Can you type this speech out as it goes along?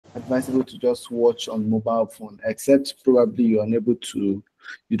advisable to just watch on mobile phone, except probably you're unable to,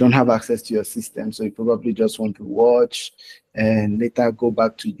 you don't have access to your system, so you probably just want to watch and later go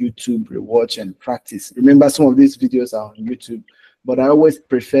back to YouTube, rewatch and practice. Remember, some of these videos are on YouTube, but I always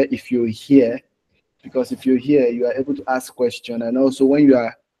prefer if you're here, because if you're here, you are able to ask questions, and also when you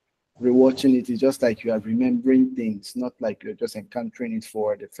are rewatching it, it's just like you are remembering things, not like you're just encountering it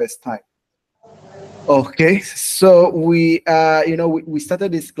for the first time. Okay, so we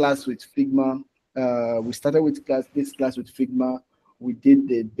started this class with Figma. We started with this class with Figma. We did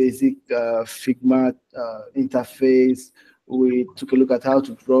the basic Figma interface. We took a look at how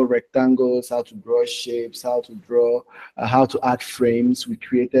to draw rectangles, how to draw shapes, how to add frames. We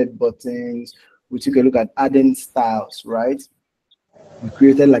created buttons. We took a look at adding styles, right? We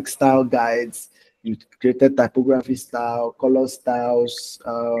created like style guides. We created typography style, color styles.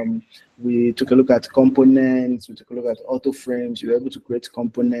 We took a look at components. We took a look at auto frames. You were able to create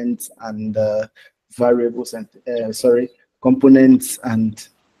components and variables and components and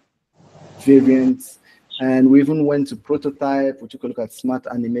variants. And we even went to prototype. We took a look at smart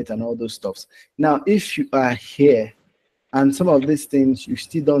animate and all those stuffs. Now, if you are here and some of these things you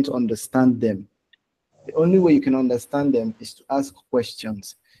still don't understand them, the only way you can understand them is to ask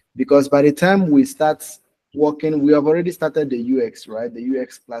questions, because by the time we start working, we have already started the UX, right? The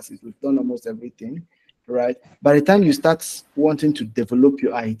UX classes, we've done almost everything, right? By the time you start wanting to develop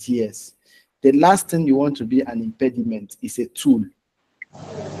your ideas, the last thing you want to be an impediment is a tool.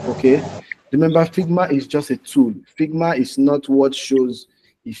 Okay, remember, Figma is just a tool. Figma is not what shows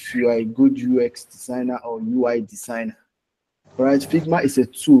if you are a good UX designer or UI designer, right? Figma is a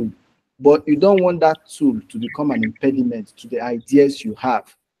tool, but you don't want that tool to become an impediment to the ideas you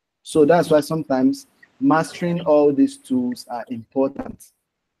have. So that's why sometimes mastering all these tools are important,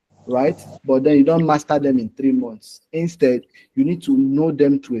 right? But then you don't master them in 3 months. Instead, you need to know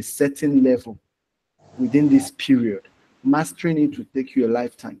them to a certain level within this period. Mastering it will take you a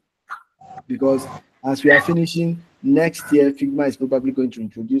lifetime, because as we are finishing next year, Figma is probably going to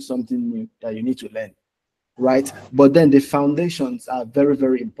introduce something new that you need to learn, right? But then the foundations are very,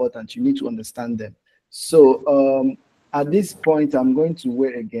 very important. You need to understand them. So at this point, I'm going to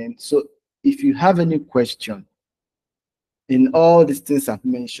wait again. So if you have any question in all these things I've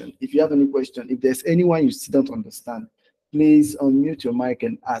mentioned, if you have any question, if there's anyone you still don't understand, please unmute your mic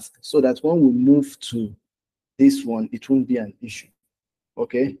and ask, so that when we move to this one, it won't be an issue.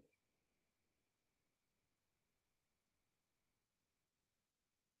 Okay?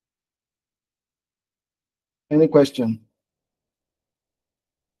 Any question?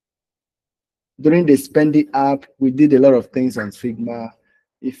 During the Spendy app, we did a lot of things on Figma.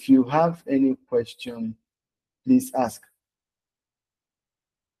 If you have any question, please ask.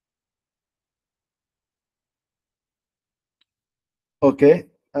 Okay.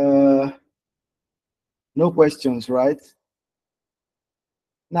 No questions, right?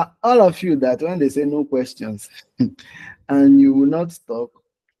 Now, all of you that when they say no questions and you will not talk,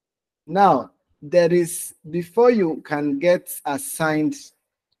 now there is, before you can get assigned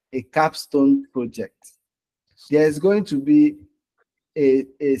a capstone project, there's going to be a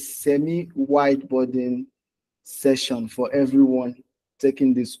semi-whiteboarding session for everyone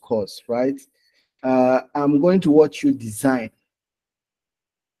taking this course, right? I'm going to watch you design,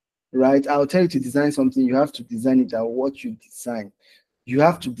 right? I'll tell you to design something, you have to design it. I'll watch you design. You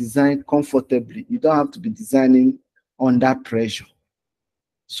have to design comfortably. You don't have to be designing under pressure.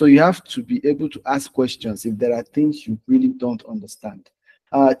 So you have to be able to ask questions if there are things you really don't understand.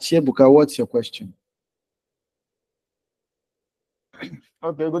 Chiebuka, what's your question?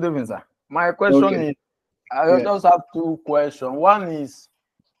 Okay, good evening, sir. My question is, I just have 2 questions. One is,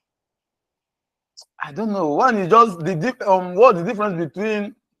 I don't know. One is just what's the difference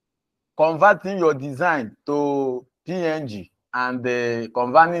between converting your design to PNG and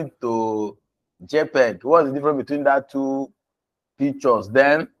converting it to JPEG? What's the difference between that 2 pictures?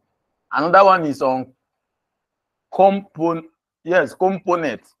 Then another one is on component. Yes,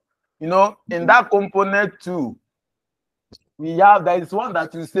 component. You know, in that component too, there is one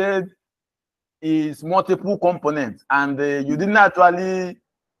that you said is multiple components, and you didn't actually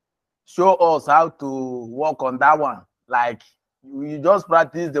show us how to work on that one. Like, you just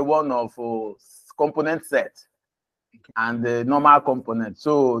practice the one of component set and the normal component.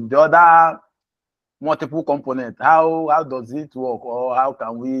 So the other multiple component, how does it work, or how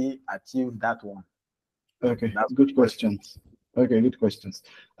can we achieve that one? Okay, that's good questions. Okay, good questions.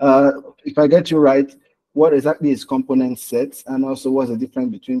 If I get you right, what exactly is component sets, and also what's the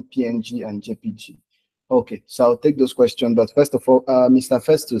difference between PNG and JPG? Okay, so I'll take those questions. But first of all, Mr.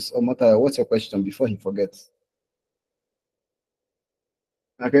 Festus Omotaya, what's your question before he forgets?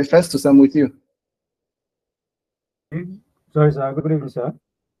 Okay, first to Sam with you. Sorry, sir. Good evening, sir.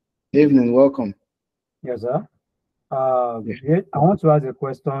 Evening, welcome. Yes, sir. Yeah. Yeah, I want to ask a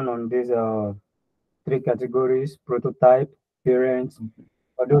question on these three categories: prototype, parents.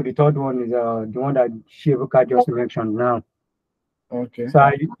 Although the third one is the one that Shivuka just mentioned now. Okay. So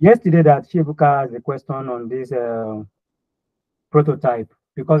yesterday that Shivuka has a question on this prototype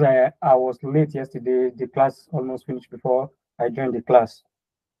because I was late yesterday. The class almost finished before I joined the class.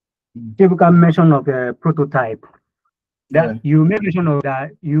 Shivuka mentioned of a prototype. Yeah. That you made mention of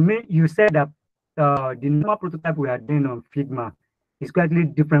that you said that the normal prototype we are doing on Figma is slightly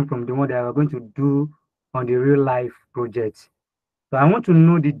different from the one that we're going to do on the real life project. So I want to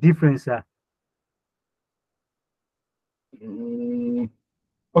know the difference, sir.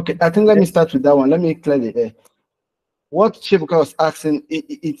 Okay, I think let me start with that one. Let me clear the air. What Chibuka was asking,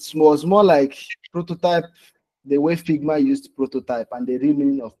 it was more like prototype, the way Figma used prototype and the real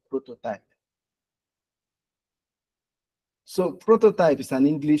meaning of prototype. So prototype is an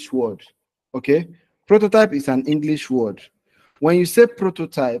English word, okay? Prototype is an English word. When you say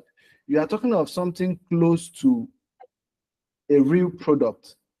prototype, you are talking of something close to a real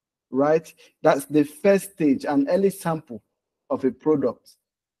product, right? That's the first stage, an early sample of a product.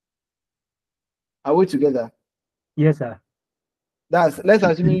 Are we together? Yes, sir. Let's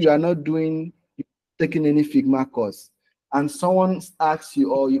assume you are not taking any Figma course, and someone asks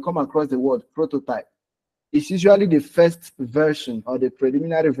you or you come across the word prototype. It's usually the first version or the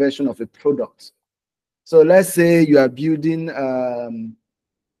preliminary version of a product. So let's say you are building,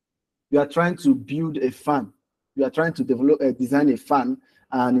 you are trying to build a fan. You are trying to design a fan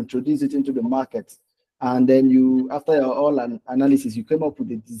and introduce it into the market. And then after your all analysis, you came up with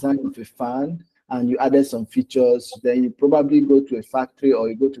the design of a fan and you added some features. Then you probably go to a factory or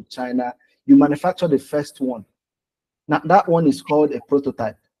you go to China. You manufacture the first one. Now that one is called a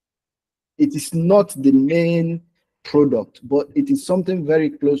prototype. It is not the main product, but it is something very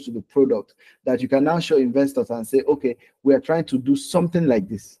close to the product that you can now show investors and say, okay, we are trying to do something like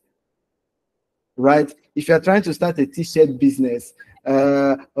this. Right? If you're trying to start a t-shirt business,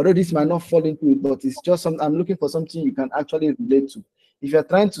 although this might not fall into it, but it's just I'm looking for something you can actually relate to. If you're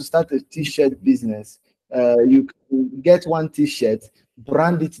trying to start a t-shirt business, you can get one t-shirt,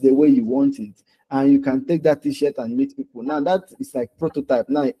 brand it the way you want it, and you can take that t-shirt and meet people. Now that is like prototype.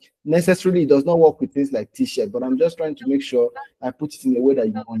 Now, necessarily it does not work with things like t-shirt, but I'm just trying to make sure I put it in a way that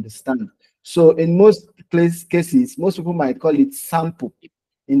you understand. So in most cases, most people might call it sample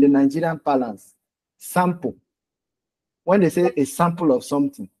in the Nigerian parlance. Sample. When they say a sample of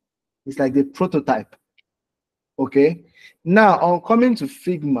something, it's like the prototype. Okay. Now, on coming to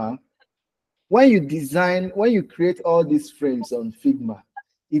Figma, when you create all these frames on Figma,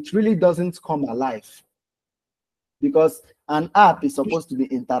 it really doesn't come alive because an app is supposed to be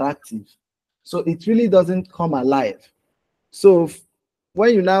interactive. So it really doesn't come alive. So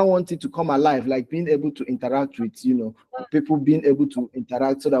when you now want it to come alive, like being able to interact with, people being able to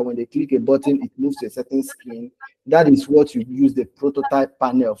interact so that when they click a button, it moves to a certain screen, that is what you use the prototype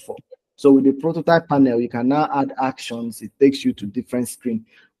panel for. So with the prototype panel, you can now add actions. It takes you to different screens,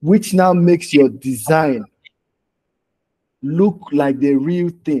 which now makes your design look like the real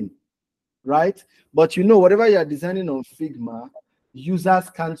thing, right? But whatever you're designing on Figma, users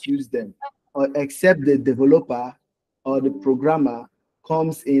can't use them, or except the developer or the programmer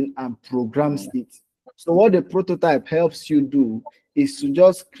comes in and programs it. So what the prototype helps you do is to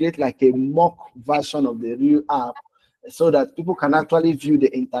just create like a mock version of the real app so that people can actually view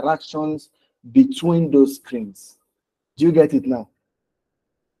the interactions between those screens. Do you get it now?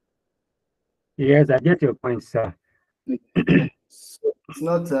 Yes, I get your point, sir. So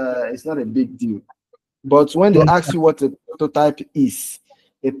it's not a big deal. But when they ask you what a prototype is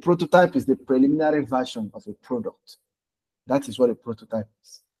the preliminary version of a product. That is what a prototype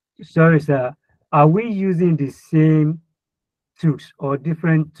is. Sorry, sir. Are we using the same tools or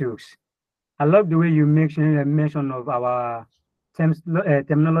different tools? I love the way you mention of our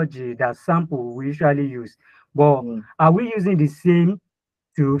terminology, that sample we usually use. But are we using the same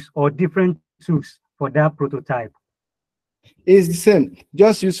tools or different tools for that prototype? It's the same.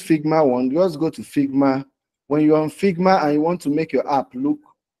 Just use Figma one. Just go to Figma. When you're on Figma and you want to make your app look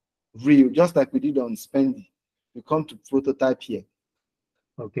real, just like we did on Spendy, you come to prototype here.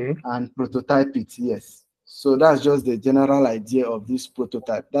 Okay. And prototype it, yes. So that's just the general idea of this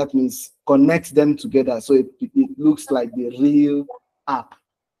prototype. That means connect them together so it looks like the real app.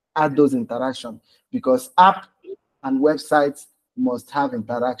 Add those interactions because app and websites must have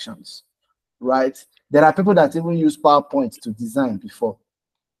interactions, right? There are people that even use PowerPoint to design before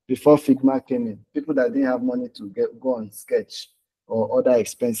Figma came in. People that didn't have money to go on Sketch or other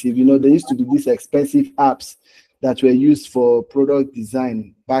expensive. You know, there used to be these expensive apps that were used for product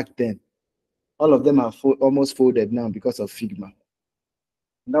design back then. All of them are almost folded now because of Figma.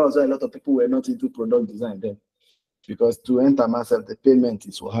 And that was why a lot of people were not into product design then, because to enter myself, the payment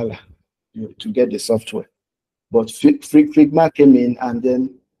is wahala to get the software. But Figma came in and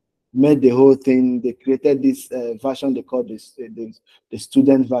then made the whole thing. They created this version they called this the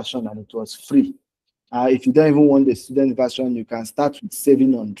student version, and it was free. If you don't even want the student version, you can start with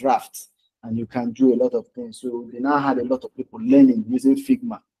saving on drafts, and you can do a lot of things. So they now had a lot of people learning using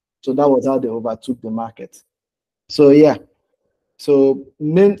Figma. So that was how they overtook the market. So yeah. So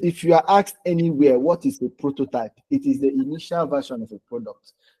if you are asked anywhere, what is a prototype? It is the initial version of a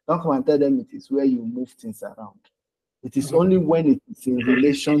product. Don't come and tell them it is where you move things around. It is only when it is in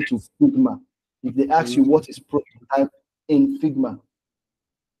relation to Figma. If they ask you what is prototype in Figma,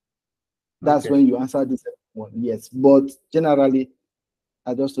 that's when you answer this one, yes. But generally,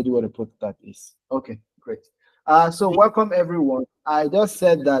 I just told you what a prototype is. Okay, great. So welcome everyone. I just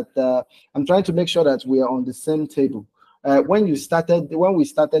said that I'm trying to make sure that we are on the same table. When we started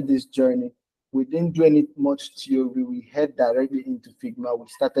this journey, we didn't do any much theory. We head directly into Figma. We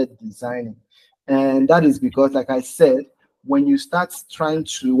started designing, and that is because, like I said, when you start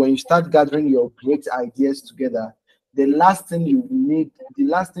gathering your great ideas together, the last thing you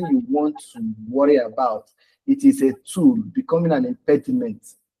want to worry about, it is a tool becoming an impediment.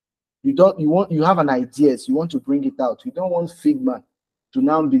 You have an idea, so you want to bring it out. You don't want Figma to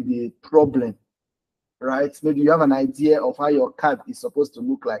now be the problem, right? Maybe you have an idea of how your card is supposed to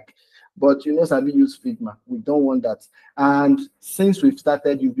look like, but you know, Sabi use Figma. We don't want that. And since we've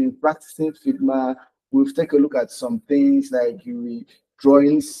started, you've been practicing Figma. We've taken a look at some things like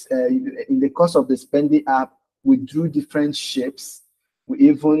drawings. In the course of the Spendy app, we drew different shapes. We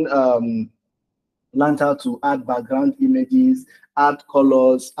even learned how to add background images, add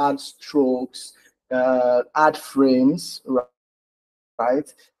colors, add strokes, add frames,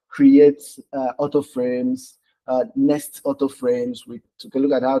 right? Create auto frames, nest auto frames. We took a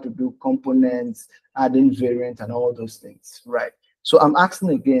look at how to do components, adding variants, and all those things, right? So I'm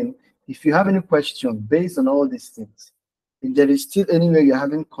asking again, if you have any question based on all these things, if there is still anywhere you're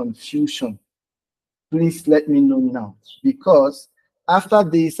having confusion, please let me know now, because after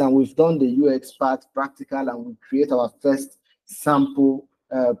this, and we've done the UX part practical, and we create our first sample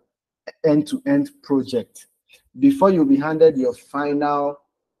end-to-end project. Before you'll be handed your final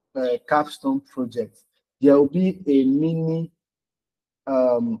capstone project, there will be a mini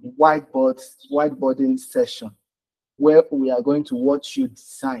whiteboarding session where we are going to watch you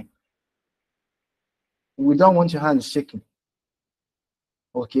design. We don't want your hands shaking.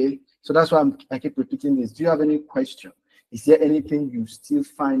 Okay, so that's why I keep repeating this. Do you have any question? Is there anything you still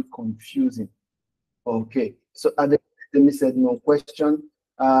find confusing? Okay, so Ademi said no question.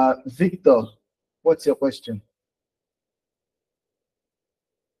 Victor, what's your question?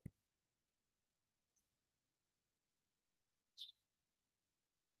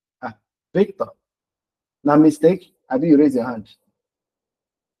 Victor, now mistake? Have you raised your hand?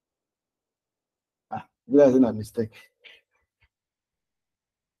 That's not a mistake.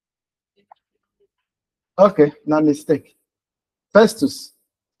 Okay, now mistake. Festus.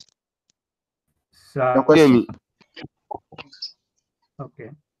 Your question. Okay.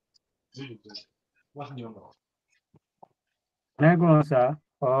 Can I go on, sir?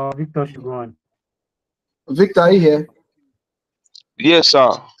 Or Victor should go on? Victor, are you here? Yes, sir.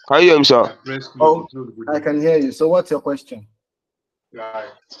 Can you hear me, sir? Oh, I can hear you. So what's your question?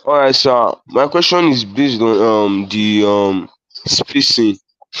 All right, sir. My question is based on the spacing.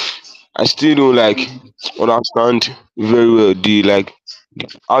 I still don't understand very well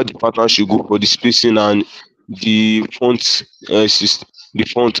how the pattern should go for the spacing and the font system, the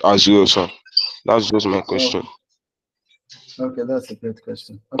font as well, sir. That's just my question. Okay, that's a great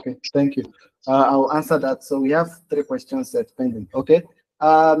question. Okay, thank you. I'll answer that. So we have 3 questions set pending. Okay.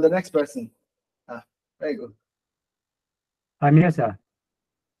 The next person. Very good. I'm here, sir.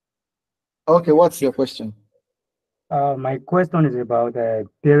 Okay, what's your question? My question is about the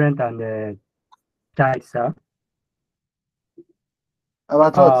parent and the child, sir.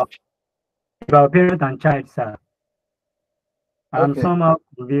 About what? About parent and child, sir. I'm Okay. somehow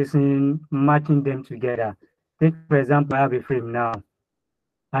using matching them together. Take, for example, I have a frame now,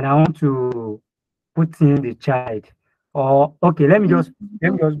 and I want to put in the child. Or okay, let me just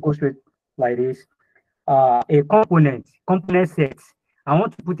go straight like this. A component set. I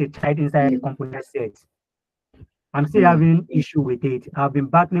want to put a child inside a component set. I'm still having issue with it. I've been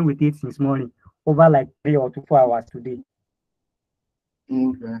battling with it since morning, over like 3 or 4 hours today.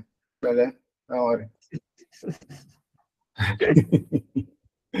 Okay. Well, don't worry.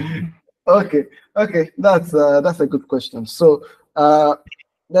 Okay, okay, that's a good question. So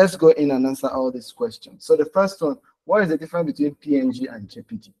let's go in and answer all these questions. So the first one, what is the difference between PNG and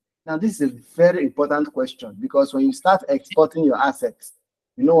JPG? Now this is a very important question because when you start exporting your assets,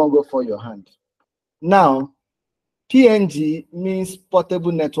 you no one go for your hand. Now, PNG means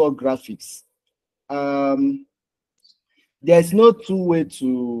portable network graphics. There's no two-way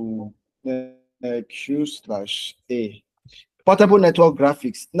to Q/A. Portable network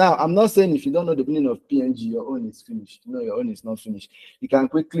graphics. Now, I'm not saying if you don't know the meaning of PNG, your own is finished. No, your own is not finished. You can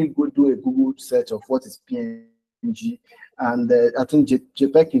quickly go do a Google search of what is PNG, and I think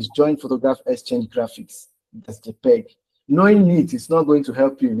JPEG is Joint Photograph Exchange Graphics. That's JPEG. Knowing it is not going to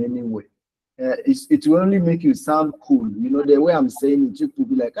help you in any way. It will only make you sound cool. You know, the way I'm saying it, you could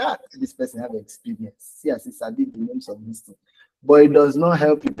be like, ah, this person have experience. See, as I did the names of this thing. But it does not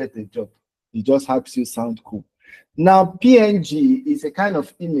help you get a job. It just helps you sound cool. Now, PNG is a kind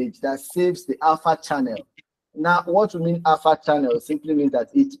of image that saves the alpha channel. Now, what we mean alpha channel simply means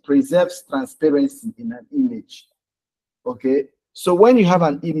that it preserves transparency in an image. Okay, so when you have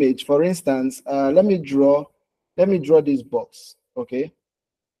an image, for instance, let me draw this box. Okay,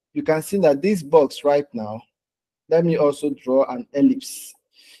 you can see that this box right now, let me also draw an ellipse.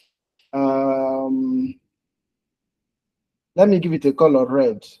 Let me give it a color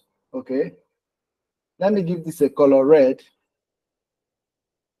red. Okay, let me give this a color red.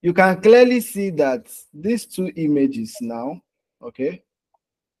 You can clearly see that these two images now, okay,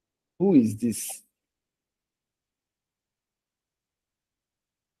 who is this?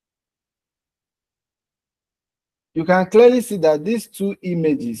 You can clearly see that these two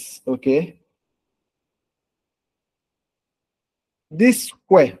images, okay, this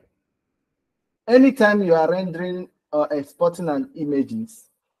square, anytime you are rendering or exporting an images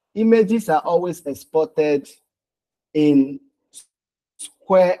are always exported in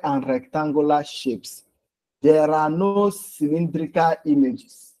square and rectangular shapes. There are no cylindrical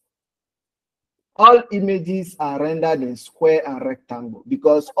images. All images are rendered in square and rectangle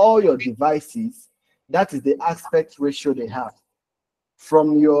because all your devices, that is the aspect ratio they have.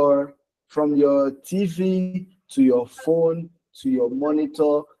 From your TV to your phone to your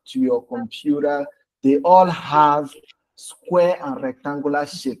monitor to your computer, they all have square and rectangular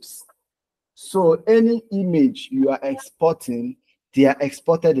shapes. So any image you are exporting, they are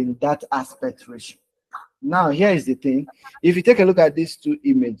exported in that aspect ratio. Now, here is the thing. If you take a look at these two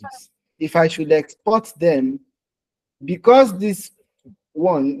images, if I should export them, because this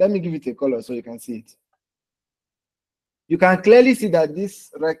one, let me give it a color so you can see it. You can clearly see that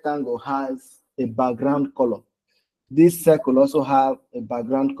this rectangle has a background color. This circle also have a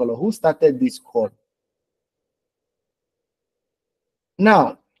background color. Who started this code?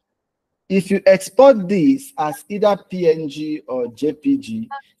 Now, if you export this as either PNG or JPG,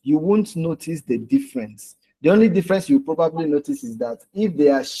 you won't notice the difference. The only difference you probably notice is that if they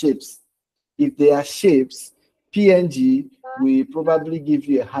are shapes, PNG will probably give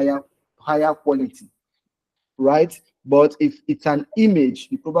you a higher quality, right? But if it's an image,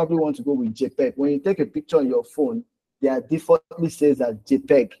 you probably want to go with JPEG. When you take a picture on your phone, they are defaultly says that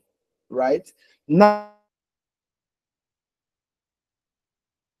JPEG, right? Now,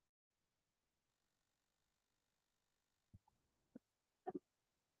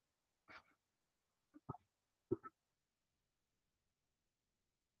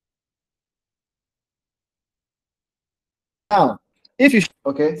 if you,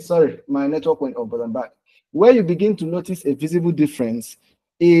 okay, sorry, my network went off, but I'm back. Where you begin to notice a visible difference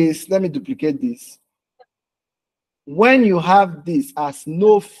is, let me duplicate this. When you have this as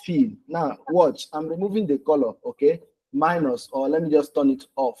no fill, now watch, I'm removing the color, okay, minus, or let me just turn it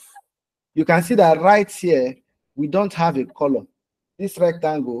off. You can see that right here, we don't have a color. This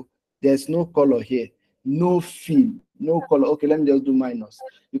rectangle, there's no color here, no fill, no color. Okay, let me just do minus.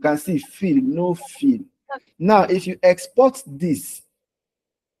 You can see fill, no fill. Now, if you export this,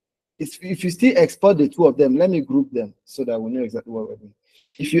 if you still export the two of them, let me group them so that we know exactly what we're doing.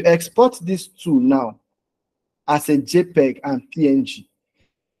 If you export these two now as a JPEG and PNG,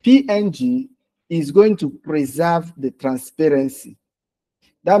 PNG is going to preserve the transparency.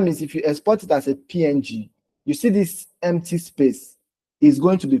 That means if you export it as a PNG, you see this empty space is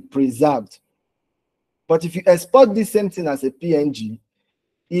going to be preserved. But if you export this same thing as a PNG,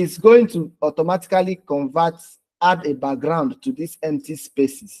 it's going to automatically add a background to these empty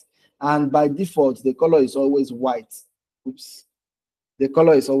spaces. And by default, the color is always white. Oops. The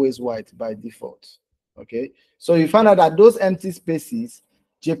color is always white by default. Okay. So you find out that those empty spaces,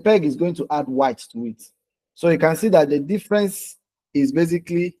 JPEG is going to add white to it. So you can see that the difference is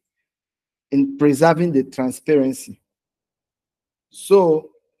basically in preserving the transparency. So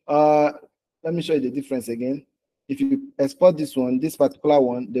let me show you the difference again. If you export this one, this particular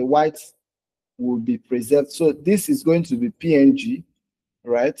one, the white will be preserved. So this is going to be PNG,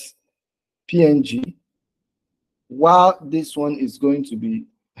 right? PNG, while this one is going to be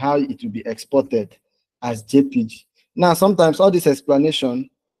how it will be exported as JPG. Now, sometimes all this explanation,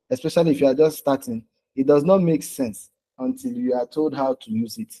 especially if you are just starting, it does not make sense until you are told how to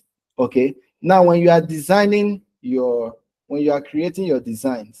use it. Okay. Now, when you are designing when you are creating your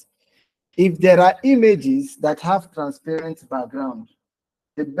designs, if there are images that have transparent background,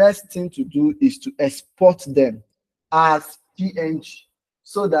 the best thing to do is to export them as PNG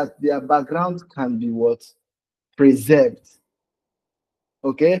so that their background can be what? Preserved.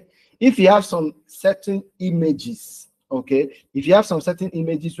 Okay. If you have some certain images, okay, if you have some certain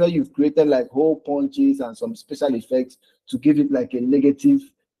images where you've created like hole punches and some special effects to give it like a negative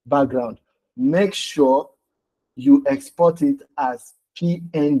background, make sure you export it as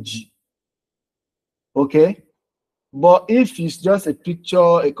PNG. Okay. But if it's just a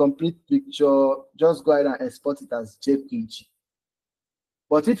picture, a complete picture, just go ahead and export it as JPG.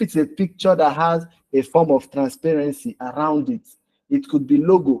 But if it's a picture that has a form of transparency around it, it could be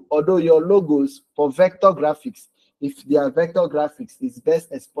logo. Although your logos for vector graphics, if they are vector graphics, it's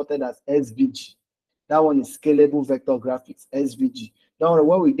best exported as SVG. That one is scalable vector graphics, SVG. Now,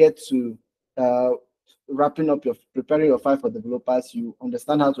 when we get to wrapping up preparing your file for developers, you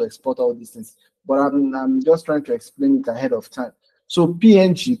understand how to export all these things. But I'm just trying to explain it ahead of time. So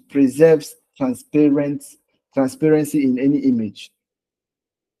PNG preserves transparency in any image.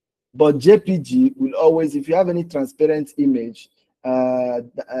 But JPG will always, if you have any transparent image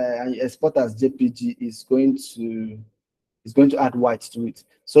and you export as JPG, is going to add white to it.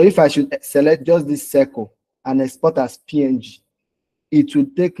 So if I should select just this circle and export as PNG, it will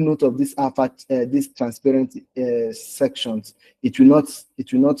take note of this alpha, these transparent sections. It will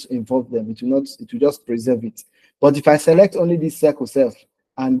not involve them. It will just preserve it. But if I select only this circle self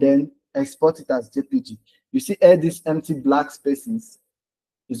and then export it as JPG, you see all these empty black spaces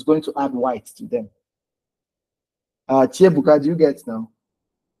is going to add white to them. Chiebuka, do you get now?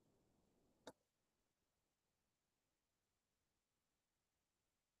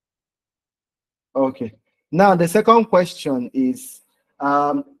 Okay. Now the second question is,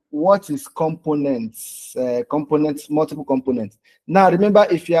 what is components? Multiple components. Now remember,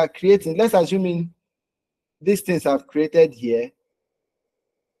 if you are creating, let's assume these things I've created here,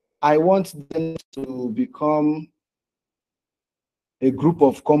 I want them to become a group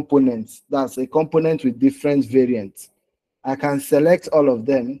of components. That's a component with different variants. I can select all of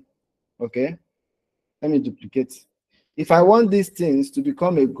them. Okay. Let me duplicate. If I want these things to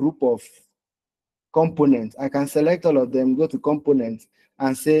become a group of components, I can select all of them, go to components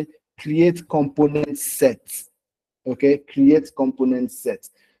and say create component set. Okay, create component set.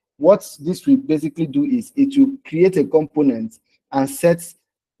 What this will basically do is it will create a component and set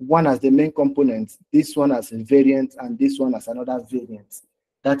one as the main component, this one as a variant, and this one as another variant.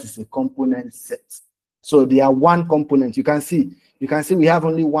 That is a component set. So they are one component. You can see we have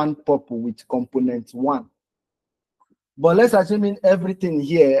only one purple with component one. But let's assume everything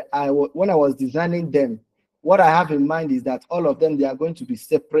here, when I was designing them, what I have in mind is that all of them, they are going to be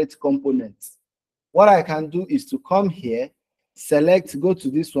separate components. What I can do is to come here, select, go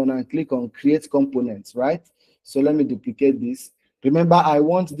to this one and click on create components, right? So let me duplicate this. Remember, I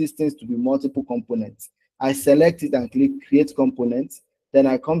want these things to be multiple components. I select it and click create components. Then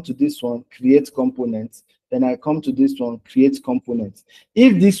I come to this one, create components. Then I come to this one, create components.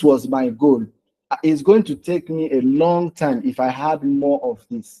 If this was my goal, it's going to take me a long time if I had more of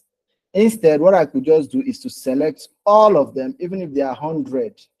this. Instead, what I could just do is to select all of them, even if they are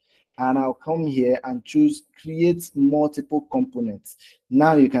 100, and I'll come here and choose create multiple components.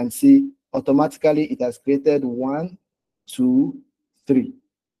 Now you can see automatically it has created 1, 2, 3,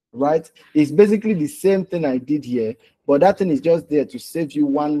 right? It's basically the same thing I did here, but that thing is just there to save you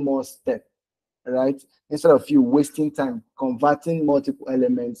one more step, right? Instead of you wasting time converting multiple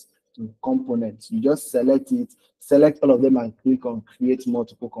elements to components, you just select it, select all of them and click on create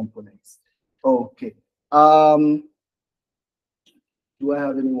multiple components. Okay. Do I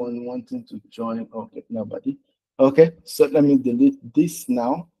have anyone wanting to join? Okay, nobody. Okay, so let me delete this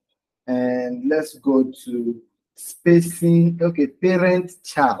now and let's go to spacing. Okay, parent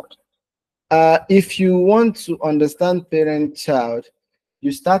child. If you want to understand parent child,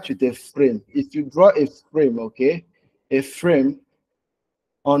 you start with a frame. If you draw a frame, okay, a frame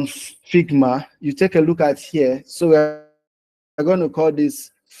on Figma, you take a look at here. So we're going to call this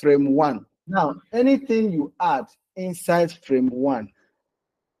frame 1. Now, anything you add inside frame 1,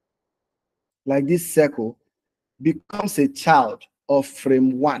 like this circle, becomes a child of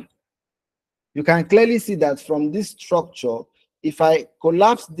frame 1. You can clearly see that from this structure, if I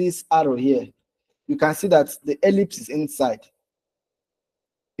collapse this arrow here, you can see that the ellipse is inside.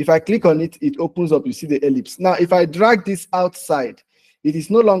 If I click on it, it opens up, you see the ellipse. Now, if I drag this outside, it is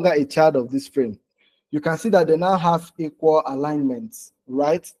no longer a child of this frame. You can see that they now have equal alignments,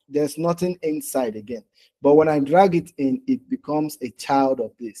 right? There's nothing inside again. But when I drag it in, it becomes a child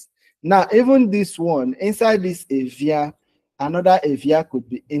of this. Now, even this one, inside this avia, another avia could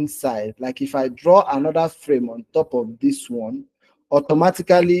be inside. Like if I draw another frame on top of this one,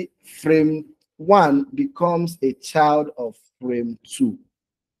 automatically frame 1 becomes a child of frame 2.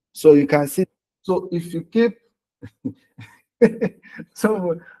 So you can see, so if you keep,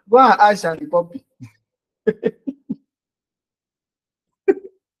 so go and ask Shani Poppy.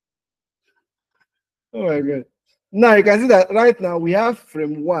 Oh my God. Now you can see that right now we have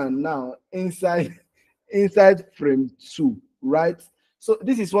frame 1 now inside frame 2, right? So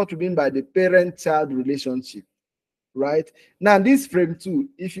this is what we mean by the parent-child relationship, right? Now this frame 2,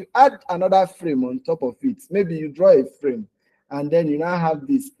 if you add another frame on top of it, maybe you draw a frame and then you now have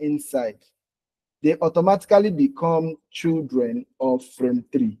this inside, they automatically become children of frame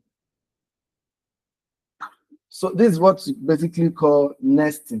 3. So this is what you basically call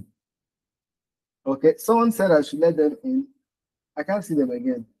nesting. Okay, someone said I should let them in. I can't see them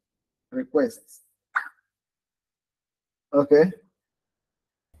again. Requests. Okay.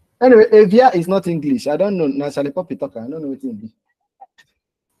 Anyway, Avia is not English. I don't know. Naturally, Poppy talker. I don't know what it is.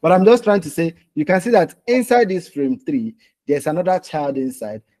 But I'm just trying to say, you can see that inside this frame 3, there's another child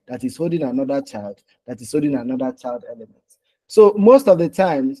inside that is holding another child, that is holding another child element. So most of the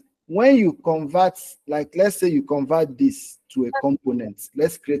times, when you convert, like let's say you convert this to a component,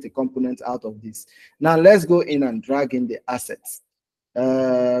 let's create a component out of this. Now let's go in and drag in the assets.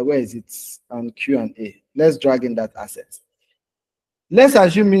 Where is it? On Q&A. Let's drag in that asset. Let's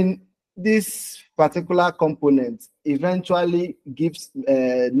assume this particular component eventually gives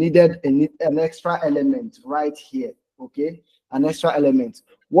needed an extra element right here. Okay, an extra element.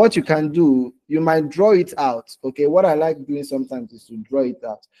 What you can do, you might draw it out. Okay, what I like doing sometimes is to draw it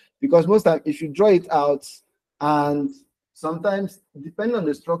out, because most times if you draw it out, and sometimes depending on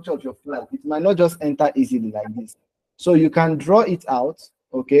the structure of your flag, it might not just enter easily like this. So you can draw it out,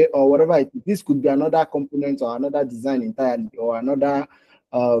 okay, or whatever it is. This could be another component or another design entirely, or another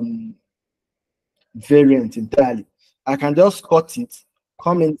variant entirely. I can just cut it,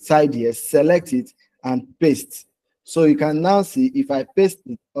 come inside here, select it, and paste. So you can now see if I paste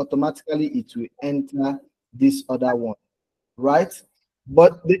it, automatically it will enter this other one, right?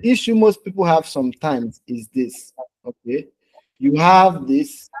 But the issue most people have sometimes is this, okay? You have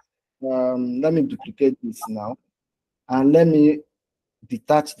this, let me duplicate this now, and let me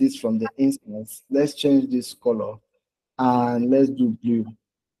detach this from the instance. Let's change this color, and let's do blue.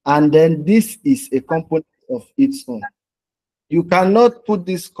 And then this is a component of its own. You cannot put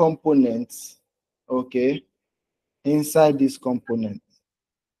this component, okay, inside this component.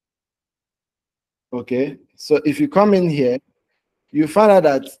 Okay, so if you come in here, you find out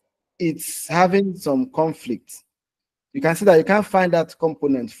that it's having some conflict. You can see that you can't find that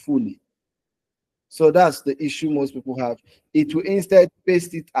component fully. So that's the issue most people have. It will instead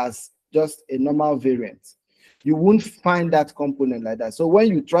paste it as just a normal variant. You won't find that component like that. So when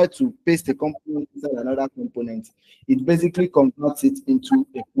you try to paste a component inside another component, it basically converts it into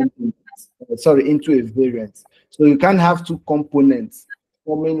a component, into a variant. So you can't have two components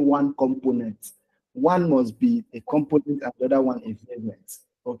forming one component. One must be a component and the other one a variant.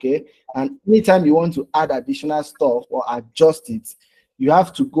 Okay. And anytime you want to add additional stuff or adjust it, you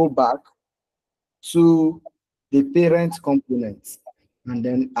have to go back to the parent component and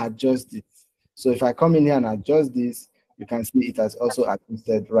then adjust it. So if I come in here and adjust this, you can see it has also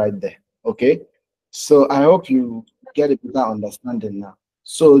adjusted right there. Okay. So I hope you get a better understanding now.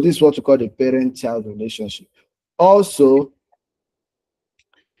 So this is what we call the parent-child relationship. Also,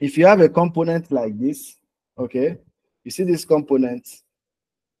 if you have a component like this, okay, you see this component,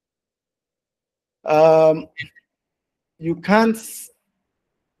 you can't.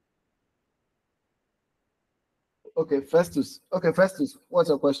 Okay, Festus. Okay, Festus, what's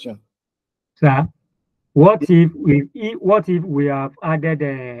your question? Sir, what if we have added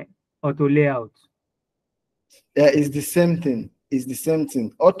a auto layout? Yeah, it's the same thing. It's the same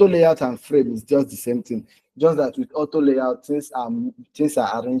thing. Auto layout and frame is just the same thing. Just that with auto layout, things are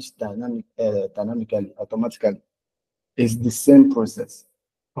arranged dynamically, automatically. It's the same process.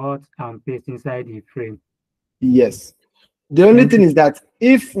 Cut and paste inside the frame. Yes. The only thing is that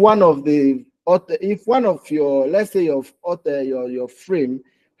if one of your, let's say your frame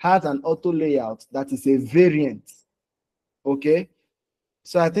has an auto layout that is a variant, okay,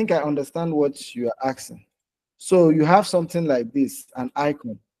 So I think I understand what you are asking. So you have something like this, an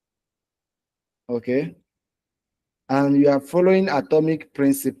icon, okay? And you are following atomic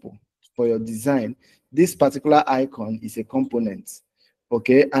principle for your design. This particular icon is a component,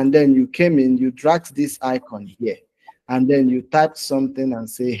 okay? And then you came in, you dragged this icon here, and then you typed something and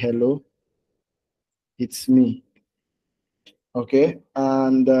say, hello, it's me, okay?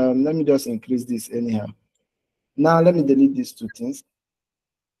 And let me just increase this anyhow. Now let me delete these two things.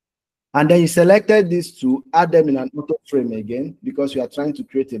 And then you selected these two, add them in an auto frame again, because you are trying to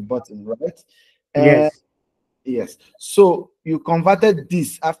create a button, right? Yes. Yes. So you converted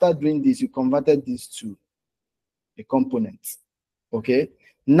this, after doing this, you converted this to a component. Okay.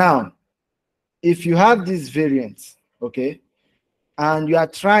 Now, if you have this variant, okay, and you are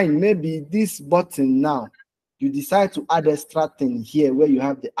trying, maybe this button now, you decide to add extra thing here where you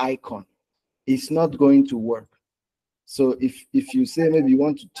have the icon, it's not going to work. So if you say maybe you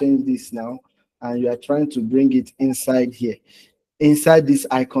want to change this now, and you are trying to bring it inside here, inside this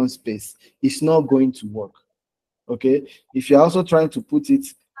icon space, it's not going to work. Okay, if you're also trying to put it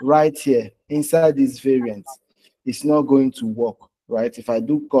right here inside this variant, it's not going to work, right? If I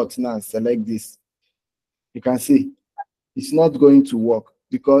do cut now and select this, you can see it's not going to work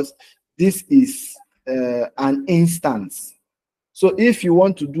because this is an instance. So if you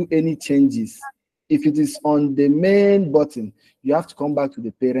want to do any changes, if it is on the main button, you have to come back to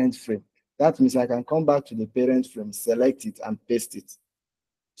the parent frame. That means I can come back to the parent frame, select it and paste it.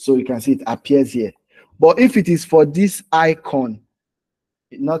 So you can see it appears here. But if it is for this icon,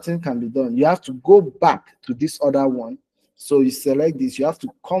 nothing can be done. You have to go back to this other one. So you select this, you have to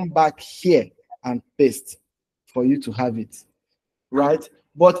come back here and paste for you to have it, right?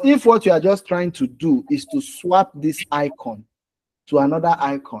 But if what you are just trying to do is to swap this icon to another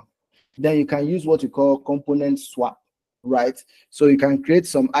icon, then you can use what you call component swap, right? So you can create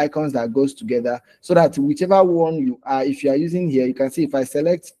some icons that goes together so that whichever one you are, if you are using here, you can see if I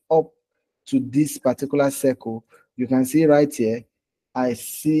select up to this particular circle, you can see right here, I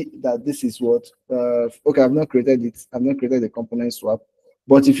see that this is what, okay, I've not created it. I've not created the component swap.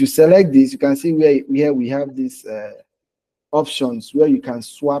 But if you select this, you can see where we have these options where you can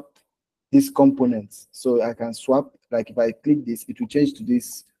swap these components. So I can swap, like if I click this, it will change to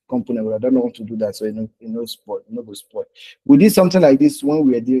this component, but I don't want to do that. So spoil, go spoil. We did something like this when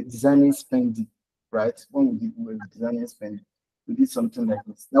we were designing spending, right? When we were designing spending, we did something like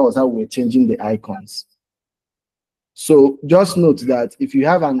this. That was how we were changing the icons. So just note that if you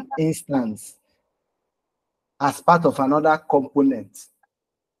have an instance as part of another component,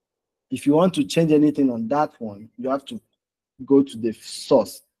 if you want to change anything on that one, you have to go to the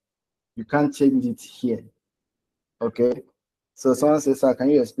source. You can't change it here. Okay. So someone says, sir, can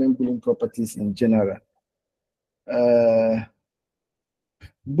you explain Boolean properties in general?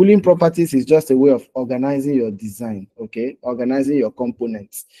 Boolean properties is just a way of organizing your design, okay? Organizing your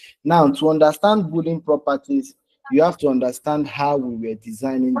components. Now, to understand Boolean properties, you have to understand how we were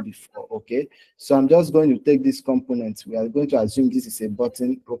designing before, okay? So I'm just going to take this component. We are going to assume this is a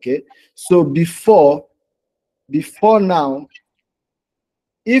button, okay? So before now,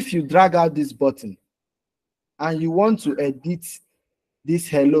 if you drag out this button and you want to edit this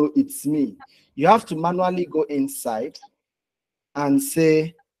hello, it's me, you have to manually go inside and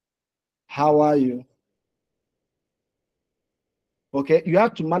say, how are you? Okay, you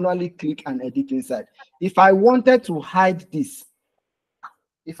have to manually click and edit inside. If I wanted to hide this,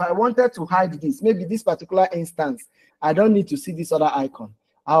 maybe this particular instance, I don't need to see this other icon.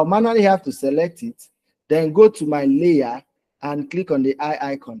 I'll manually have to select it, then go to my layer and click on the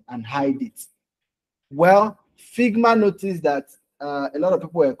eye icon and hide it. Well, Figma noticed that a lot of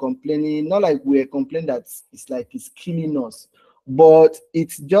people were complaining, not like we were complaining that it's like it's killing us, but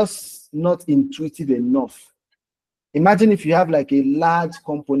it's just not intuitive enough. Imagine if you have like a large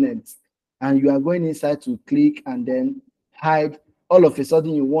component and you are going inside to click and then hide, all of a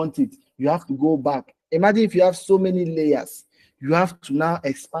sudden you want it, you have to go back. Imagine if you have so many layers, you have to now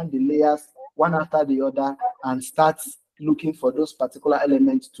expand the layers one after the other and start looking for those particular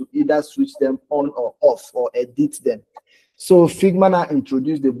elements to either switch them on or off or edit them. So Figma now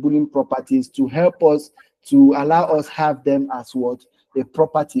introduced the Boolean properties to help us, to allow us have them as what? A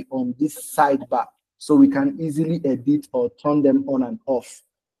property on this sidebar, so we can easily edit or turn them on and off.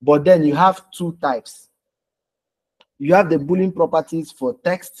 But then you have two types. You have the Boolean properties for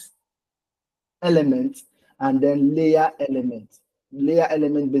text elements and then layer element. Layer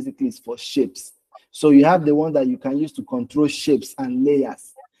element basically is for shapes. So you have the one that you can use to control shapes and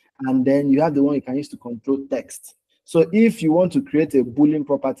layers. And then you have the one you can use to control text. So if you want to create a Boolean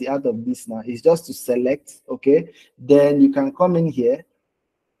property out of this now, it's just to select, okay? Then you can come in here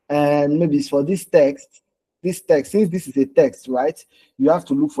and maybe it's for this text, since this is a text, right? You have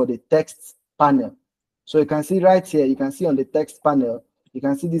to look for the text panel. So you can see right here, you can see on the text panel, you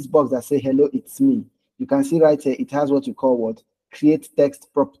can see this box that say hello, it's me. You can see right here, it has what you call what? Create text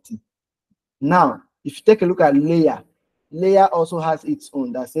property. Now, if you take a look at layer, layer also has its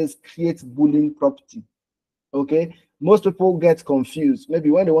own that says create boolean property. Okay, most people get confused.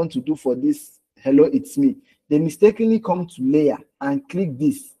 Maybe when they want to do for this hello, it's me, they mistakenly come to layer and click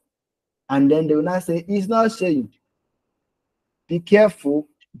this, and then they will not say it's not showing. Be careful,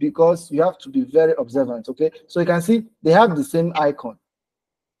 because you have to be very observant. Okay, so you can see they have the same icon,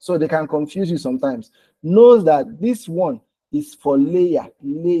 so they can confuse you sometimes. Knows that this one is for layer.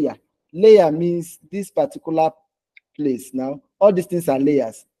 Layer means this particular place. Now all these things are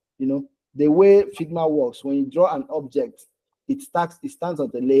layers. You know the way Figma works, when you draw an object, it stands on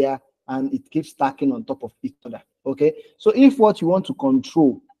the layer and it keeps stacking on top of each other. Okay, so if what you want to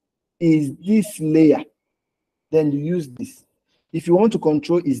control is this layer, then you use this. If you want to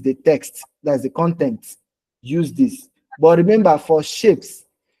control is the text, that's the content, use this. But remember, for shapes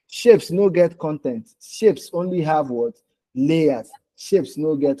no get content. Shapes only have what? Layers. Shapes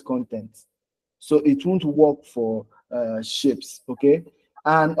no get content. So it won't work for shapes. Okay.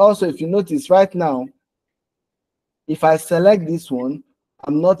 And also, if you notice right now, if I select this one,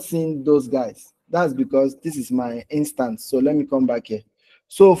 I'm not seeing those guys. That's because this is my instance. So let me come back here.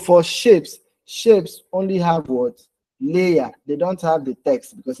 So for shapes only have what? Layer. They don't have the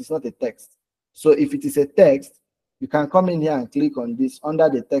text because it's not a text. So if it is a text, you can come in here and click on this under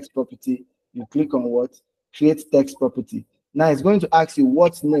the text property. You click on what? Create text property. Now it's going to ask you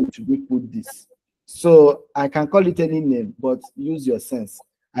what name should we put this. So I can call it any name, but use your sense.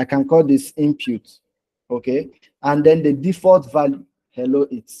 I can call this input. Okay, and then the default value, hello,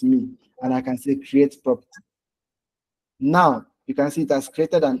 it's me, and I can say create property. Now you can see it has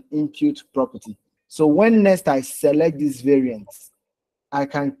created an input property. So when next I select this variant, I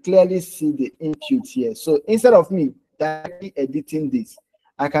can clearly see the input here. So instead of me directly editing this,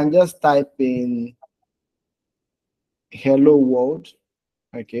 I can just type in hello world.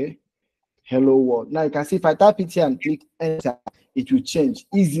 Okay, hello world. Now you can see if I type it here and click enter, it will change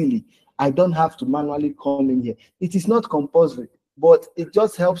easily. I don't have to manually come in here. It is not compulsory, but it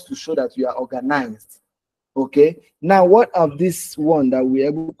just helps to show that you are organized. Okay, now what of this one that we're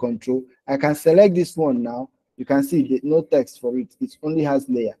able to control? I can select this one now. You can see there's no text for it. It only has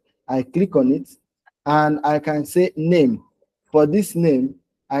layer. I click on it and I can say name. For this name,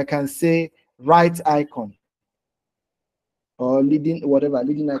 I can say right icon or leading, whatever,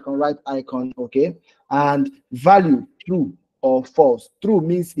 leading icon, right icon. Okay, and value true or false. True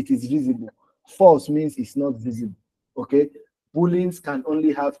means it is visible. False means it's not visible. Okay, booleans can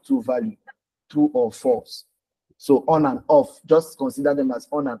only have two values, true or false. So on and off, just consider them as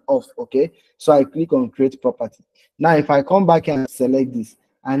on and off. Okay, so I click on create property. Now if I come back and select this,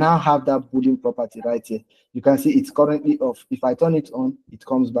 I now have that boolean property right here. You can see it's currently off. If I turn it on, it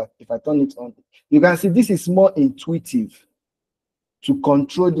comes back. If I turn it on, you can see this is more intuitive to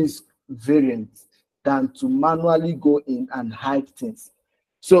control this variant than to manually go in and hide things.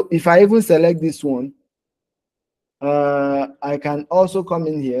 So if I even select this one, I can also come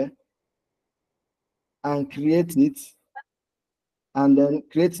in here and create it, and then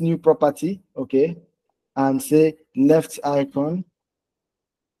create new property. Okay, and say left icon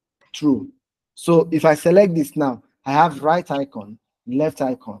true. So if I select this now, I have right icon, left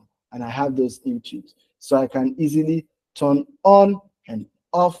icon, and I have those inputs. So I can easily turn on and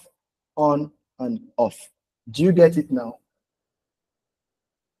off, on and off. Do you get it now?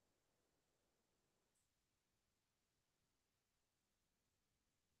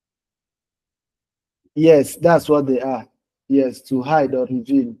 Yes, that's what they are. Yes, to hide or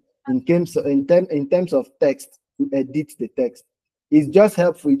reveal. In terms of text, to edit the text. It's just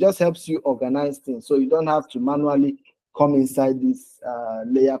helpful. It just helps you organize things, so you don't have to manually come inside these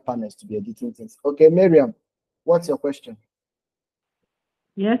layer panels to be editing things. Okay, Miriam, what's your question?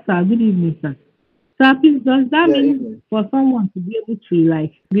 Yes, sir. Good evening, sir. Sir, please, does that Yeah, mean evening. for someone to be able to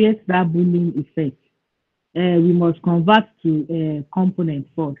like create that bullying effect, we must convert to a component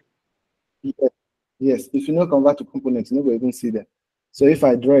first? Yes, yes. If you know convert to components, you no go even see them. So if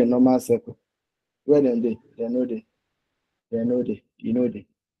I draw a normal circle, where then they know they, you know they.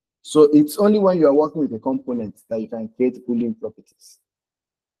 So it's only when you are working with a component that you can create Boolean properties.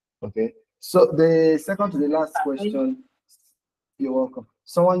 Okay. So the second to the last question, you're welcome.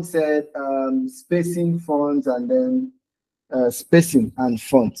 Someone said spacing fonts and then spacing and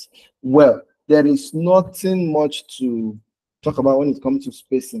fonts. Well, there is nothing much to talk about when it comes to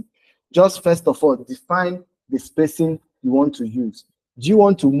spacing. Just first of all, define the spacing you want to use. Do you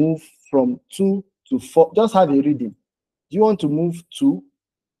want to move from 2 to 4? Just have a reading. Do you want to move 2,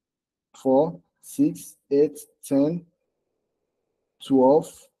 4, 6, 8, 10,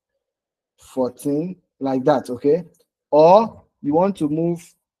 12, 14, like that, okay? Or you want to move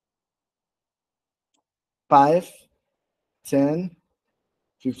 5, 10,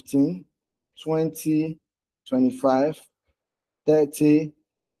 15, 20, 25, 30,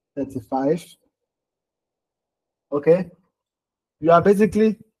 35. Okay? You are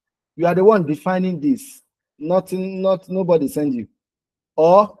basically, you are the one defining this. Nobody send you.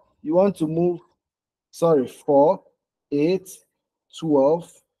 Or you want to move, 4, 8,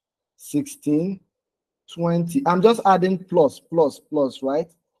 12, 16, 20. I'm just adding plus,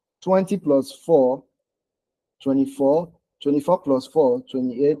 right? 20 plus 4, 24, 24 plus 4,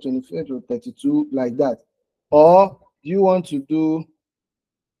 28, 24 to 32, like that. Or you want to do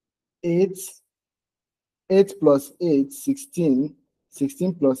 8, 8 plus 8, 16,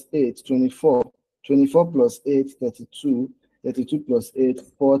 16 plus 8, 24, 24 plus 8, 32, 32 plus 8,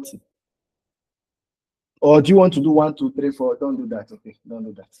 40. Or do you want to do 1, 2, 3, 4? Don't do that, okay? Don't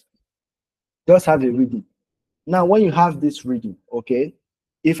do that. Just have a reading. Now, when you have this reading, okay,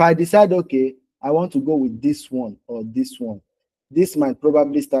 if I decide, okay, I want to go with this one or this one, this might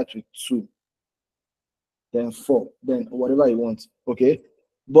probably start with 2, then 4, then whatever you want, okay?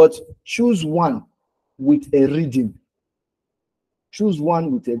 But choose one with a reading. Choose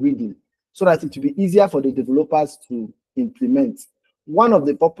one with a reading so that it will be easier for the developers to implement. One of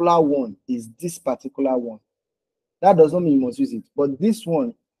the popular one is this particular one. That does not mean you must use it, but this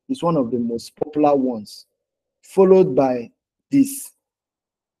one is one of the most popular ones, followed by this.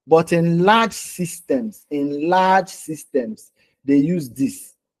 But in large systems, they use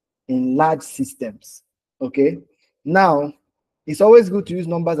this in large systems. Okay. Now, it's always good to use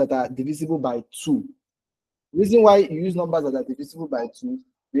numbers that are divisible by 2. Reason why you use numbers that are divisible by 2,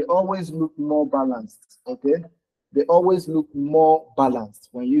 they always look more balanced. Okay. They always look more balanced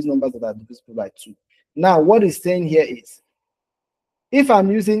when you use numbers that are divisible by 2. Now, what it's saying here is, if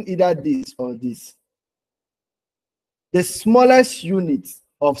I'm using either this or this, the smallest unit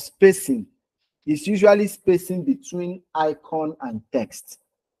of spacing is usually spacing between icon and text.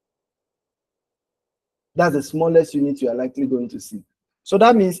 That's the smallest unit you are likely going to see. So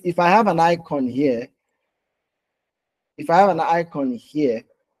that means if I have an icon here,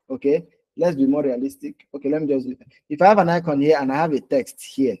 okay, let's be more realistic. Okay, let me just, if I have an icon here and I have a text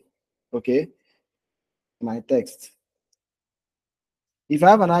here, okay, my text. If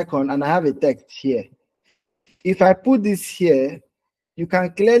I have an icon and I have a text here, if I put this here, you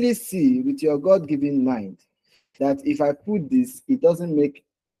can clearly see with your God-given mind that if I put this, it doesn't make,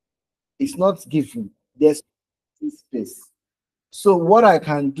 it's not given. There's space. So what I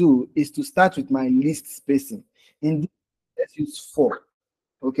can do is to start with my least spacing. In this, let's use 4.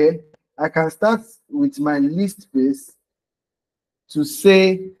 Okay, I can start with my least space to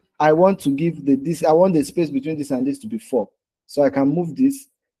say I want to give this. I want the space between this and this to be 4. So I can move this,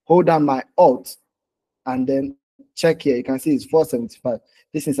 hold down my Alt, and then check here. You can see it's 475.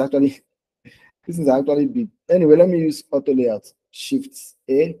 This is actually big. Anyway, let me use auto layout, Shift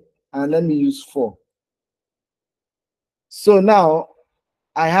A, and let me use 4. So now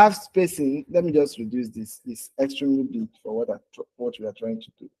I have spacing. Let me just reduce this. It's extremely big for what we are trying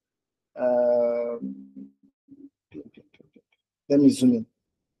to do. Let me zoom in.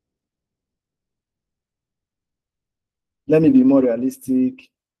 Let me be more realistic.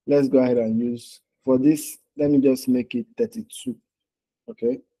 Let's go ahead and use, for this, let me just make it 32.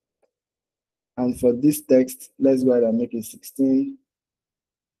 Okay. And for this text, let's go ahead and make it 16,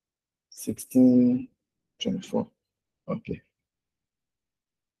 16, 24. Okay.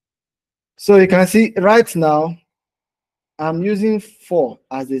 So you can see right now, I'm using 4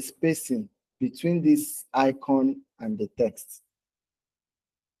 as a spacing between this icon and the text.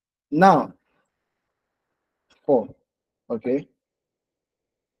 Now, 4. Okay.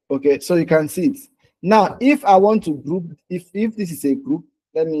 Okay, so you can see it. Now, if I want to group, if this is a group,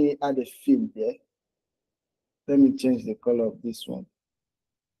 let me add a fill here. Let me change the color of this one.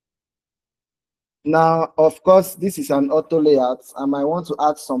 Now, of course, this is an auto layout, and I want to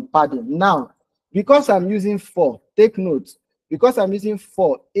add some padding. Now, because I'm using 4, take note, because I'm using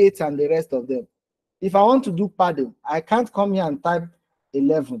 4, 8, and the rest of them, if I want to do padding, I can't come here and type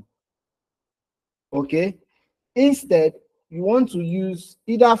 11. Okay? Instead, you want to use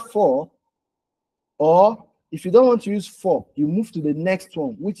either 4, or if you don't want to use 4, you move to the next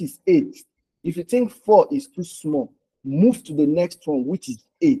one, which is 8. If you think 4 is too small, move to the next one, which is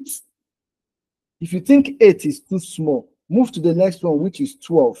 8. If you think 8 is too small, move to the next one, which is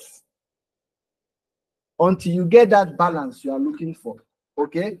 12. until you get that balance you are looking for.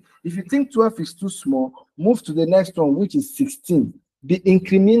 Okay, if you think 12 is too small, move to the next one, which is 16. Be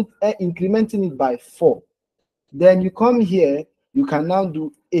incrementing it by 4. Then you come here, you can now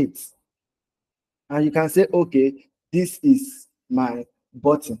do 8. And you can say, okay, this is my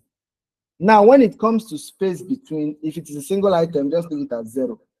button. Now, when it comes to space between, if it is a single item, just leave it at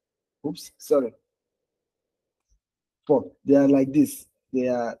 0. Oops, sorry. 4. They are like this. They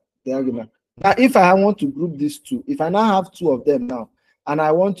are given. Now, if I want to group these two, if I now have 2 of them now, and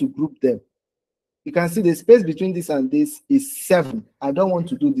I want to group them, you can see the space between this and this is 7. I don't want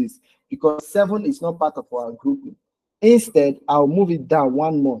to do this because 7 is not part of our grouping. Instead, I'll move it down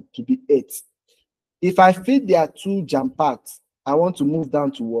 1 more to be 8. If I feel there are 2 jam-packed, I want to move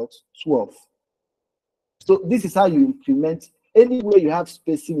down to what? 12. So this is how you implement. Anywhere you have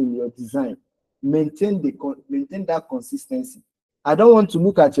spacing in your design, maintain that consistency. I don't want to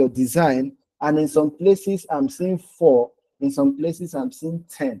look at your design and in some places I'm seeing 4, in some places I'm seeing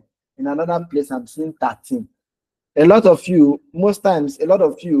 10, in another place I'm seeing 13. A lot of you, most times, a lot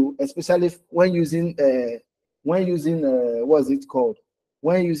of you, especially when using what's it called?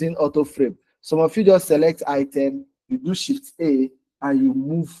 When using auto frame, some of you just select item, you do Shift A and you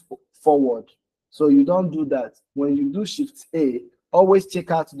move forward. So you don't do that. When you do Shift A, always check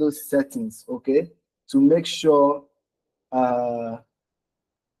out those settings, okay, to make sure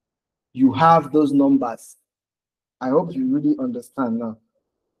you have those numbers. I hope you really understand now.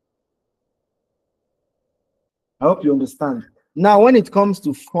 I hope you understand. Now, when it comes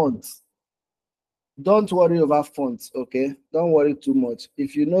to fonts, don't worry over fonts, okay? Don't worry too much.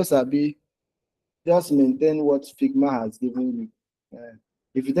 If you know Sabi, just maintain what Figma has given you.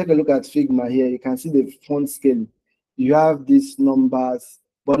 If you take a look at Figma here, you can see the font scale. You have these numbers,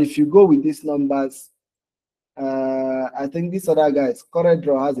 but if you go with these numbers, I think this other guys,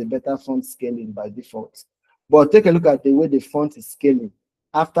 CorelDRAW has a better font scaling by default. But take a look at the way the font is scaling.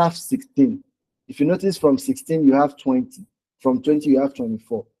 After 16, if you notice from 16 you have 20, from 20 you have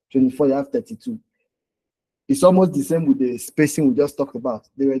 24, 24 you have 32. It's almost the same with the spacing we just talked about.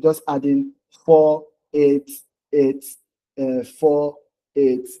 They were just adding 4, 8, 8, 4,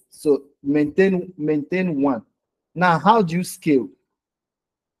 8. So maintain 1. Now, how do you scale?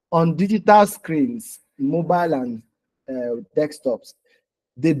 On digital screens, mobile and desktops,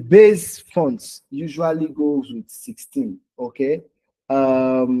 the base fonts usually goes with 16. Okay,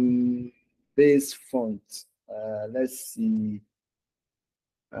 base font. Let's see.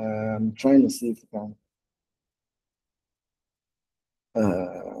 I'm trying to see if I can.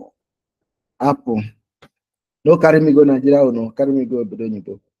 Apple. No, carry me go Nigeria or no, carry me go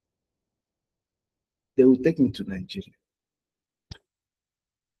Obodo. They will take me to Nigeria.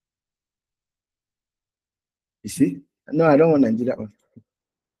 You see? No, I don't want Nigeria.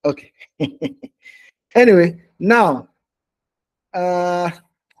 Okay. Anyway, now, what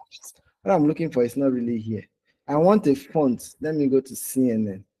I'm looking for is not really here. I want a font. Let me go to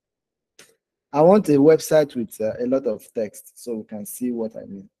CNN. I want a website with a lot of text so we can see what I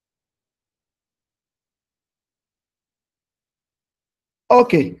mean.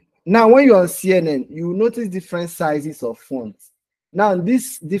 Okay, now when you're on CNN, you notice different sizes of fonts. Now,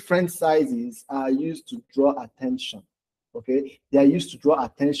 these different sizes are used to draw attention. Okay, they are used to draw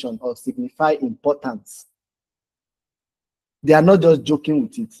attention or signify importance. They are not just joking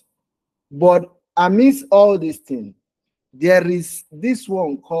with it. But amidst all these things, there is this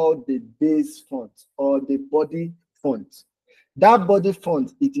one called the base font or the body font. That body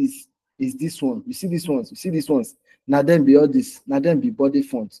font, it is this one. You see these ones, you see these ones. Now then be all this, now then be body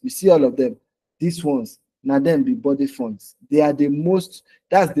fonts. You see all of them. These ones, now then be body fonts. They are the most,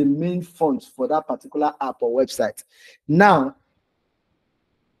 that's the main font for that particular app or website. Now,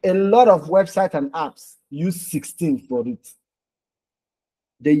 a lot of websites and apps use 16 for it.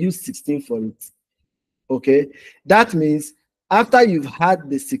 They use 16 for it. Okay, that means after you've had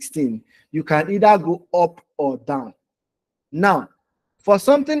the 16, you can either go up or down. Now, for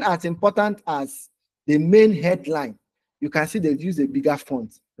something as important as the main headline, you can see they've used a bigger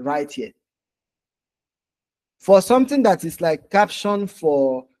font right here. For something that is like caption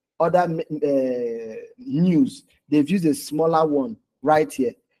for other news, they've used a smaller one right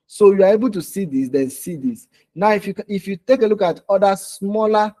here. So you're able to see this, then see this. Now, if you take a look at other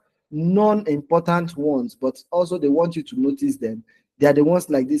smaller, non-important ones, but also they want you to notice them, they are the ones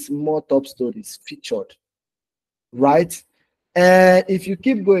like this, more top stories featured, right? If you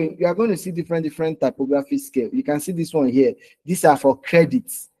keep going, you are going to see different typography scale. You can see this one here. These are for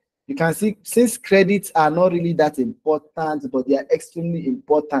credits. You can see, since credits are not really that important, but they are extremely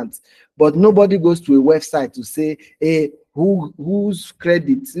important. But nobody goes to a website to say, hey, who is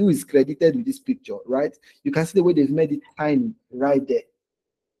credited with this picture, right? You can see the way they've made it tiny right there,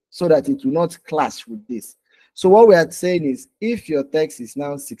 so that it will not clash with this. So what we are saying is, if your text is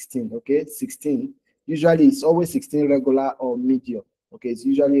now 16, okay, 16, usually it's always 16 regular or medium. Okay, it's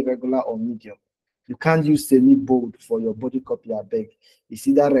usually regular or medium. You can't use semi-bold for your body copy, I beg. It's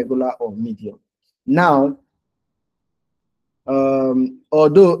either regular or medium. Now,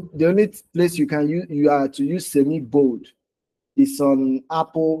 although the only place you can use, you are to use semi-bold is on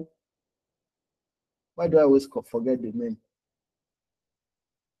Apple. Why do I always forget the name?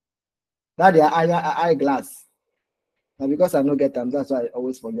 That they are eyeglass. Now, because I don't get them, that's why I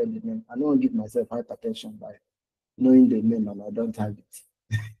always forget the name. I don't give myself hypertension by knowing the name and I don't have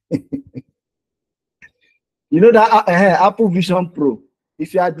it. You know that Apple Vision Pro,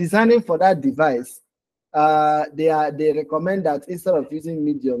 if you are designing for that device, they recommend that instead of using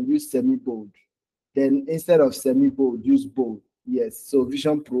medium, use semi-bold. Then instead of semi-bold, use bold. Yes, so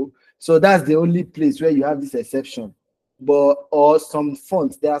Vision Pro. So that's the only place where you have this exception. But or some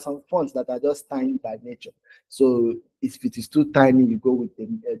fonts, there are some fonts that are just tiny by nature. So if it is too tiny, you go with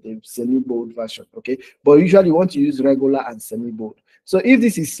the semi-bold version. Okay, but usually you want to use regular and semi-bold. So if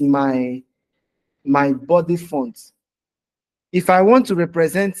this is my body font, if I want to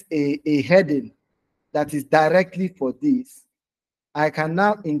represent a heading that is directly for this, I can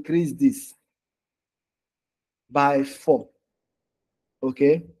now increase this by 4.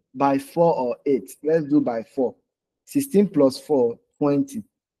 Okay, by 4 or 8. Let's do by 4. 16 plus 4, 20.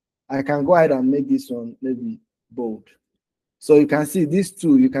 I can go ahead and make this one maybe bold. So you can see these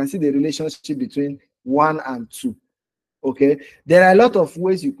two, you can see the relationship between 1 and 2. Okay, there are a lot of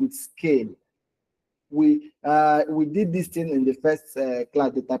ways you could scale. We did this thing in the first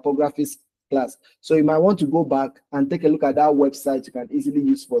class, the typography class. So you might want to go back and take a look at that website you can easily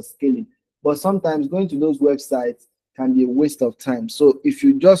use for scaling. But sometimes going to those websites can be a waste of time. So if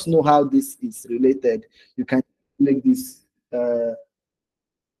you just know how this is related, you can make this.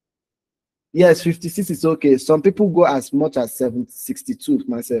 Yes, 56 is okay. Some people go as much as 62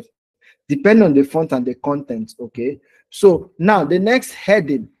 myself. Depend on the font and the content, okay? So now the next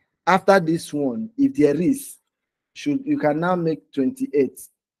heading after this one, if there is, you can now make 28.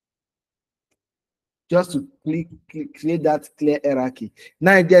 Just to create that clear hierarchy.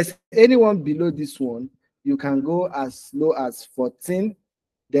 Now, if there's anyone below this one, you can go as low as 14.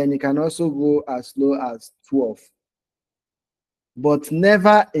 Then you can also go as low as 12. But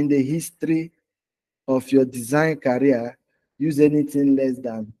never in the history of your design career use anything less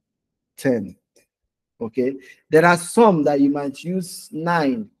than 10. Okay, there are some that you might use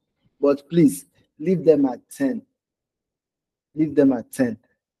 9, but please leave them at 10. Leave them at 10.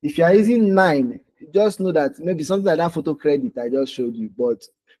 If you are using 9, just know that maybe something like that photo credit I just showed you, but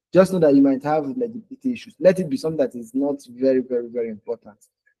just know that you might have legibility issues. Let it be something that is not very, very, very important.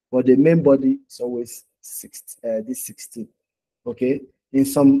 But the main body is always 16. Okay, in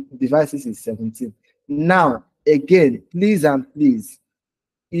some devices it's 17. Now, again, please and please,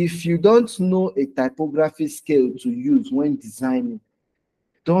 if you don't know a typography scale to use when designing,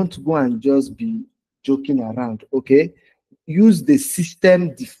 don't go and just be joking around, okay? Use the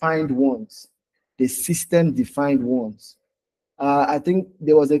system-defined ones. The system-defined ones. I think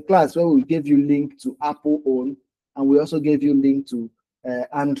there was a class where we gave you link to Apple own, and we also gave you link to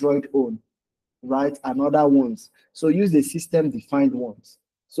Android own, right? And other ones. So use the system-defined ones.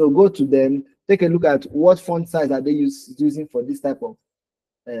 So go to them, take a look at what font size are they using for this type of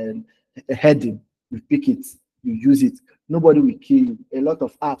heading. You pick it, you use it. Nobody will kill you. A lot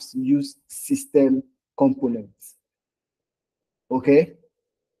of apps use system components. Okay.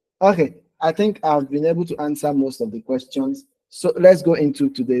 I think I've been able to answer most of the questions. So let's go into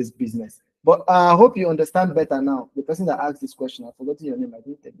today's business. But I hope you understand better now. The person that asked this question, I've forgotten your name. I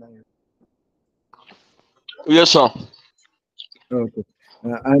didn't take down your Yes, sir. Okay.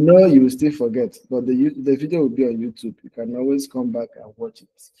 I know you will still forget, but the video will be on YouTube. You can always come back and watch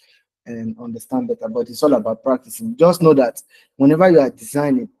it and understand better. But it's all about practicing. Just know that whenever you are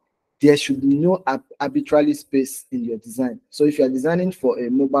designing, there should be no arbitrary space in your design. So if you are designing for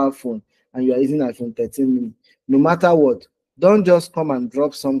a mobile phone and you are using iPhone 13 mini, no matter what, don't just come and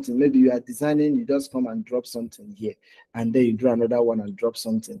drop something. Maybe you are designing, you just come and drop something here, and then you do another one and drop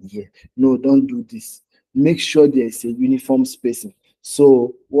something here. No, don't do this. Make sure there is a uniform spacing.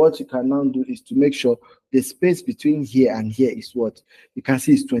 So what you can now do is to make sure the space between here and here is what you can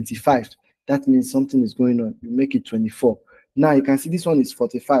see is 25. That means something is going on. You make it 24. Now you can see this one is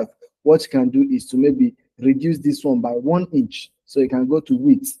 45. What you can do is to maybe reduce this one by 1 inch. So you can go to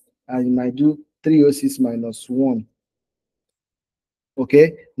width and you might do 306 minus 1.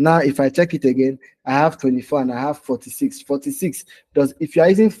 Okay, now if I check it again, I have 24 and I have 46. 46 does, if you are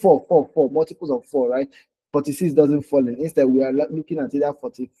using 4, multiples of 4, right? 46 doesn't fall in. Instead, we are looking at either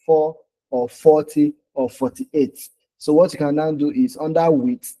 44 or 40 or 48. So what you can now do is under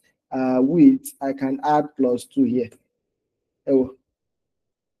width, I can add +2 here. Oh.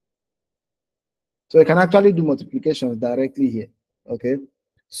 So I can actually do multiplications directly here. Okay,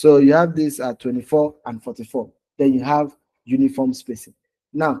 so you have this at 24 and 44. Then you have uniform spacing.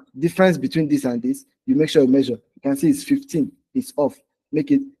 Now, difference between this and this, you make sure you measure. You can see it's 15, it's off,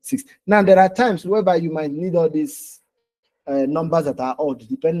 make it 6. Now, there are times whereby you might need all these numbers that are odd,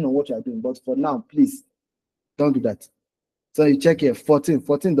 depending on what you are doing. But for now, please don't do that. So you check here, 14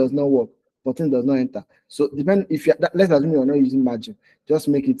 does not work, 14 does not enter. So depend, if you, let's assume you're not using margin, just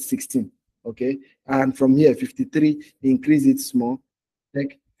make it 16. Okay, and from here 53, increase it small,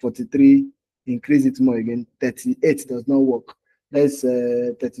 like 43, increase it more again. 38 does not work. Let's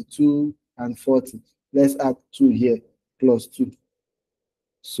 32 and 40. Let's add 2 here, +2.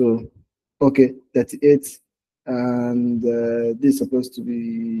 So okay, 38, and this is supposed to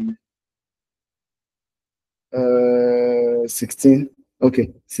be 16.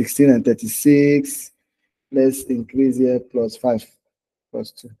 Okay, 16 and 36. Let's increase here +5,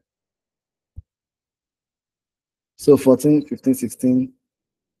 +2. So 14, 15, 16.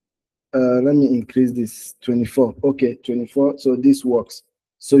 Let me increase this, 24. Okay, 24. So this works.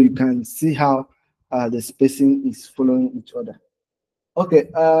 So you can see how the spacing is following each other.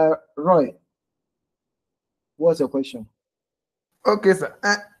 Okay, Roy, what's your question? Okay, sir.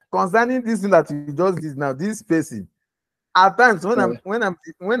 Concerning this thing that you just did now, this spacing, at times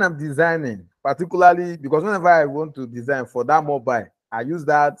when I'm designing, particularly because whenever I want to design for that mobile, I use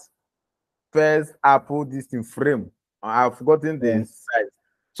that first Apple this thing frame. I've forgotten the size.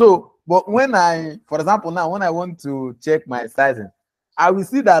 So, but when I, for example, now when I want to check my sizing, I will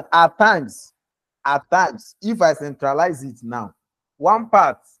see that at times, if I centralize it now, one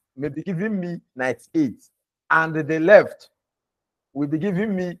part may be giving me 98, and the left will be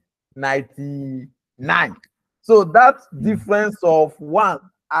giving me 99. So that difference of one,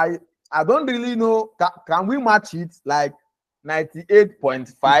 I don't really know. Can we match it like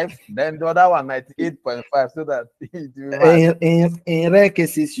 98.5, then the other one 98.5, so that it will match? In rare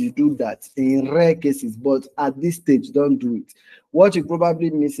cases, you do that. In rare cases, but at this stage, don't do it. What you're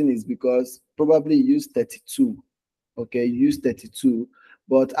probably missing is because probably you use 32. Okay, you use 32,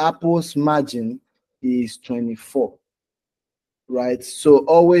 but Apple's margin is 24. Right? So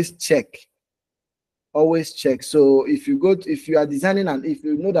always check. Always check. So if you are designing, and if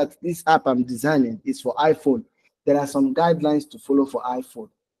you know that this app I'm designing is for iPhone, there are some guidelines to follow for iPhone.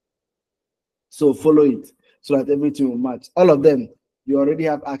 So follow it so that everything will match. All of them, you already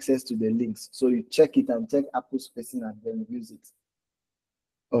have access to the links. So you check it and check Apple spacing and then use it.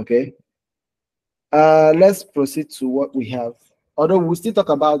 Okay. Let's proceed to what we have. Although we'll still talk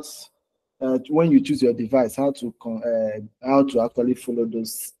about when you choose your device, how to actually follow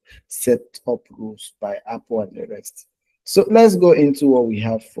those setup rules by Apple and the rest. So let's go into what we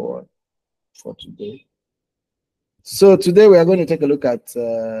have for today. So today we are going to take a look at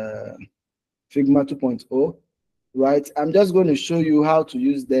Figma 2.0, right? I'm just going to show you how to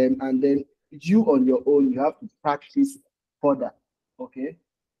use them, and then you on your own, you have to practice further, okay?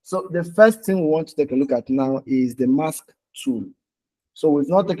 So the first thing we want to take a look at now is the mask tool. So we've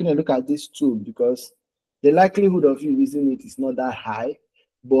not taken a look at this tool because the likelihood of you using it is not that high,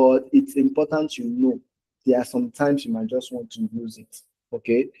 but it's important you know. There are some times you might just want to use it,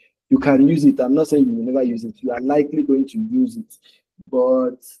 okay? You can use it. I'm not saying you will never use it. You are likely going to use it,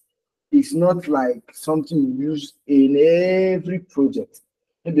 but it's not like something you use in every project.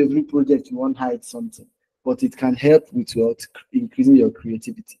 Maybe every project you want to hide something, but it can help with your increasing your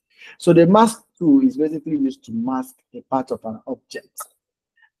creativity. So the mask tool is basically used to mask a part of an object.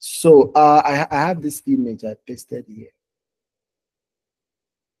 So I have this image I pasted here.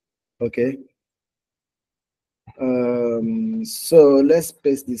 Okay. So let's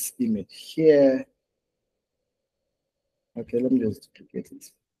paste this image here. Okay, let me just duplicate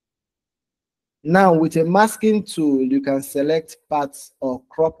it. Now, with a masking tool, you can select parts or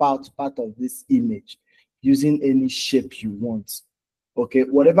crop out part of this image using any shape you want. Okay,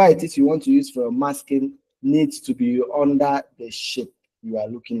 whatever it is you want to use for masking needs to be under the shape you are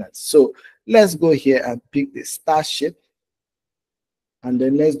looking at. So let's go here and pick the star shape, and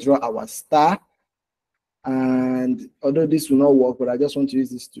then let's draw our star. And although this will not work, but I just want to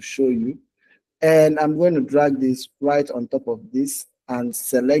use this to show you. And I'm going to drag this right on top of this and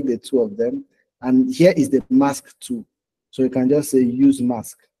select the two of them. And here is the mask tool. So you can just say use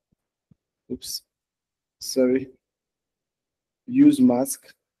mask. oops, sorry, use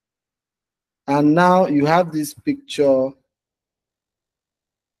mask. And now you have this picture.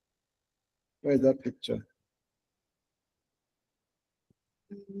 Where is that picture?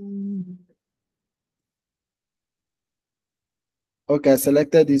 Okay, I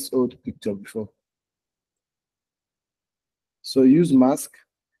selected this old picture before. So use mask.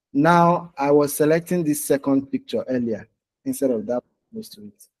 Now I was selecting this second picture earlier instead of that close to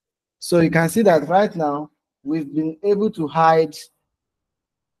it. So you can see that right now we've been able to hide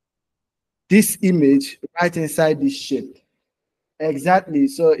this image right inside this shape. Exactly.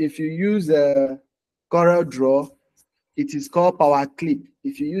 So if you use a Corel Draw, it is called Power Clip.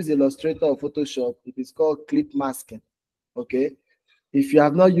 If you use Illustrator or Photoshop, it is called clip masking. Okay. If you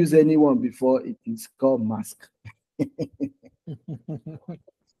have not used anyone before, it is called mask.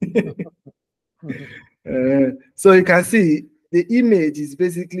 So you can see the image is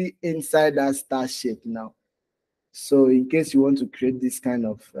basically inside that star shape now. So in case you want to create this kind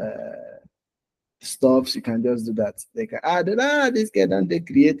of stuff, you can just do that. They can this guy don't they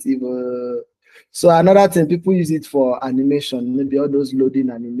creative. So another thing, people use it for animation, maybe all those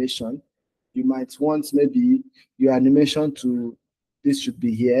loading animation. You might want maybe your animation to this should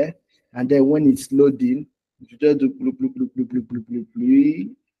be here, and then when it's loading, you just do bloop bloop bloop bloop bloop bloop bloop bloop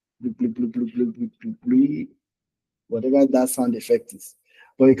bloop bloop bloop bloop bloop bloop bloop bloop, whatever that sound effect is.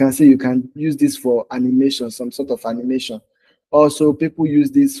 But you can see you can use this for animation, some sort of animation. Also, people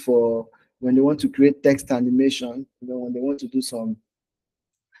use this for when they want to create text animation, when they want to do some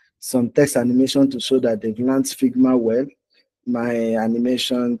text animation to show that they've learned Figma well. My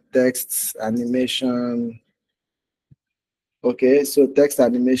animation, text animation. Okay, so text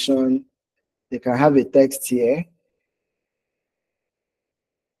animation, they can have a text here.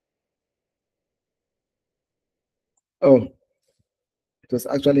 Oh, it was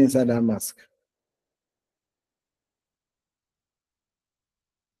actually inside that mask.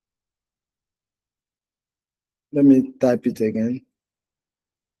 Let me type it again.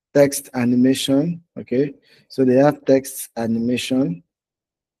 Text animation. Okay, so they have text animation.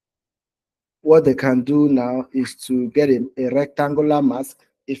 What they can do now is to get a rectangular mask.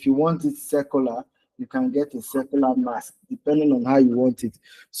 If you want it circular, you can get a circular mask depending on how you want it.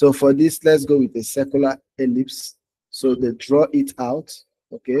 So for this, let's go with a circular ellipse. So they draw it out.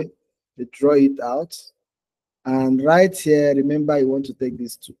 Okay, they draw it out. And right here, remember you want to take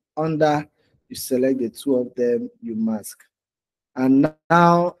these two. Under, you select the two of them, you mask. And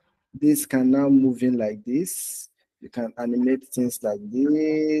now this can now move in like this. You can animate things like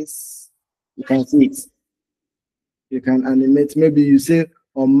this. You can see it. You can animate, maybe you say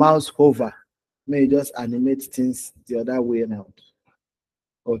on mouse hover, may just animate things the other way around.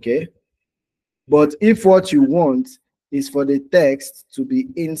 Okay. But if what you want is for the text to be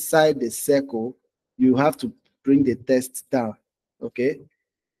inside the circle, you have to bring the text down. Okay.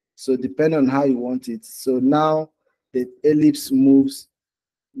 So depending on how you want it. So now the ellipse moves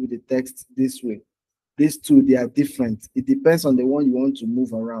with the text this way. These two, they are different. It depends on the one you want to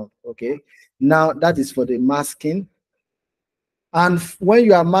move around. Okay. Now that is for the masking. And when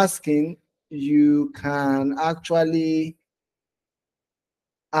you are masking, you can actually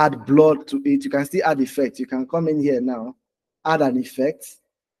add blur to it. You can still add effect. You can come in here now, add an effect.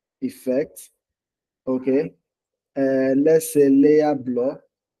 Okay. Let's say layer blur.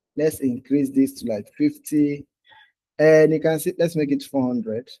 Let's increase this to like 50. And you can see, let's make it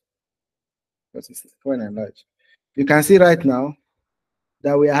 400 because it's quite large. You can see right now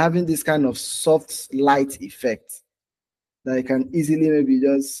that we are having this kind of soft light effect that you can easily maybe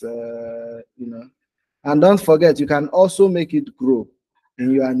just, and don't forget, you can also make it grow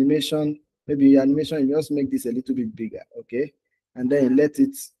in your animation. Maybe your animation, you just make this a little bit bigger, okay? And then let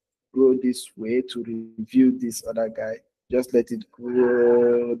it grow this way to review this other guy. Just let it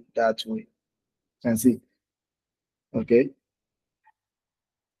grow that way. You can see, okay?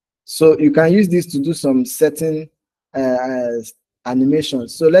 So you can use this to do some certain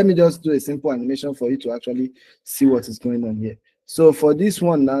animations. So let me just do a simple animation for you to actually see what is going on here. So for this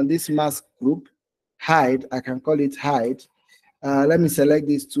one now, this mask group, hide, I can call it hide. Let me select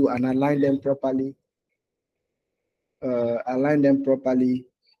these two and align them properly.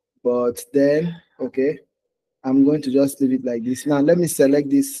 But then, okay, I'm going to just leave it like this. Now let me select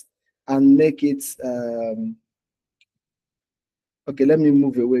this and make it, okay, let me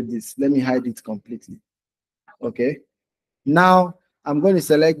move away this. Let me hide it completely. Okay. Now I'm going to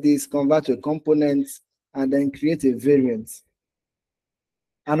select this, convert to a component, and then create a variant.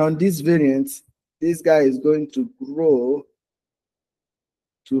 And on this variant, this guy is going to grow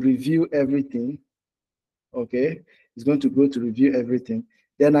to review everything. Okay, it's going to grow to review everything.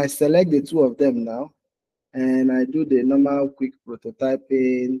 Then I select the two of them now, and I do the normal quick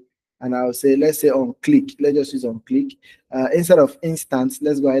prototyping, and I'll say, let's say on click, let's just use on click. Instead of instance,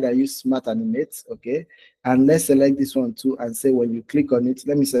 let's go ahead and use smart animate, okay? And let's select this one too and say when you click on it,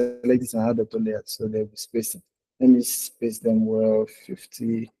 let me select this and add auto layout so there'll be spacing. Let me space them well,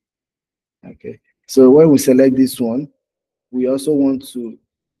 50. Okay. So when we select this one, we also want to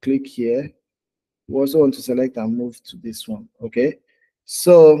click here. We also want to select and move to this one, okay?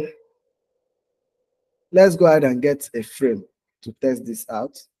 So let's go ahead and get a frame to test this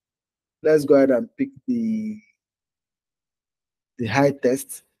out. Let's go ahead and pick the height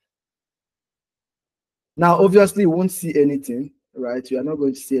test. Now, obviously, you won't see anything, right? You are not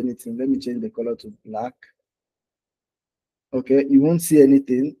going to see anything. Let me change the color to black. Okay, you won't see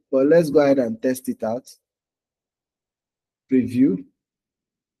anything, but let's go ahead and test it out. Preview.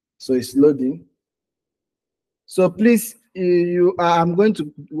 So it's loading. So please, I'm going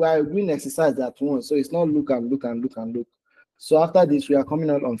to, we are doing exercise at once. So it's not look and look and look and look. So after this, we are coming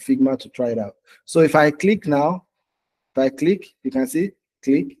out on Figma to try it out. So if I click now, if I click, you can see,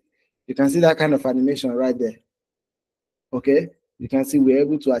 click, you can see that kind of animation right there. Okay, you can see we're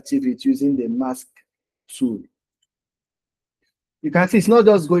able to achieve it using the mask tool. You can see it's not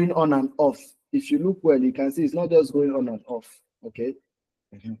just going on and off. If you look well, you can see it's not just going on and off. Okay,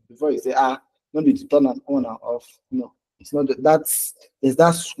 before you say, maybe to turn on and off. No, it's not. There's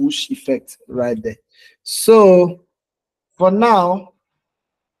that swoosh effect right there. So for now,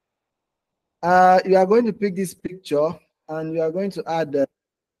 you are going to pick this picture and you are going to add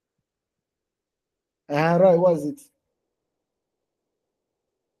right, what is it?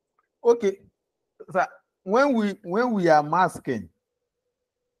 Okay, so when we are masking,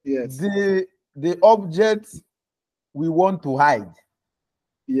 Yes. the object we want to hide,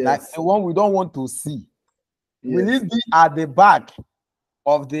 Yes. like the one we don't want to see, Yes. will it be at the back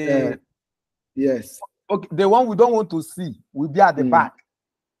of the? Yes. Okay, the one we don't want to see will be at the back.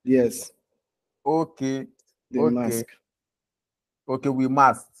 Yes. Okay. The mask. Okay, we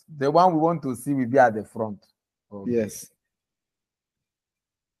masked. The one we want to see will be at the front. Okay. Yes.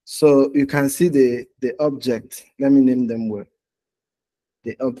 So you can see the object. Let me name them well.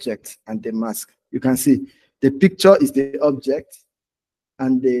 The object and the mask. You can see the picture is the object,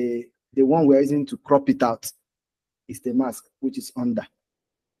 and the one we're using to crop it out is the mask, which is under.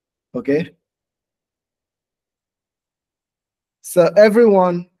 Okay. So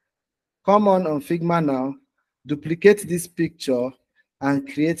everyone, come on Figma now, duplicate this picture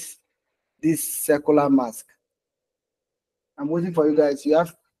and create this circular mask. I'm waiting for you guys. You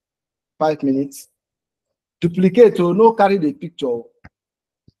have 5 minutes. Duplicate, or no carry the picture.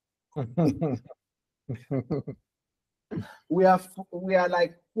 We are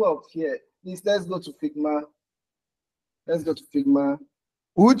like 12 here. Please, let's go to Figma. Let's go to Figma.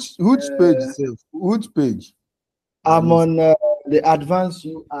 Which page, sir? Which page? I'm on the advanced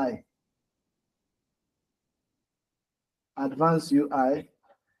UI. Advanced UI.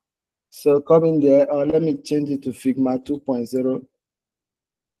 So come in there, or let me change it to Figma 2.0.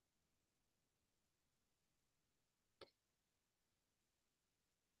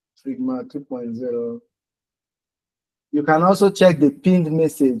 Figma 2.0. You can also check the pinned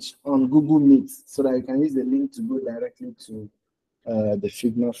message on Google Meet so that you can use the link to go directly to the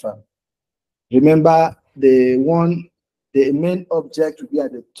Figma file. Remember, the main object will be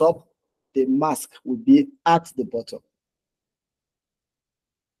at the top, the mask will be at the bottom.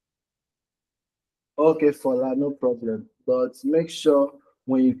 Okay, Fola, no problem. But make sure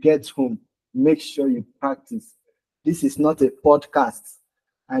when you get home, make sure you practice. This is not a podcast.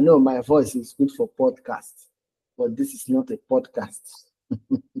 I know my voice is good for podcasts, but this is not a podcast.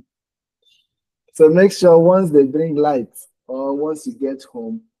 So make sure once they bring lights or once you get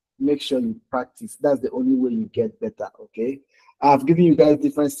home, make sure you practice. That's the only way you get better, okay? I've given you guys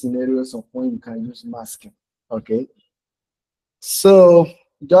different scenarios of when you can use masking, okay? So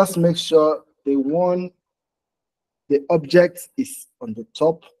just make sure the object is on the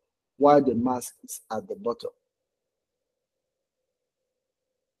top while the mask is at the bottom.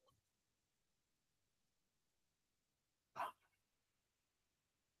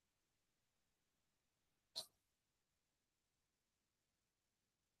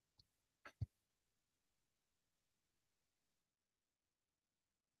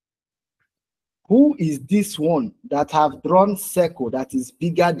 Who is this one that have drawn circle that is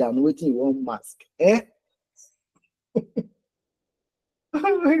bigger than waiting you want mask? Eh?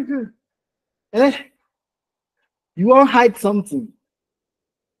 Oh my God. Eh? You won't hide something.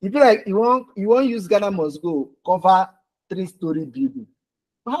 You feel like you won't use Ghana must go cover 3-story building.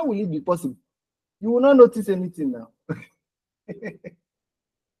 How will it be possible? You will not notice anything now.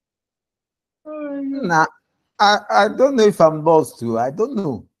 Nah, I don't know if I'm lost too. I don't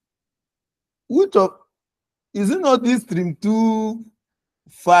know. Which of is it not this stream 2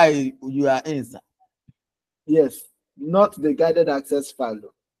 file you are in, sir? Yes, not the guided access file,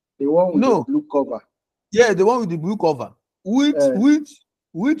 the one with the No. blue cover. Yeah, the one with the blue cover. Which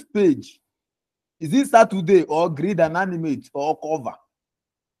page? Is it Saturday or grid and animate or cover?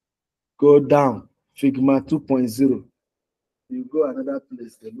 Go down, Figma 2.0. You go another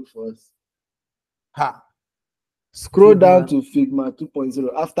place, they look for us. Ha. Scroll Figma. down to Figma 2.0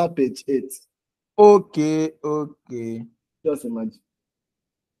 after page 8. Okay. Just imagine.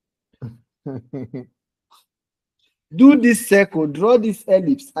 Do this circle, draw this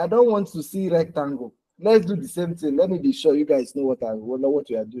ellipse. I don't want to see rectangle. Let's do the same thing. Let me be sure you guys know what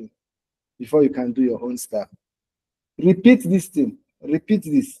we are doing before you can do your own stuff. Repeat this thing. Repeat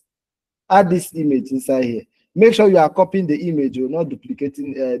this. Add this image inside here. Make sure you are copying the image. You're not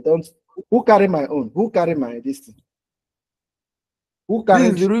duplicating. Don't. Who carry my own? Who carry my this thing? Who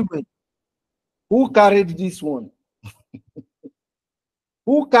carried? This is the image. Who carried this one?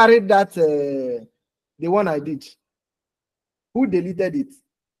 Who carried that? The one I did. Who deleted it?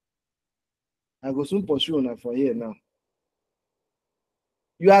 I go soon pursue on for here now.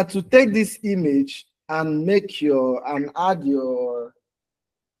 You have to take this image and make add your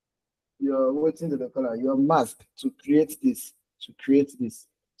what's in the color, your mask to create this.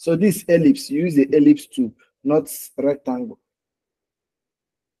 So this ellipse, you use the ellipse tool, not rectangle.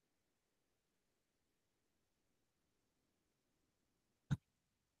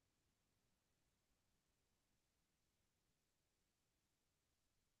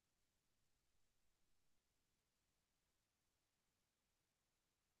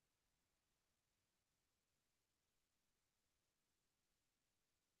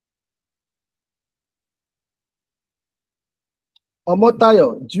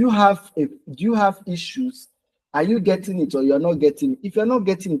 Omotayo, do you have issues? Are you getting it or you're not getting it? If you're not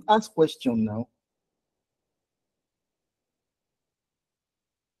getting it, ask question now.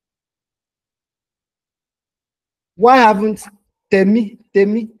 Why haven't Temi?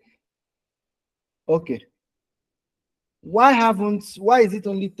 Okay. Why is it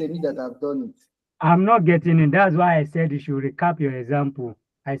only Temi that have done it? I'm not getting it. That's why I said you should recap your example.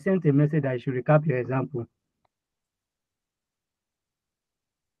 I sent a message that you should recap your example.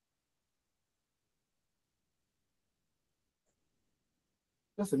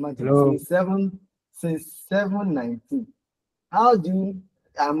 Just imagine, Hello? since 719. How do you,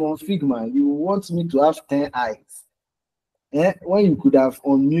 I'm on Figma, you want me to have 10 eyes? When you could have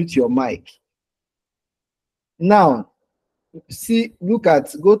unmute your mic. Now, see,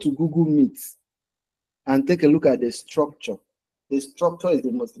 go to Google Meet and take a look at the structure. The structure is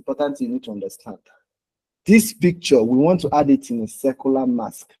the most important thing you need to understand. This picture, we want to add it in a circular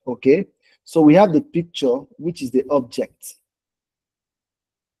mask, okay? So we have the picture, which is the object.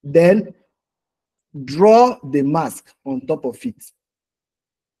 Then draw the mask on top of it.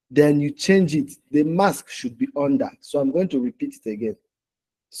 Then you change it. The mask should be under. So I'm going to repeat it again.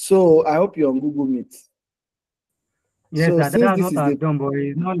 So I hope you're on Google Meet. Yes, So sir, since that's this what is I've done, but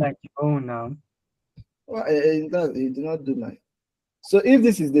it's not like your own now. Well, it did not do that. So if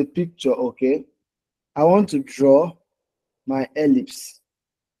this is the picture, okay, I want to draw my ellipse.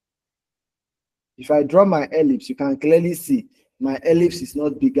 If I draw my ellipse, you can clearly see my ellipse is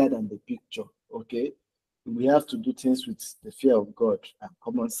not bigger than the picture, okay? We have to do things with the fear of God and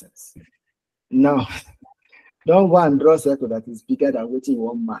common sense. Now, don't go and draw a circle that is bigger than what you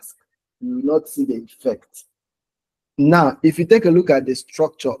want mask. You will not see the effect. Now, if you take a look at the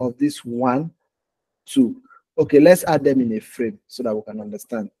structure of this 1, 2, okay, let's add them in a frame so that we can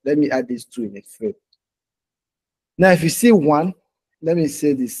understand. Let me add these 2 in a frame. Now, if you see 1, let me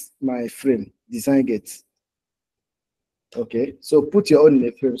say this, my frame, Designgate. Okay, so put your own in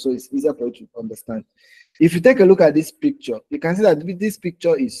a frame so it's easier for you to understand. If you take a look at this picture, you can see that this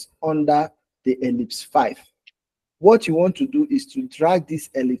picture is under the ellipse 5. What you want to do is to drag this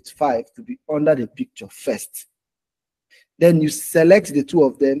ellipse 5 to be under the picture first. Then you select the 2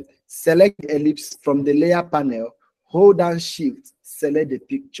 of them, select the ellipse from the layer panel, hold down Shift, select the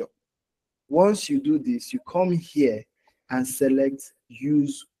picture. Once you do this, you come here and select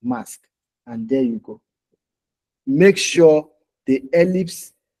Use Mask, and there you go. Make sure the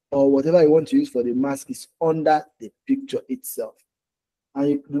ellipse or whatever you want to use for the mask is under the picture itself.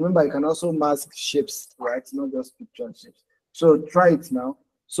 And remember, you can also mask shapes, right? Not just picture and shapes. So try it now.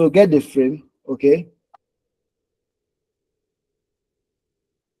 So get the frame, okay?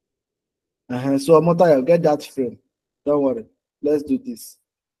 So Motayo, get that frame. Don't worry. Let's do this.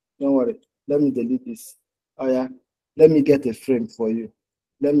 Don't worry. Let me delete this. Oh yeah. Let me get a frame for you.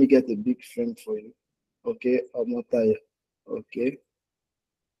 Let me get a big frame for you. Okay, Omotaya. Okay,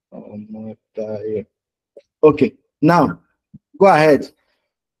 Omotaya. Okay, now go ahead.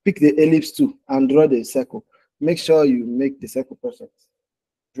 Pick the ellipse tool and draw the circle. Make sure you make the circle perfect.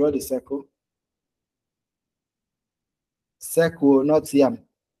 Draw the circle. Circle, not yam.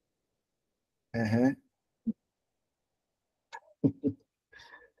 So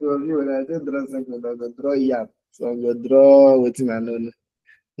when I say draw circle, I go draw yam. So I'm going to draw within another.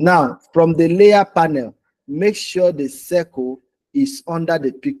 Now, from the layer panel, make sure the circle is under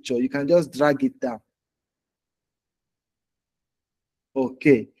the picture. You can just drag it down.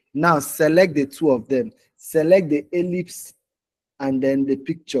 Okay. Now select the two of them. Select the ellipse and then the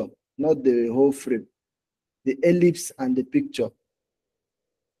picture, not the whole frame. The ellipse and the picture.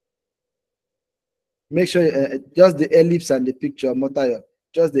 Make sure just the ellipse and the picture, Motayo.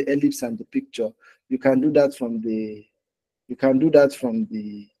 Just the ellipse and the picture. You can do that from the. You can do that from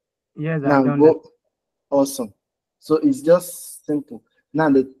the. Yes, Now I've done go. that. Awesome. So it's just simple. Now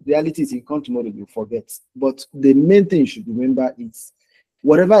the reality is, you come tomorrow, you forget. But the main thing you should remember is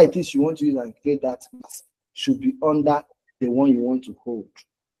whatever it is you want to use and create that mask should be under the one you want to hold.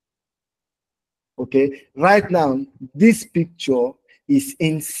 Okay. Right now, this picture is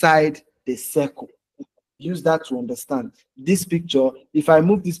inside the circle. Use that to understand. This picture, if I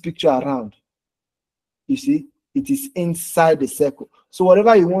move this picture around, you see, it is inside the circle. So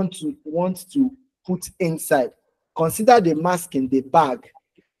whatever you want to put inside, consider the mask in the bag,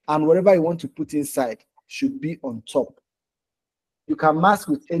 and whatever you want to put inside should be on top. You can mask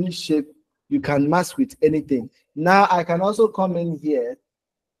with any shape, you can mask with anything. Now I can also come in here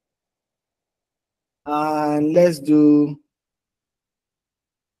and let's do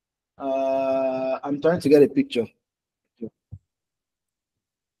I'm trying to get a picture.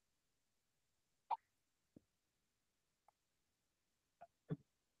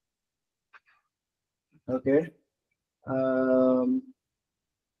 Okay. I'm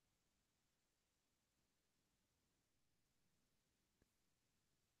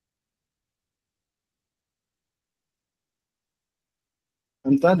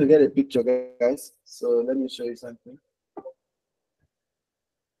trying to get a picture, guys. So let me show you something.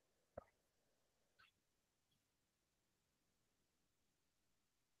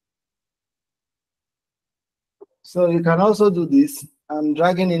 So you can also do this. I'm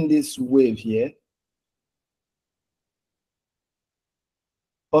dragging in this wave here.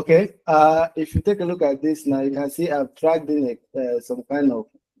 Okay. If you take a look at this now, you can see I've dragged in some kind of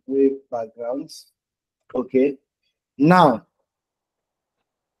wave backgrounds. Okay. Now,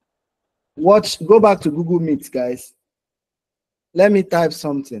 go back to Google Meet, guys. Let me type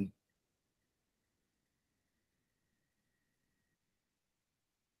something.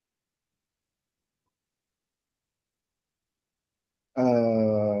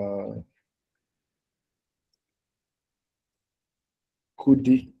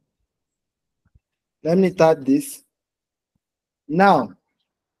 Kudi. Let me type this. Now,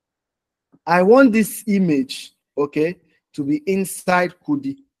 I want this image, okay, to be inside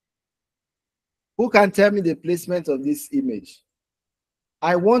Kudi. Who can tell me the placement of this image?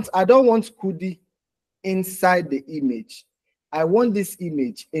 I don't want Kudi inside the image. I want this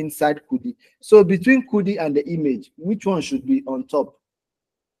image inside Kudi. So between Kudi and the image, which one should be on top?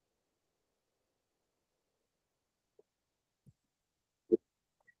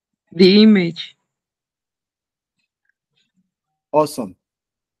 The image. Awesome.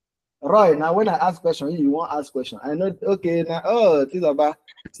 Roy, now when I ask question, you won't ask question. I know, okay, now, oh, Tizaba,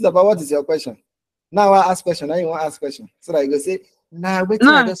 what is your question? Now I ask question, now you won't ask question. So I go say, nah, wait till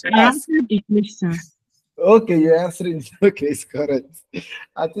I No, just I ask. answered the question. Okay, you're answering. Okay, it's correct.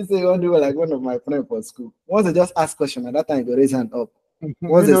 I think say you want to do like one of my friends for school. Once they just ask question, at that time you go raise hand up.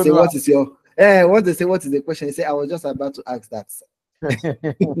 Once they say, what is your once they say what is the question, you say, I was just about to ask that.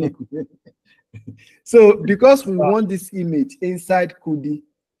 So because we want this image inside Kudi,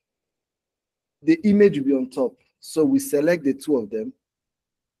 the image will be on top. So we select the two of them.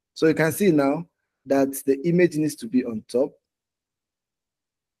 So you can see now that the image needs to be on top.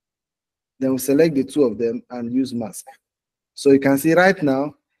 Then we select the two of them and use mask. So you can see right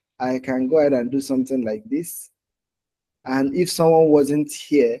now, I can go ahead and do something like this. And if someone wasn't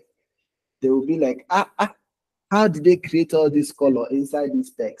here, they will be like, how did they create all this color inside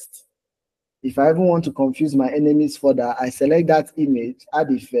this text? If I even want to confuse my enemies further, I select that image, add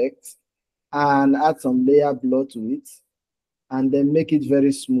effect, and add some layer blur to it, and then make it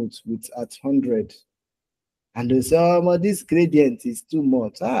very smooth with at 100. And they say, oh, this gradient is too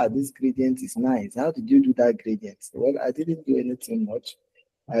much. This gradient is nice. How did you do that gradient? Well, I didn't do anything much.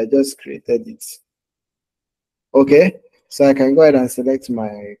 I just created it. Okay. So I can go ahead and select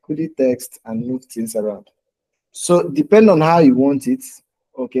my Kudi text and move things around. So depend on how you want it.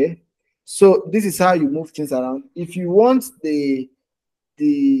 Okay. So this is how you move things around. If you want the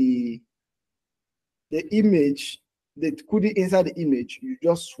image, the Kudi inside the image, you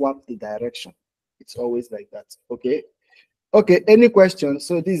just swap the direction. It's always like that. Okay. Okay. Any questions?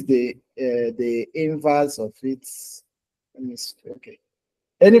 So this is the inverse of it. Let me see. Okay.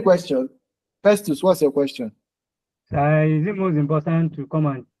 Any question? Festus, what's your question? Is it most important to come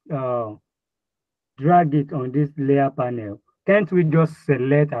and drag it on this layer panel? Can't we just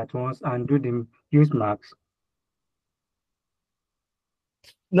select at once and do the use marks?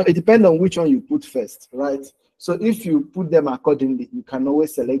 No, it depends on which one you put first, right? So if you put them accordingly, you can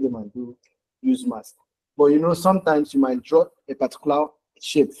always select them and do use mask. But you know, sometimes you might draw a particular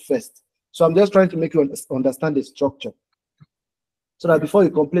shape first. So I'm just trying to make you understand the structure. So that before you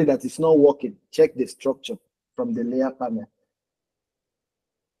complain that it's not working, check the structure from the layer panel.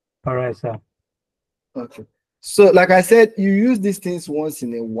 All right, sir. Okay. So like I said, you use these things once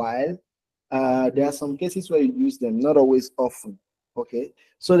in a while. There are some cases where you use them, not always often. Okay.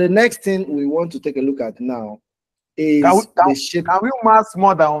 So the next thing we want to take a look at now is the shape. Can we mask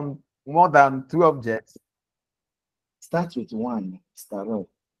more than 2 objects? Start with one, start off.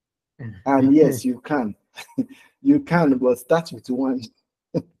 And yes, you can. You can, but start with one.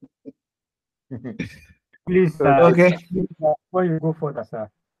 Please, sir. Okay. Before you go further, sir,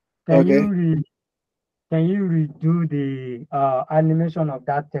 can you redo the animation of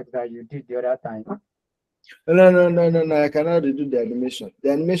that text that you did the other time? No. I cannot redo the animation.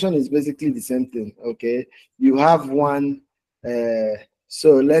 The animation is basically the same thing. Okay. You have one.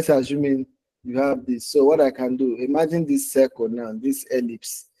 So let's assume you have this. So what I can do, imagine this circle now, this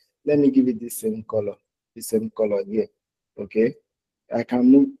ellipse. Let me give it the same color here. Okay. I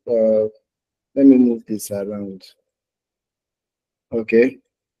can move. Let me move this around. Okay.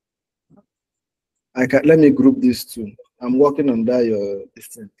 Let me group these two. I'm working on that this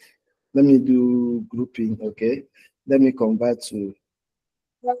thing. Let me do grouping. Okay. Let me convert to.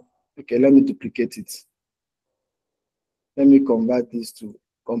 Okay. Let me duplicate it. Let me convert these to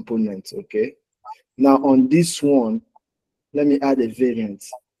components. Okay. Now on this one, let me add a variant.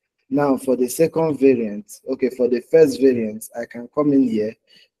 Now for the second variant, okay, for the first variant, I can come in here.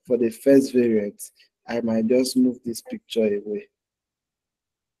 For the first variant, I might just move this picture away.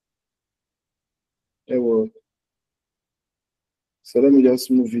 There will. So let me just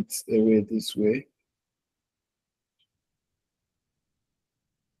move it away this way.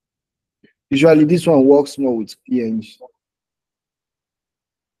 Usually this one works more with PNG.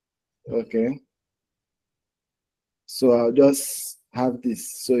 Okay. So I'll just have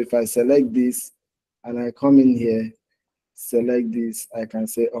this. So if I select this and I come in here, select this, I can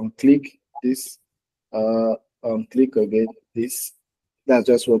say unclick this, unclick again this. That's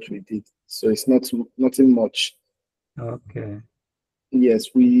just what we did. So it's nothing much. Okay. Yes,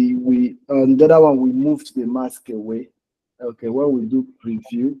 we on the other one we moved the mask away. Okay, when we do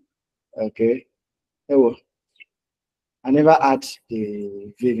preview, okay. Oh, I never add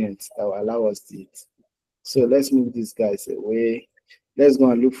the variant that will allow us to it. So let's move these guys away. Let's go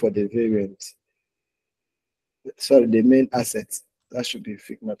and look for the variant. Sorry, the main asset. That should be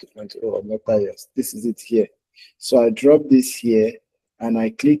Figma 2.0 or Meta. This is it here. So I drop this here and I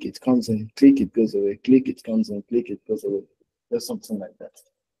click, it comes in, click, it goes away, click, it comes in, click, it goes away. Just something like that.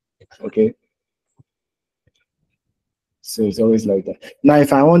 Okay. So it's always like that. Now,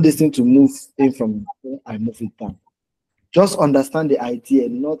 if I want this thing to move in from here, I move it down. Just understand the idea,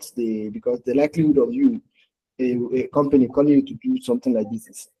 not because the likelihood of you, a company calling you to do something like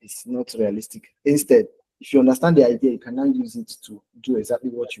this is not realistic. Instead, if you understand the idea, you can now use it to do exactly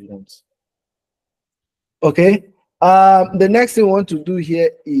what you want. Okay. The next thing we want to do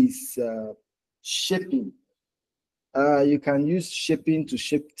here is shaping. You can use shaping to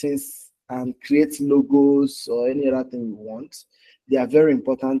shape things and create logos or any other thing you want. They are very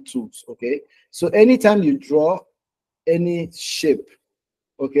important tools. Okay. So anytime you draw any shape,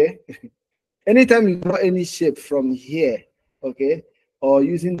 okay, anytime you draw any shape from here, okay, or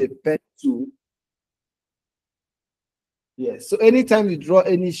using the pen tool, yes. So anytime you draw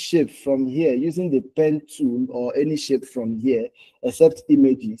any shape from here using the pen tool or any shape from here, except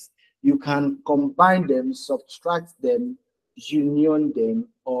images, you can combine them, subtract them, union them,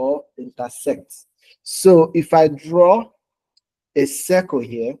 or intersect. So if I draw a circle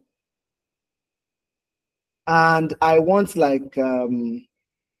here, and I want like,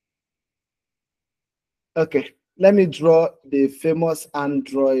 okay, let me draw the famous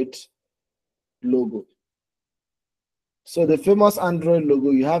Android logo. So the famous Android logo,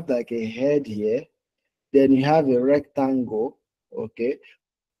 you have like a head here, Then you have a rectangle. Okay.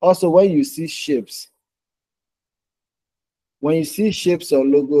 Also, when you see shapes or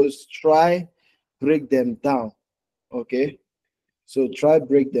logos, try break them down. Okay. So try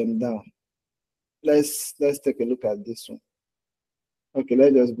break them down. Let's take a look at this one. Okay,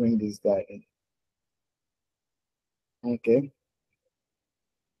 let's just bring this guy in. Okay.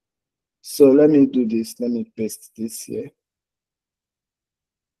 So let me do this. Let me paste this here.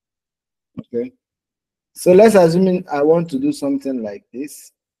 Okay. So let's assume I want to do something like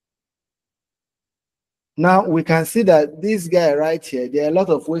this. Now we can see that this guy right here, there are a lot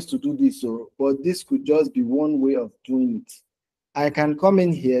of ways to do this, but this could just be one way of doing it. I can come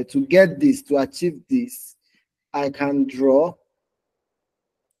in here to get this, to achieve this. I can draw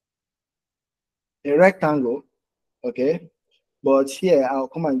a rectangle, okay? But here I'll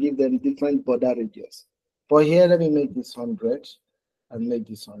come and give them different border radius. For here, let me make this 100 and make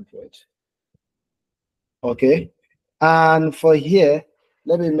this 100. Okay. And for here,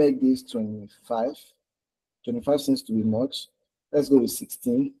 let me make this 25. 25 seems to be much. Let's go with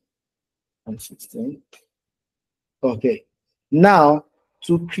 16 and 16. Okay. Now,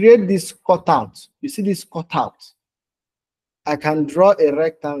 to create this cutout, you see this cutout, I can draw a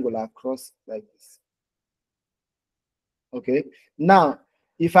rectangle across like this. Okay. Now,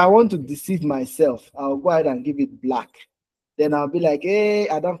 if I want to deceive myself, I'll go ahead and give it black. Then I'll be like, hey,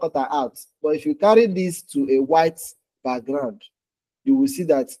 I don't cut that out. But if you carry this to a white background, you will see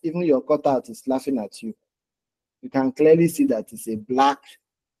that even your cutout is laughing at you. You can clearly see that it's a black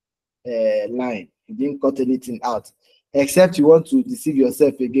line. You didn't cut anything out. Except you want to deceive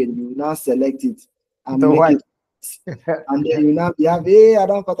yourself again. You now select it and make it. And then you now have, hey, I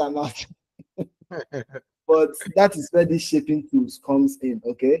don't cut them out. But that is where this shaping tools comes in,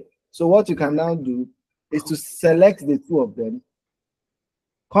 okay? So what you can now do is to select the two of them.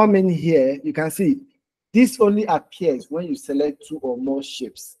 Come in here, you can see this only appears when you select two or more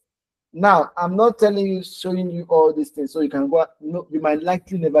shapes. Now, I'm not showing you all these things, so you can go, no, you might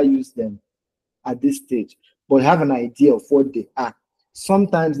likely never use them at this stage, but have an idea of what they are.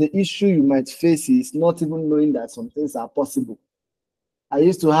 Sometimes the issue you might face is not even knowing that some things are possible. I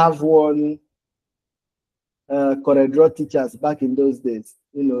used to have one CorelDRAW teachers back in those days,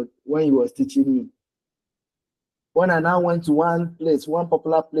 you know, when he was teaching me. When I now went to one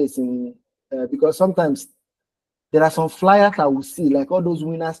popular place in, because sometimes there are some flyers I will see, like all those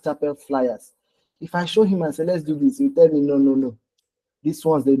Winners Chapel flyers. If I show him and say, let's do this, he'll tell me, no. These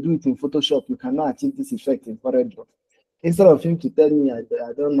ones, they do it in Photoshop. You cannot achieve this effect in CorelDRAW. Instead of him to tell me, I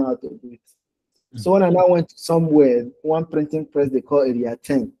don't know how to do it. So when I now went to somewhere, one printing press they call Area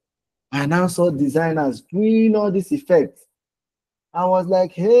 10, I now saw designers doing all this effect. I was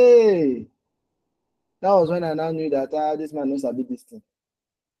like, hey, that was when I now knew that this man knows how to do this thing.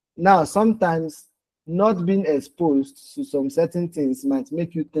 Now, sometimes not being exposed to some certain things might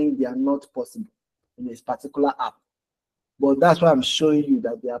make you think they are not possible in this particular app. But that's why I'm showing you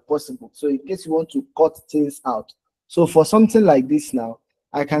that they are possible. So in case you want to cut things out. So for something like this now,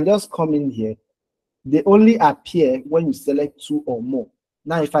 I can just come in here. They only appear when you select two or more.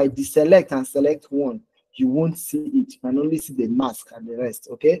 Now, if I deselect and select one, you won't see it. You can only see the mask and the rest,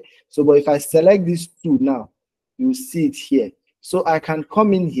 okay? So, but if I select these two now, you see it here. So I can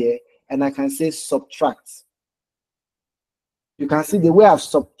come in here and I can say subtract. You can see the way I've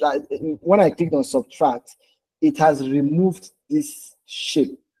subtracted. When I click on subtract, it has removed this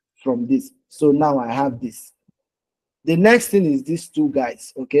shape from this. So now I have this. The next thing is these two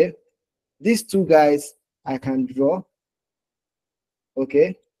guys, okay? These two guys I can draw,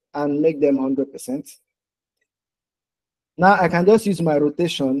 okay, and make them 100%. Now I can just use my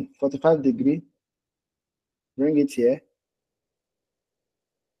rotation 45 degree, bring it here,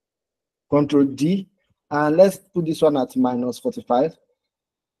 Control D, and let's put this one at minus 45,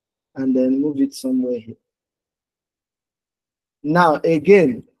 and then move it somewhere here. Now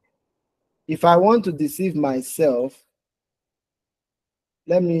again, if I want to deceive myself,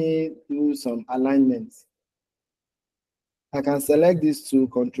 let me do some alignments. I can select these two,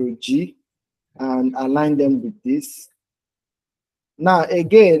 Control G, and align them with this. Now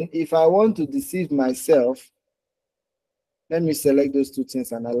again, if I want to deceive myself, let me select those two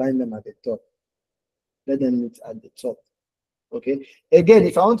things and align them at the top. Let them meet at the top. Okay. Again,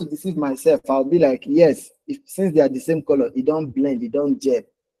 if I want to deceive myself, I'll be like, yes, since they are the same color, it don't blend, it don't gel.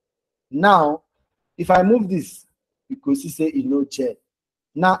 Now, if I move this, you could see say it no gel.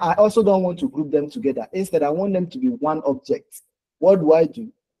 Now, I also don't want to group them together. Instead, I want them to be one object. What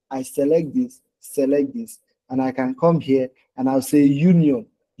do? I select this, and I can come here and I'll say union.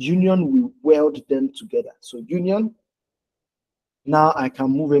 Union will weld them together. So union, Now I can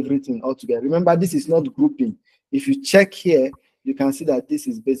move everything all together. Remember, this is not grouping. If you check here, you can see that this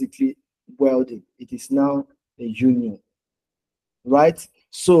is basically welding. It is now a union, right?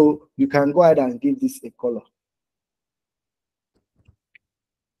 So you can go ahead and give this a color.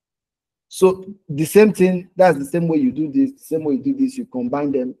 So the same thing, that's the same way you do this, the same way you do this, you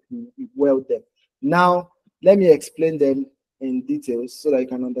combine them, you weld them. Now, let me explain them in details so that you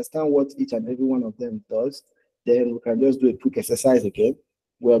can understand what each and every one of them does. Then we can just do a quick exercise again.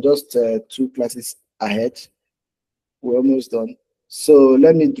 We are just 2 classes ahead. We're almost done. So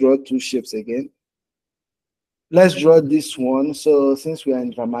let me draw 2 shapes again. Let's draw this one. So since we are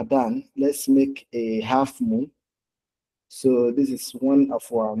in Ramadan, let's make a half moon. So this is one of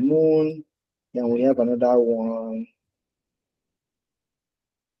our moon. Then we have another one.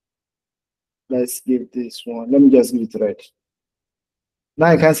 Let's give this one. Let me just give it red.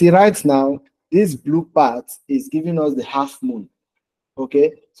 Now you can see right now, this blue part is giving us the half moon.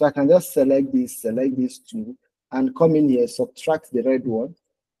 Okay, so I can just select these 2, and come in here, subtract the red one,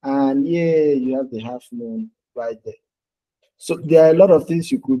 and yeah, you have the half moon right there. So there are a lot of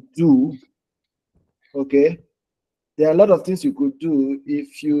things you could do. Okay, there are a lot of things you could do.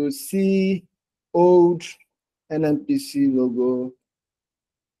 If you see old NMPC logo,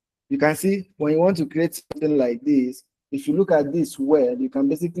 you can see when you want to create something like this, if you look at this well, you can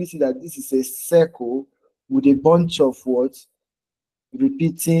basically see that this is a circle with a bunch of what?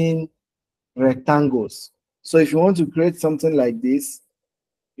 Repeating rectangles. So if you want to create something like this,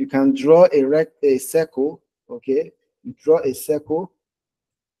 you can draw a circle, okay? You draw a circle,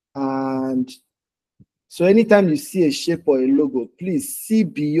 and so anytime you see a shape or a logo, please see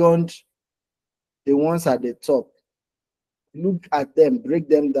beyond the ones at the top. Look at them, break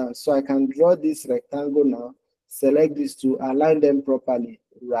them down. So I can draw this rectangle now, select these 2, align them properly,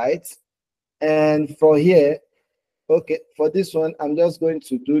 right? And for here, okay, for this one, I'm just going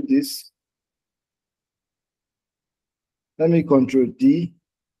to do this. Let me Control D,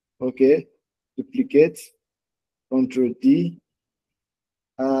 okay, duplicate, Control D.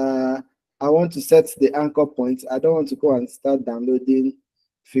 I want to set the anchor point. I don't want to go and start downloading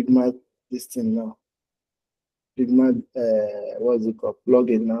Figma this thing now. Figma, what's it called?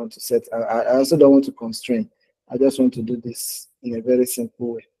 Plugin now to set. I also don't want to constrain. I just want to do this in a very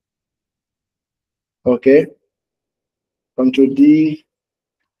simple way. Okay. Control D,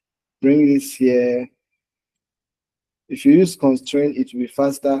 bring this here. If you use constraint, it will be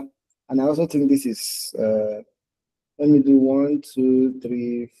faster. And I also think this is, let me do 1, 2,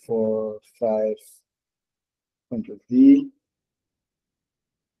 3, 4, 5. Control D.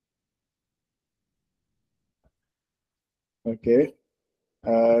 Okay.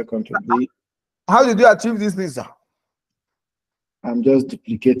 Control D. How did you achieve this, Lisa? I'm just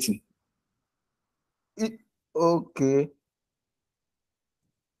duplicating. Okay.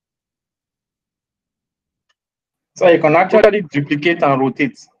 So you can actually duplicate and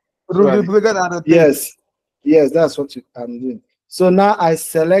rotate. Duplicate and rotate. Yes. Yes, that's what I'm doing. So now I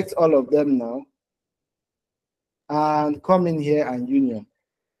select all of them now and come in here and union.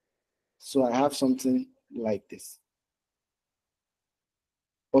 So I have something like this.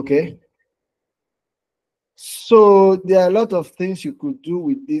 Okay. So there are a lot of things you could do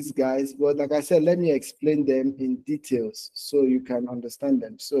with these guys, but like I said, let me explain them in details so you can understand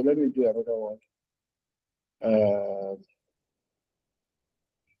them. So let me do another one.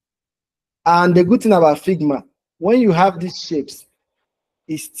 And the good thing about Figma, when you have these shapes,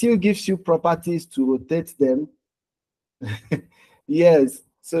 it still gives you properties to rotate them. Yes,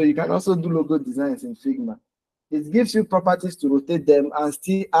 so you can also do logo designs in Figma. It gives you properties to rotate them and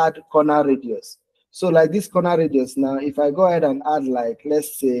still add corner radius. So like this corner radius now, if I go ahead and add like,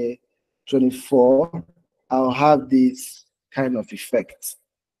 let's say 24, I'll have this kind of effect,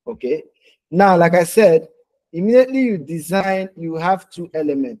 okay? Now, like I said, immediately you design, you have 2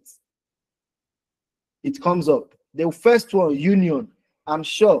 elements. It comes up. The first one, union. I'm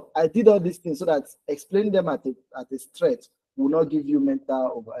sure I did all these things so that explaining them at a stretch will not give you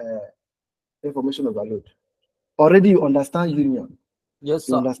mental information overload. Already you understand union. Yes,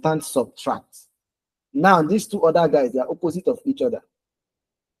 you sir. understand subtract. Now these 2 other guys, they are opposite of each other.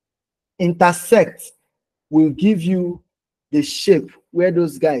 Intersect will give you the shape where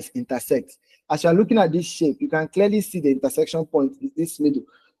those guys intersect. As you're looking at this shape, you can clearly see the intersection point is this middle.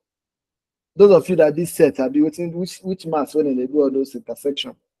 Those of you that this set are be waiting which maths when they do all those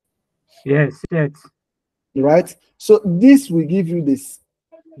intersections. Yes, yes. Right? So this will give you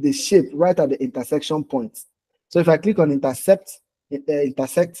the shape right at the intersection point. So if I click on intersect,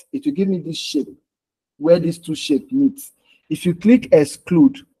 it will give me this shape where these 2 shapes meet. If you click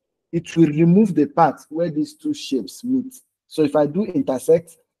exclude, it will remove the part where these 2 shapes meet. So if I do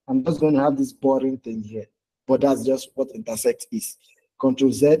intersect, I'm just going to have this boring thing here, but that's just what intersect is.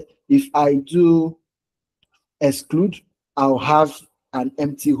 Control Z. If I do exclude, I'll have an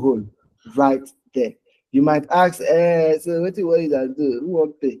empty hole right there. You might ask, so what do you do? Who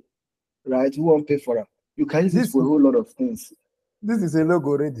won't pay? Right? Who won't pay for it? You can use this for a whole lot of things. This is a logo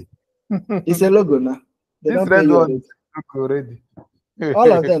already. It's a logo now. They This don't pay red you one already. is already.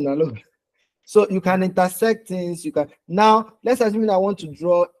 All of them are logo. So you can intersect things. You can now. Let's assume I want to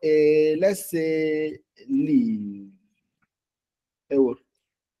draw a, let's say, leaf. Oh,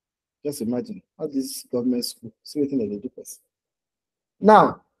 just imagine all this government school. See what they do first.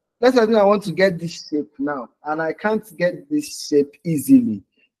 Now, let's assume I want to get this shape now, and I can't get this shape easily.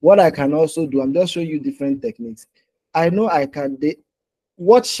 What I can also do, I'm just showing you different techniques. I know I can.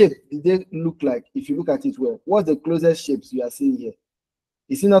 What shape do they look like if you look at it well? What's the closest shapes you are seeing here?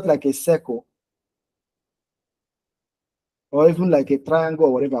 Is it not like a circle? Or even like a triangle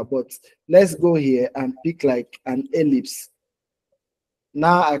or whatever, but let's go here and pick like an ellipse.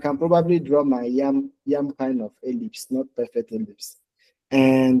 Now I can probably draw my yam kind of ellipse, not perfect ellipse,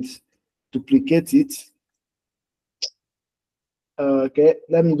 and duplicate it. Okay,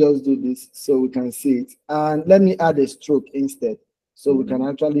 let me just do this so we can see it, and let me add a stroke instead, so we can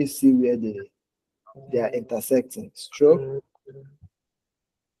actually see where they are intersecting. Stroke.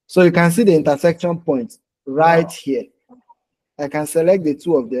 So you can see the intersection point right here. I can select the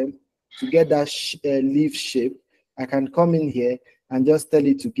two of them to get that leaf shape. I can come in here and just tell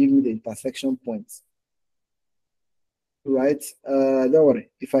it to give me the intersection points. Right? Don't worry.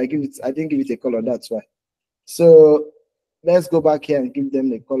 If I give it, I didn't give it a color, that's why. So let's go back here and give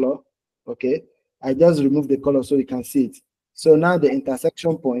them a color. Okay. I just remove the color so you can see it. So now the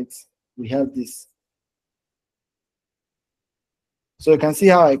intersection points, we have this. So you can see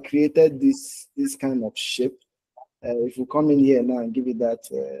how I created this kind of shape. If you come in here now and give it that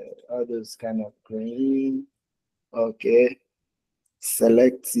all those kind of green, okay,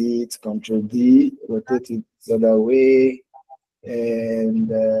 select it, Control D, rotate it the other way,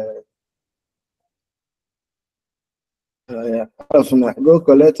 and yeah, go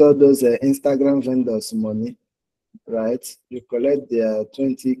collect all those Instagram vendors money, right? You collect their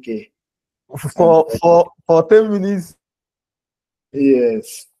 20K for 10 minutes.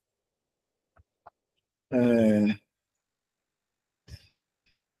 Yes.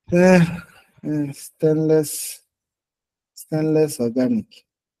 Stainless organic.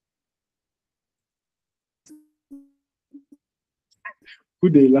 Who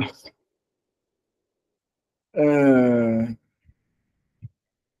they laugh?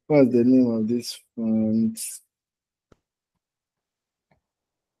 What's the name of this font?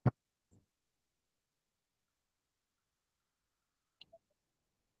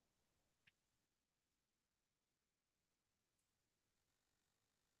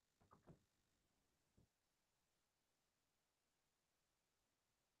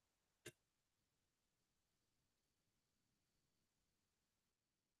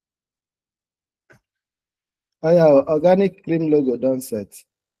 Oh yeah, organic cream logo done set.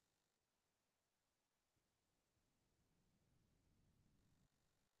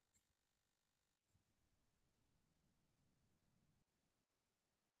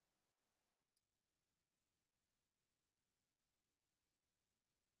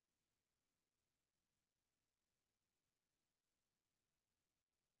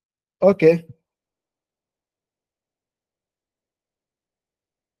 Okay.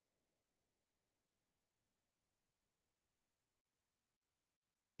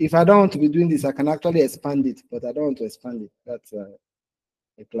 If I don't want to be doing this, I can actually expand it, but I don't want to expand it. That's a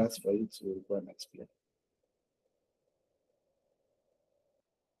class for you to go and explain.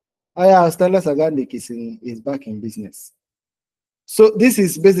 Oh yeah, Stainless Organic is back in business. So this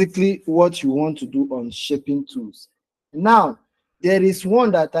is basically what you want to do on shaping tools. Now, there is one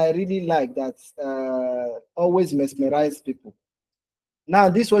that I really like that always mesmerize people. Now,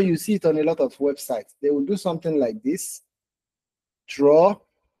 this one you see it on a lot of websites. They will do something like this. Draw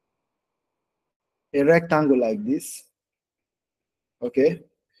a rectangle like this. Okay.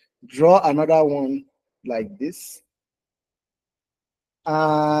 Draw another one like this.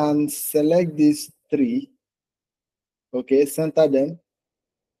 And select these three. Okay, center them.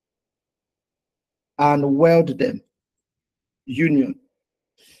 And weld them. Union.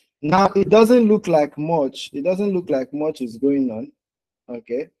 Now, it doesn't look like much. It doesn't look like much is going on.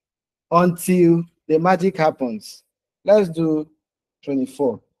 Okay. Until the magic happens. Let's do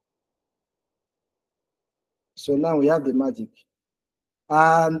 24. So now we have the magic.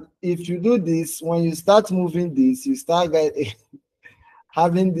 And if you do this, when you start moving this, you start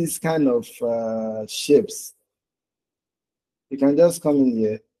having this kind of shapes. You can just come in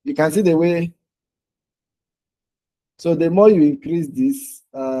here. You can see the way. So the more you increase this,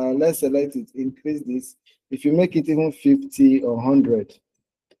 let's select it, increase this. If you make it even 50 or 100,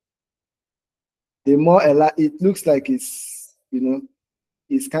 the more it looks like it's,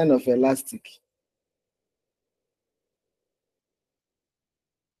 it's kind of elastic.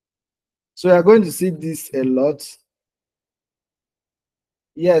 So you're going to see this a lot.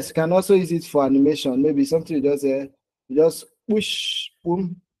 Yes, you can also use it for animation. Maybe something you just push,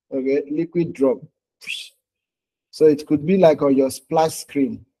 boom, okay, liquid drop. Push. So it could be like on your splash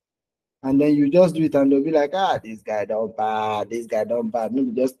screen. And then you just do it and they'll be like, this guy don't bad, this guy don't bad.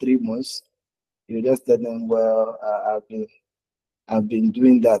 Maybe just 3 months. You just tell them, well, I've been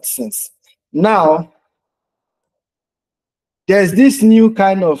doing that since. Now, there's this new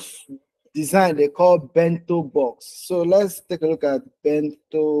kind of design they call bento box. So let's take a look at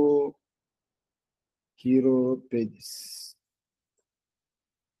bento hero pages.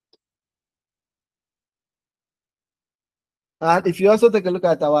 And if you also take a look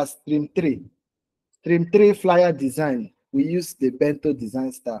at our stream 3 flyer design, we use the bento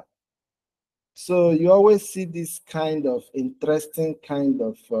design style. So you always see this kind of interesting kind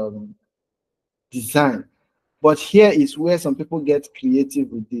of design. But here is where some people get creative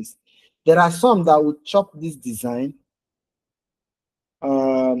with this. There are some that will chop this design.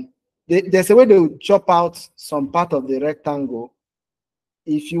 There's a way they will chop out some part of the rectangle.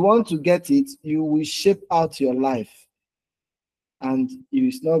 If you want to get it, you will shape out your life. And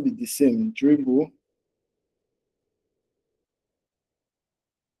it will not be the same. Dribble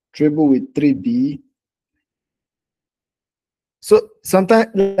with 3B. So sometimes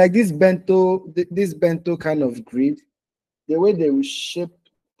like this bento kind of grid, the way they will shape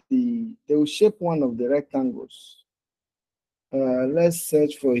one of the rectangles. Let's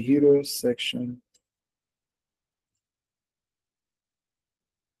search for hero section.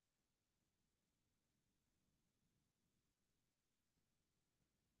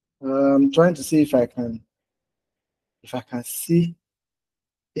 I'm trying to see if I can see.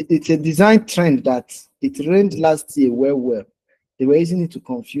 It's a design trend that it reigned last year well. They were using it to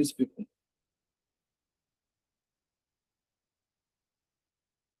confuse people.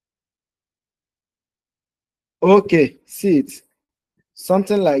 Okay, see it.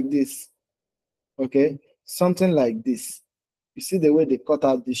 Something like this. Okay, something like this. You see the way they cut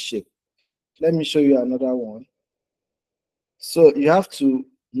out this shape. Let me show you another one. So you have to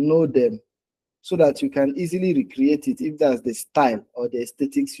know them so that you can easily recreate it if that's the style or the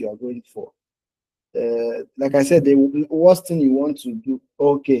aesthetics you are going for. Like I said, the worst thing you want to do.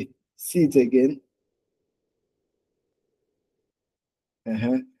 Okay, see it again.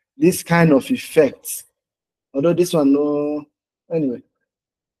 This kind of effect. Although this one, no. Anyway,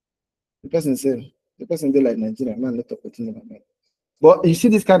 the person did like Nigeria, man, not opportunity. But you see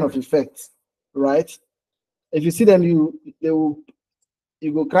this kind of effect, right? If you see them, you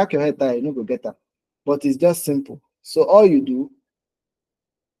go crack your head tire, you no go get them. But it's just simple. So all you do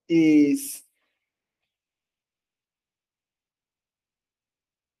is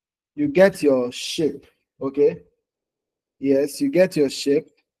you get your shape, okay? Yes, you get your shape.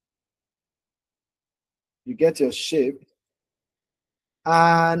 You get your shape.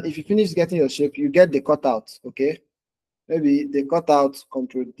 And if you finish getting your shape, you get the cutout, okay? Maybe the cutout,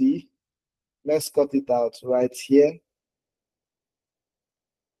 Control D. Let's cut it out right here.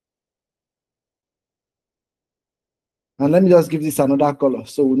 And let me just give this another color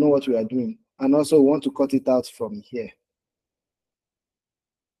so we know what we are doing. And also we want to cut it out from here.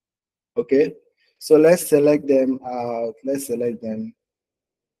 Okay, so let's select them out. Let's select them.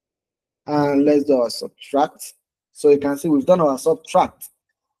 And let's do our subtract. So you can see we've done our subtract.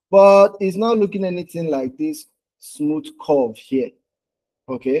 But it's not looking anything like this smooth curve here.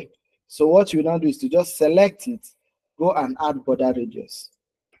 Okay, so what you now do is to just select it, go and add border radius.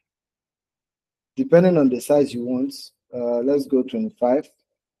 Depending on the size you want, let's go 25.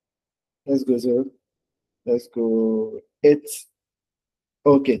 Let's go 0. Let's go 8.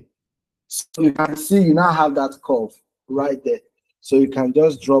 Okay, so you can see you now have that curve right there. So you can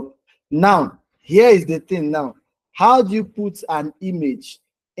just drop. Now, here is the thing now. How do you put an image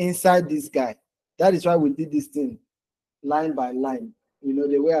inside this guy? That is why we did this thing line by line. You know,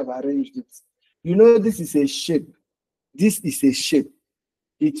 the way I've arranged it. You know, this is a shape. This is a shape.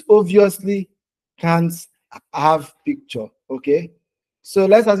 It obviously can't have picture, okay? So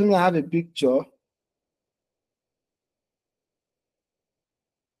let's assume I have a picture.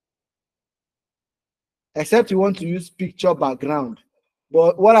 Except you want to use picture background.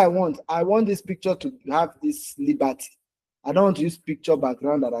 But what I want this picture to have this liberty. I don't want to use picture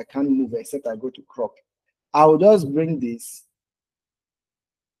background that I can't move except I go to crop. I will just bring this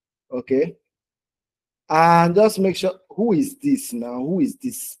Okay. And just make sure, who is this now? Who is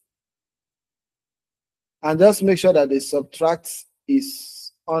this? And just make sure that the subtract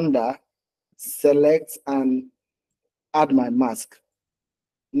is under, select and add my mask.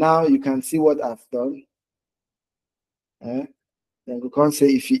 Now you can see what I've done. Then we can't say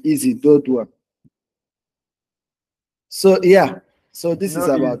if it easy, don't do it. So yeah, so this is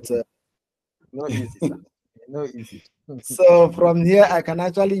about no easy, sir. No easy. so from here I can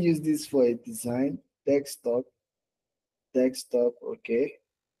actually use this for a design, desktop, okay.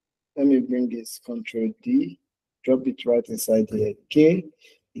 Let me bring this Control D, drop it right inside here. Okay,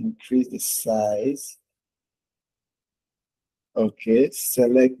 increase the size. Okay,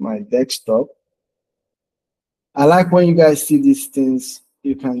 select my desktop. I like when you guys see these things,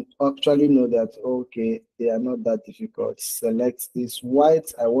 you can actually know that, okay, they are not that difficult. Select this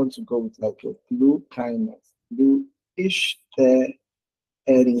white. I want to go with like a blue kind of bluish there.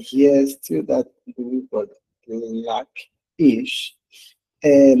 And here still that blue, but blackish.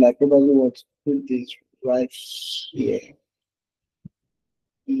 And I probably want to put this right here.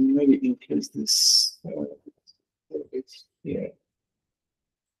 Maybe increase this a little bit here.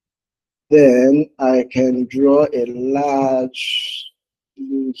 Then I can draw a large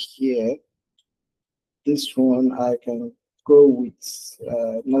blue here. This one I can go with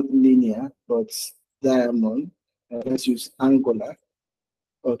not linear, but diamond. Let's use angular.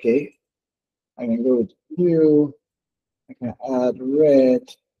 Okay. I can go with blue. I can add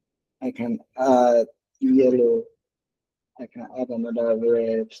red. I can add yellow. I can add another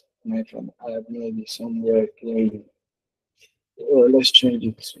red. And I can add maybe some red green. Oh, let's change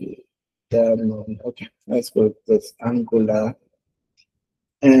it to diamond. Okay, let's go with this angular.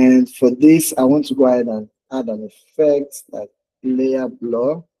 And for this, I want to go ahead and add an effect like layer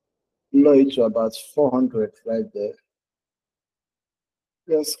blur. Blur it to about 400 right there.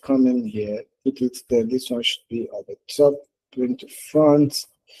 Just come in here, put it there. This one should be at the top, bring to front.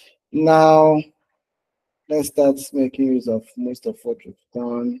 Now, let's start making use of most of what we've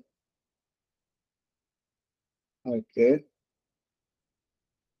done. Okay.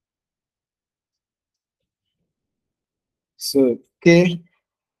 So, okay.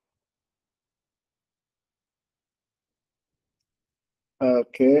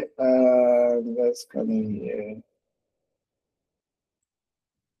 Okay, let's come in here.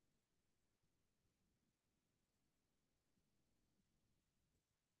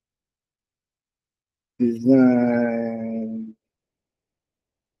 Design.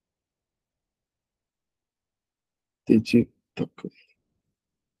 Digital.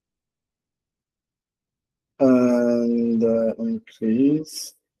 And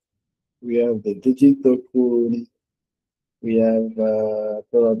increase. We have the digital code. We have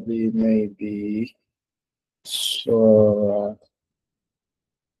probably maybe so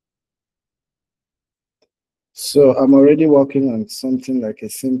I'm already working on something like a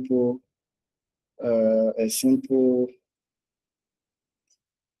simple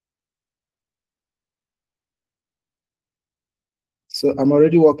so I'm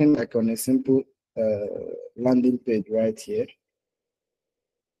already working like on a simple landing page right here.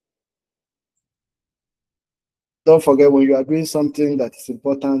 Don't forget when you are doing something that is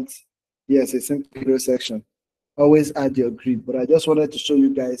important, yes, a simple hero section, always add your grid. But I just wanted to show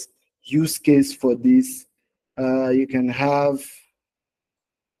you guys use case for this. You can have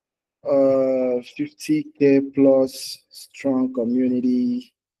 50K plus strong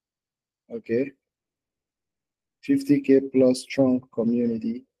community. Okay, 50K plus strong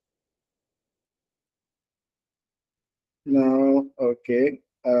community. Now, okay,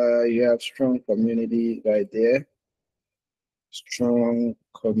 you have strong community right there. Strong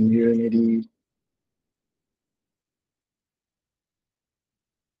community.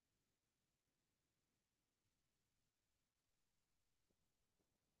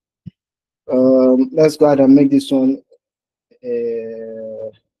 Let's go ahead and make this one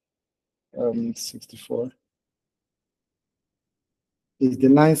 64. Is the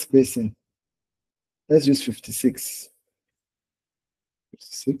line spacing? Let's use 56.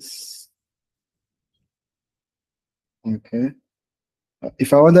 56. Okay.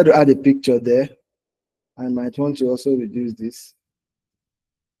 If I wanted to add a picture there, I might want to also reduce this.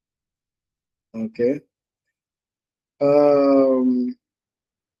 Okay.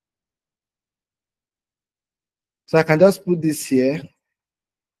 So I can just put this here.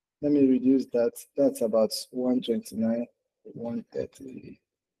 Let me reduce that. That's about 129, 130.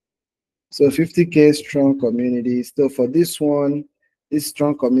 So 50K strong community. So for this one, this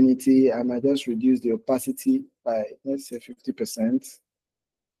strong community, I might just reduce the opacity by, let's say, 50%.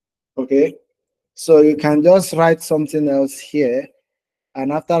 Okay. So you can just write something else here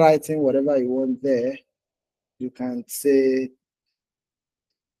And after writing whatever you want there, you can say,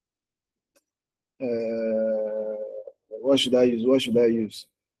 what should I use? What should I use?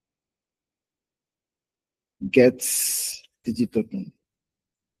 Get digitoken.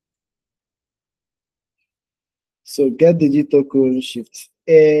 So get digitoken shift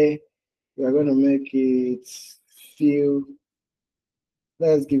A. We are going to make it feel.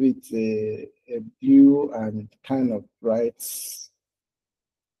 Let's give it a blue and kind of bright.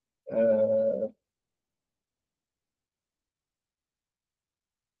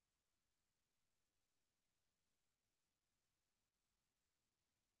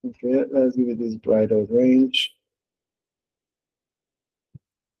 Okay, let's give it this bright orange.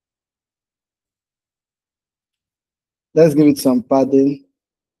 Let's give it some padding.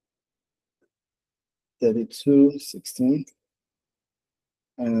 32, 16.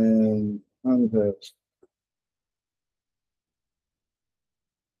 And 100.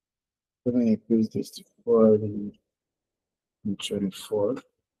 Let me increase this to 40 and 24.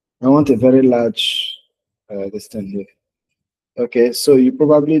 I want a very large distance here. Okay, so you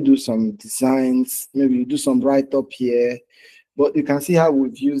probably do some designs, maybe you do some write-up here, but you can see how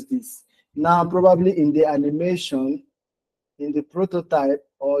we've used this. Now, probably in the animation, in the prototype,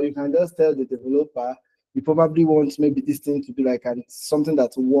 or you can just tell the developer, you probably want maybe this thing to be like something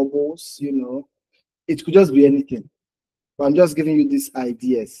that wobbles, you know. It could just be anything. But I'm just giving you these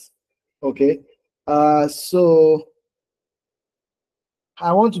ideas. Okay. So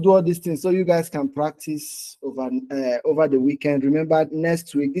I want to do all these things so you guys can practice over the weekend. Remember,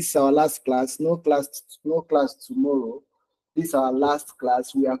 next week, this is our last class. No class tomorrow. This is our last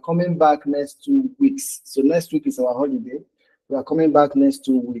class. We are coming back next 2 weeks. So next week is our holiday. We are coming back next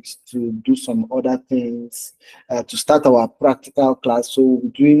 2 weeks to do some other things, to start our practical class. So we're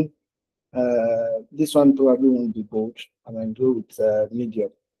doing this one probably won't be bold. I'm going to go with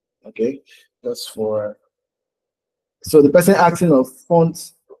medium. Okay, that's for. So the person asking of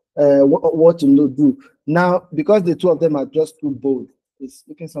fonts, what to do now, because the two of them are just too bold. It's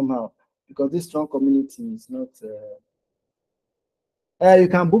looking somehow because this strong community is not. You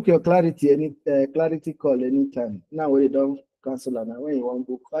can book your clarity call anytime. Now when you don't cancel and when you want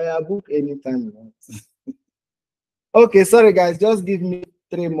book, book anytime you want. Okay, sorry guys, just give me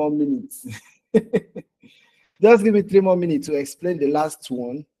 3 more minutes. Just give me 3 more minutes to explain the last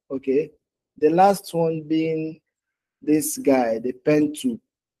one. Okay, the last one being this guy, the pen tool.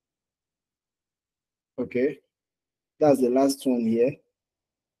 Okay, that's the last one here.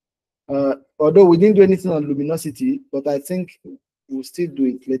 Although we didn't do anything on luminosity, but I think we'll still do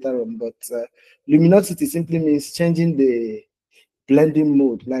it later on. But luminosity simply means changing the blending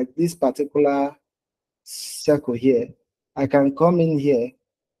mode. Like this particular circle here, I can come in here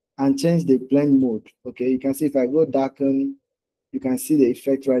and change the blend mode. Okay, you can see if I go darken, you can see the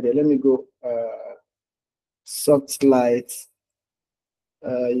effect right there. Let me go soft light.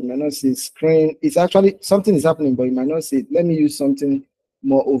 You might not see screen. It's actually something is happening, but you might not see it. Let me use something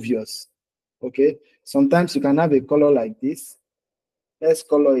more obvious. Okay, sometimes you can have a color like this. Let's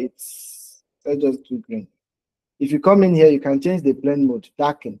color it. Let's just do green. If you come in here, you can change the blend mode,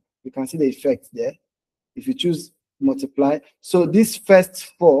 darken. You can see the effect there. If you choose multiply, so this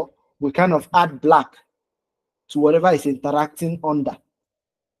first 4 we kind of add black to whatever is interacting under.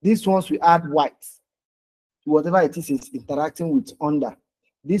 These ones we add white to whatever it is interacting with under.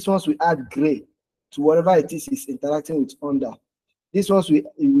 These ones we add gray to whatever it is interacting with under. These ones we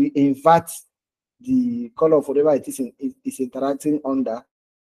invert the color of whatever it is interacting under.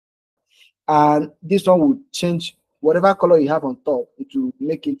 And this one will change whatever color you have on top. It will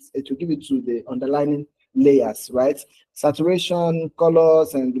give it to the underlining layers, right? Saturation,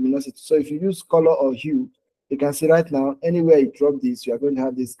 colors, and luminosity. So if you use color or hue, you can see right now, anywhere you drop this, you are going to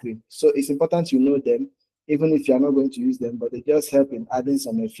have this screen. So it's important you know them, even if you are not going to use them, but they just help in adding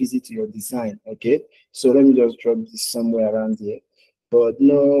some efficiency to your design, okay? So let me just drop this somewhere around here. But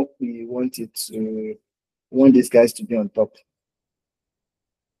no, we want these guys to be on top.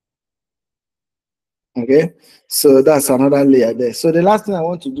 Okay, so that's another layer there. So the last thing I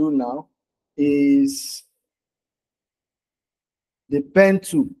want to do now is the pen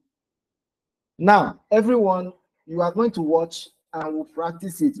tool. Now, everyone, you are going to watch and we'll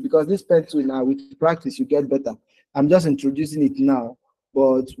practice it because this pen tool now, with practice, you get better. I'm just introducing it now,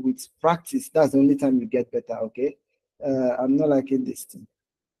 but with practice, that's the only time you get better, okay? I'm not liking this thing.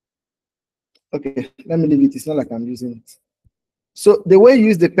 Okay, let me leave it. It's not like I'm using it. So the way you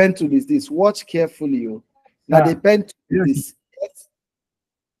use the pen tool is this. Watch carefully. Now the pen tool is this. Yes?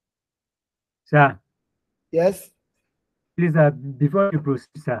 Sir. Yes? Please, before you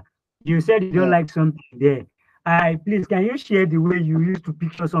proceed, sir, you said you don't like something there. Please, can you share the way you used to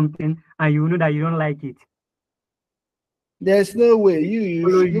picture something and you know that you don't like it? There's no way. You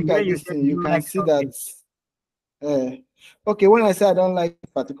Follow you look when at you this said thing, you you don't can like see that. something. Okay, when I say I don't like a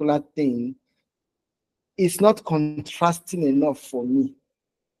particular thing, it's not contrasting enough for me.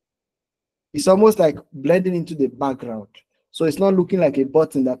 It's almost like blending into the background. So it's not looking like a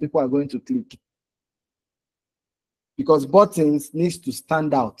button that people are going to click. Because buttons needs to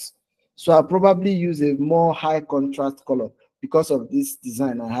stand out. So I'll probably use a more high contrast color because of this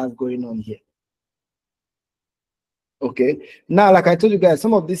design I have going on here. Okay. Now, like I told you guys,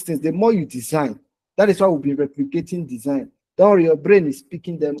 some of these things, the more you design, that is why we'll be replicating design. Don't worry, your brain is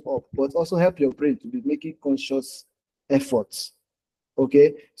picking them up, but also help your brain to be making conscious efforts.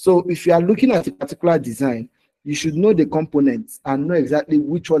 Okay. So if you are looking at a particular design, you should know the components and know exactly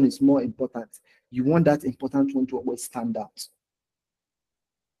which one is more important. You want that important one to always stand out.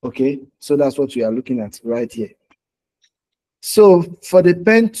 Okay. So that's what we are looking at right here. So for the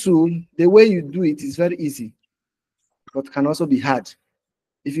pen tool, the way you do it is very easy, but can also be hard.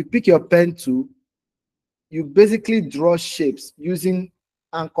 If you pick your pen tool, you basically draw shapes using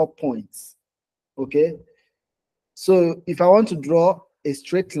anchor points. Okay. So if I want to draw a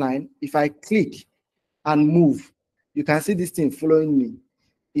straight line, if I click and move, you can see this thing following me.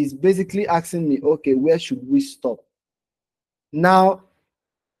 It's basically asking me, okay, where should we stop? Now,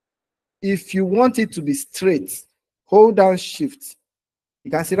 if you want it to be straight, hold down shift. You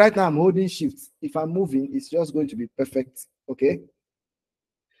can see right now I'm holding shift. If I'm moving, it's just going to be perfect. Okay.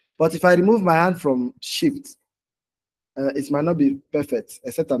 But if I remove my hand from shift, it might not be perfect,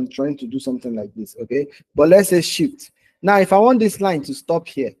 except I'm trying to do something like this. Okay. But let's say shift. Now, if I want this line to stop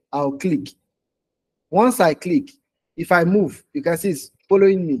here, I'll click. Once I click, if I move, you can see it's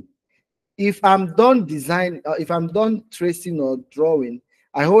following me. If I'm done design, if I'm done tracing or drawing,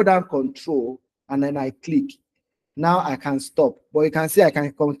 I hold down control and then I click. Now I can stop, but you can see I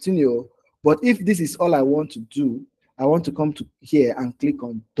can continue. But if this is all I want to do, I want to come to here and click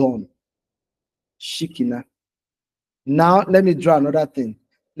on done. Shikina. Now let me draw another thing.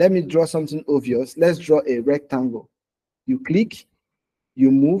 Let me draw something obvious. Let's draw a rectangle. You click,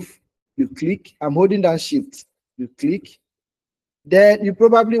 you move, you click. I'm holding down shift. You click. Then you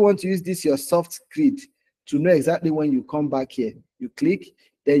probably want to use this your soft grid to know exactly when you come back here. You click,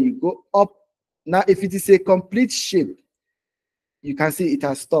 then you go up. Now, if it is a complete shape, you can see it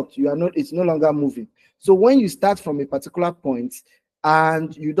has stopped. You are not, it's no longer moving. So when you start from a particular point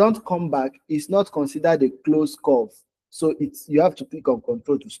and you don't come back, it's not considered a closed curve. So it's you have to click on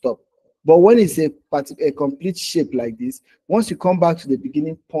control to stop. But when it's a complete shape like this, once you come back to the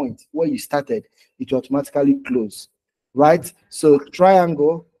beginning point where you started, it will automatically close. Right? So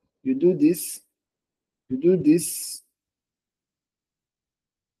triangle, you do this,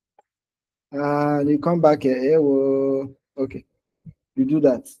 and you come back here. Okay, you do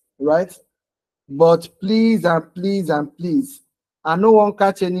that, right? But please and please and please, I no one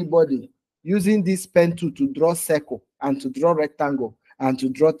catch anybody using this pen tool to draw circle and to draw rectangle and to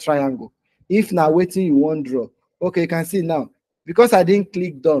draw triangle. If now waiting you won't draw. Okay, you can see now, because I didn't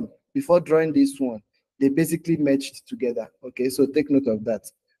click done before drawing this one, they basically matched together. Okay, so take note of that.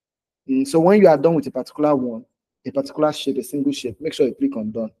 So when you are done with a particular one, a particular shape, a single shape, make sure you click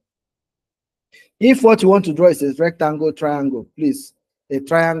on done. If what you want to draw is a rectangle, triangle, please, a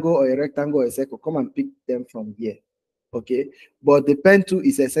triangle or a rectangle or a circle, come and pick them from here. Okay, but the pen tool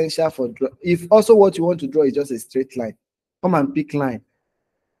is essential for draw. If also what you want to draw is just a straight line, come and pick line,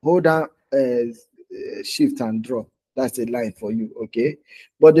 hold down shift and draw. That's a line for you. Okay,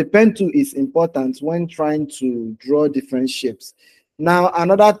 but the pen tool is important when trying to draw different shapes. Now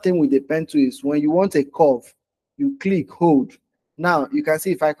another thing with the pen tool is when you want a curve, you click, hold. Now you can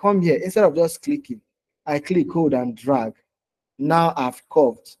see if I come here, instead of just clicking, I click, hold and drag. Now I've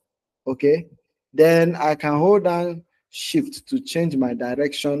curved. Okay, then I can hold down shift to change my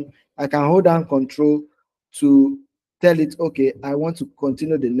direction. I can hold down control to tell it, okay, I want to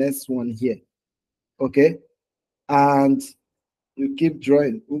continue the next one here. Okay, and you keep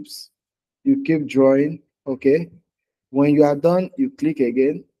drawing. Oops, you keep drawing. Okay, when you are done, you click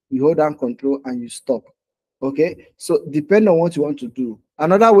again, you hold down control and you stop. Okay, so depend on what you want to do.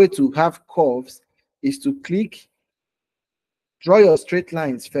 Another way to have curves is to click, draw your straight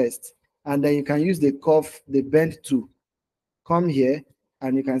lines first, and then you can use the curve, the bend tool. Come here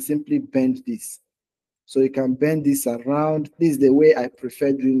and you can simply bend this. So you can bend this around. This is the way I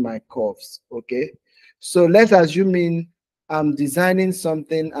prefer doing my curves. Okay, so let's assume I'm designing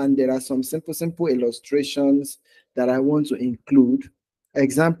something and there are some simple illustrations that I want to include.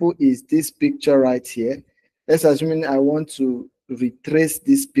 Example is this picture right here. Let's assume I want to retrace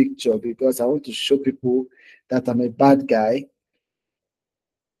this picture because I want to show people that I'm a bad guy,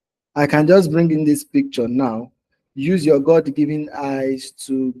 I can just bring in this picture now, use your God-given eyes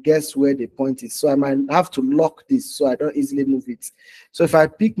to guess where the point is. So I might have to lock this so I don't easily move it. So if I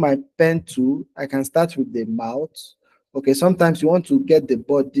pick my pen tool, I can start with the mouth. Okay, sometimes you want to get the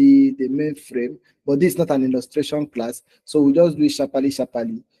body, the main frame, but this is not an illustration class, so we just do it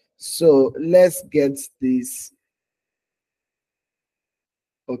sharply. So let's get this.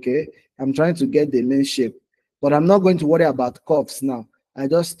 Okay, I'm trying to get the main shape, but I'm not going to worry about curves now. I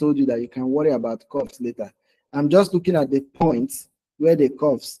just told you that you can worry about curves later. I'm just looking at the points where the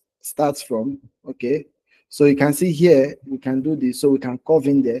curves starts from. Okay, so you can see here we can do this, so we can curve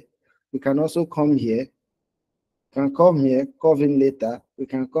in there. We can also come here, can come here, curve in later. We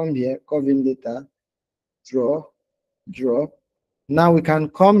can come here, curve in later, draw, draw. Now we can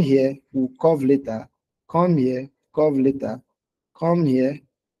come here, we'll curve later, come here, curve later, come here,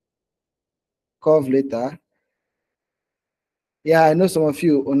 curve later. Yeah, I know some of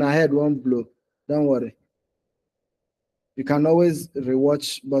you on a head won't blow. Don't worry. You can always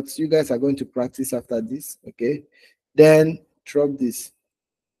rewatch, but you guys are going to practice after this, okay? Then drop this.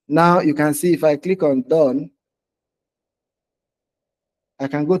 Now you can see if I click on done, I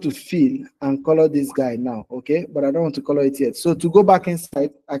can go to fill and color this guy now, okay? But I don't want to color it yet. So to go back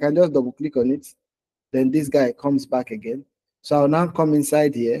inside, I can just double click on it. Then this guy comes back again. So I'll now come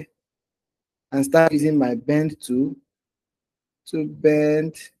inside here and start using my bend tool to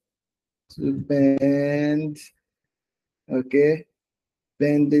bend, okay?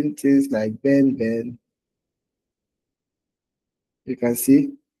 Bending things like bend. You can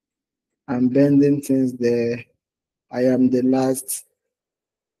see I'm bending things there. I am the last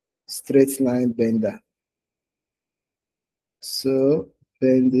straight line bender. So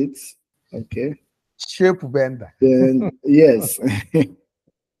bend it, okay? Shape bender. Then yes.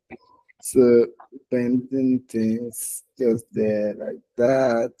 So bending things just there like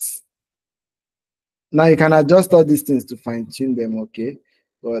that. Now you can adjust all these things to fine tune them, okay?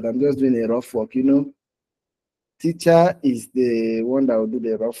 But I'm just doing a rough work, you know. Teacher is the one that will do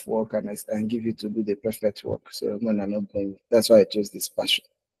the rough work and give you to do the perfect work. So when I'm not doing it, that's why I chose this passion.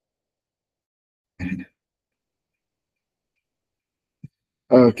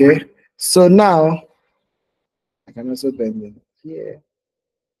 Okay, so now I can also bend it here.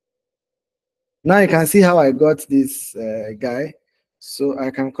 Now you can see how I got this guy. So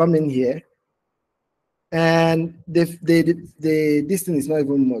I can come in here, and this thing is not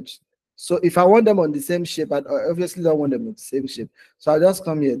even much. So if I want them on the same shape, I obviously don't want them on the same shape. So I'll just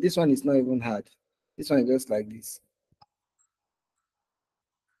come here. This one is not even hard. This one is just like this.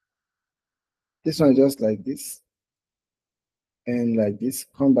 This one is just like this. And like this.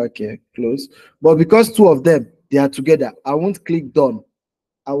 Come back here, close. But because two of them, they are together, I won't click done.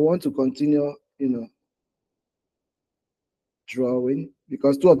 I want to continue, you know, drawing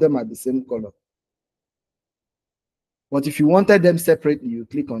because two of them are the same color. But if you wanted them separately, you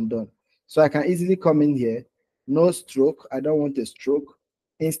click on done. So I can easily come in here, no stroke. I don't want a stroke.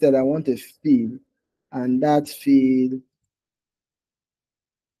 Instead, I want a fill, and that fill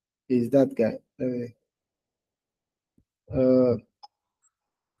is that guy.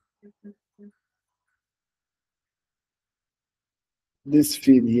 This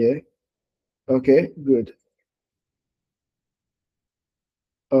fill here. Okay, good.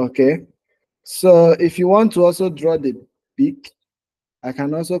 Okay. So if you want to also draw the beak, I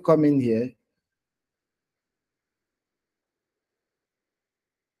can also come in here.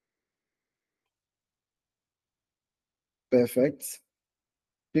 Perfect.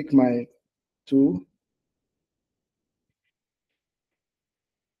 Pick my tool.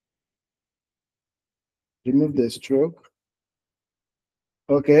 Remove the stroke.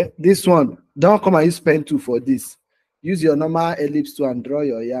 Okay, this one. Don't come and use pen tool for this. Use your normal ellipse tool and draw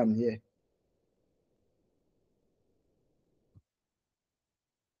your yam here.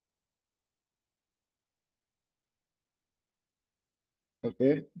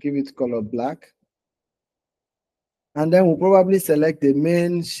 Okay, give it color black. And then we'll probably select the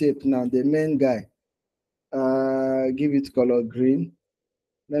main shape now, the main guy. Give it color green.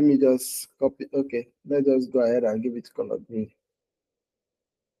 Let me just copy. Okay, let's just go ahead and give it color green.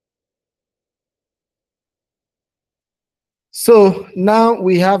 So now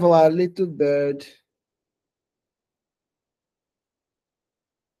we have our little bird.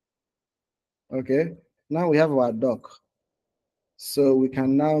 Okay, now we have our duck. So we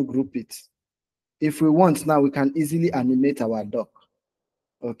can now group it. If we want now, we can easily animate our duck.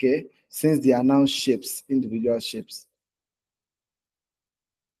 Okay, since they are now shapes, individual shapes.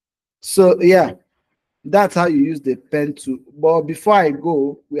 So yeah, that's how you use the pen tool. But before I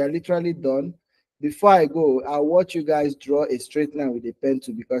go, we are literally done. before I go, I'll watch you guys draw a straight line with a pen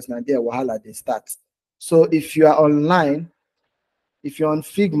tool because now there wahala they start. So if you are online, if you're on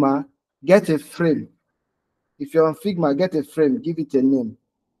Figma, get a frame. If you're on Figma, get a frame, give it a name.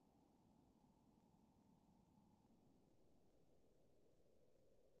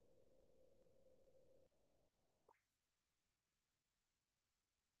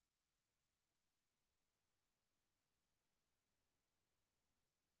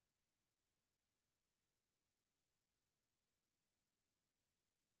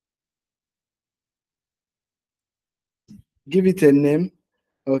 Give it a name.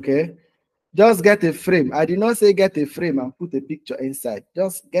 Okay. Just get a frame. I did not say get a frame and put a picture inside.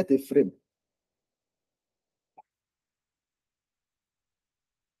 Just get a frame.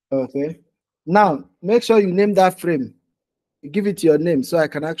 Okay. Now, make sure you name that frame. You give it your name so I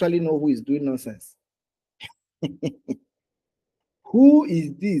can actually know who is doing nonsense. Who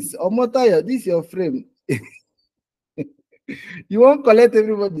is this? Omotayo, this is your frame. You won't collect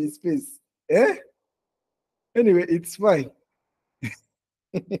everybody's space. Eh? Anyway, it's fine.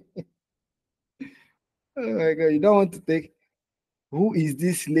 Oh my God, you don't want to take. Who is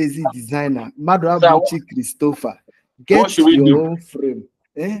this lazy designer? Maduabuchi Christopher. What Get should we your do? own frame.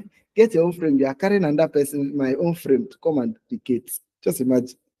 Eh? Get your own frame. You are carrying another person, my own frame to come and duplicate. Just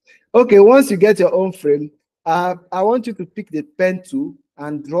imagine. Okay, once you get your own frame, I want you to pick the pen tool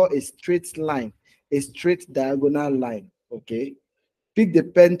and draw a straight line, a straight diagonal line. Okay. Pick the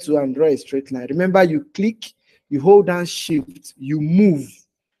pen tool and draw a straight line. Remember, you click, you hold down shift, you move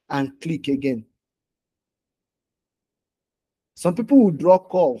and click again. Some people will draw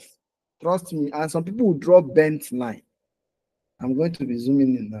curve, trust me, and some people will draw bent line. I'm going to be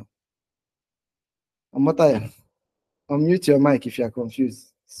zooming in now. Amotaya, unmute your mic if you are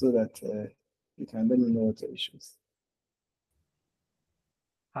confused so that you can let me know what your issues.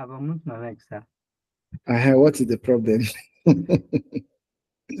 I've unmuted my mic, sir. What is the problem?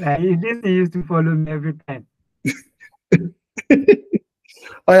 Like, this thing used to follow me every time.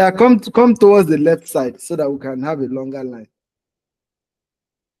 Oh yeah, come towards the left side so that we can have a longer line.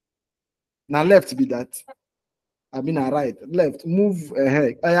 Now left be that. I mean right, left. Move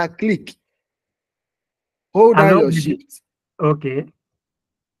ahead. Oh yeah, click. Hold I'm down not your with it. shift. Okay.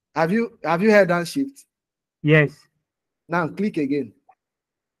 Have you held down shift? Yes, Now click again.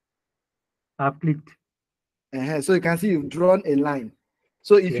 I've clicked. So you can see you've drawn a line.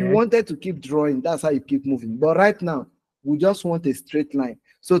 So if you Yes. wanted to keep drawing, that's how you keep moving. But right now, we just want a straight line.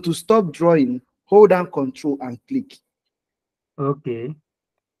 So to stop drawing, hold down Control and click. Okay.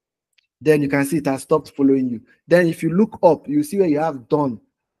 Then you can see it has stopped following you. Then if you look up, you see where you have done.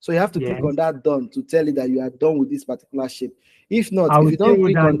 So you have to Yes. click on that done to tell you that you are done with this particular shape. If not, I if will you still don't hold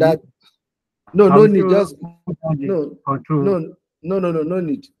click down on that, I no will need. still Just hold down the no control. no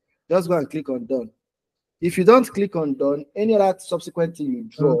need. Just go and click on done. If you don't click on done, any other subsequent thing you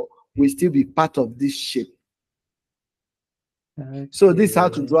draw will still be part of this shape. So this is how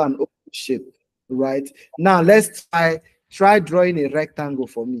to Okay. draw an open shape, right? Now let's try drawing a rectangle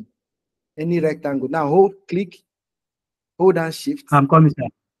for me. Any rectangle. Now click, hold down shift. I'm coming, sir.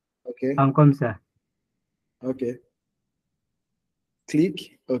 Okay. I'm coming, sir. Okay.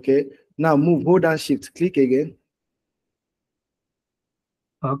 Click. Okay. Now move, hold down shift, click again.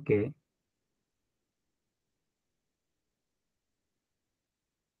 Okay.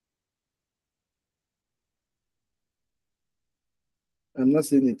 I'm not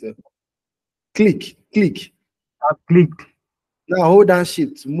seeing it. Click. I've clicked. Now hold down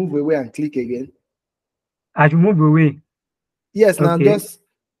shift, move away and click again. I should move away. Yes, now Okay. just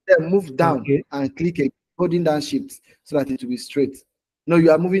move down and click again, holding down shift so that it will be straight. No, you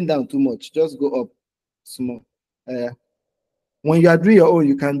are moving down too much. Just go up small. When you are doing your own,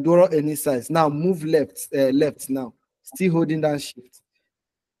 you can draw any size. Now move left now. Still holding down shift.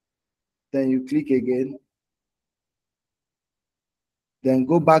 Then you click again. Then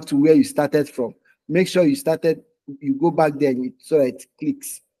go back to where you started from. Make sure you go back there so that it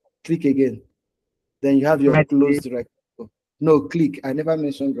clicks. Click again. Then you have your Right closed rectangle. No, click. I never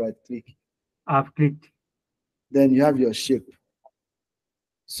mentioned right click. I've clicked. Then you have your shape.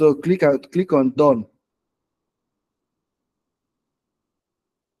 So click on done.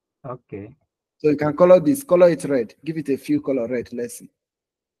 Okay. So you can color it red. Give it a few color red. Let's see.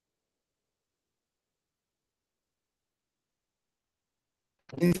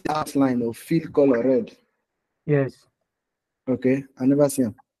 This outline of fill color red. Yes. Okay, I never see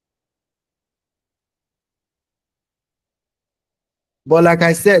them. But like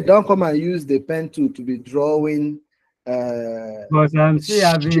I said, don't come and use the pen tool to be drawing. Because I'm still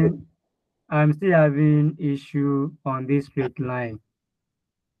having issue on this straight line.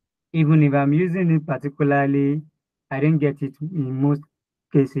 Even if I'm using it particularly, I didn't get it in most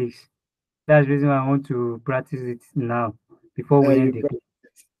cases. That's the reason why I want to practice it now before we end You the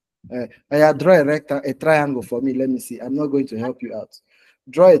class. draw a triangle for me. Let me see. I'm not going to help you out.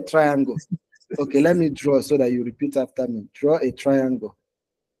 Draw a triangle. Okay, let me draw so that you repeat after me. Draw a triangle.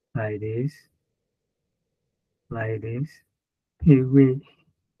 Like this, like this. Away.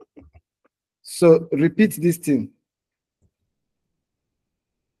 So repeat this thing.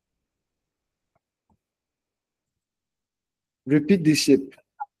 Repeat this shape.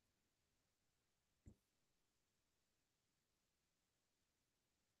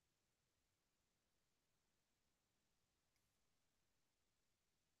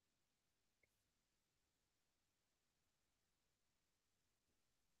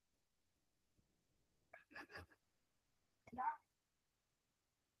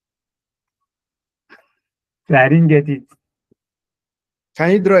 So I didn't get it.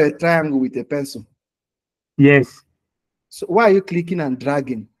 Can you draw a triangle with a pencil? Yes. So why are you clicking and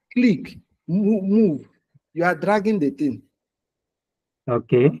dragging? Click, move. You are dragging the thing.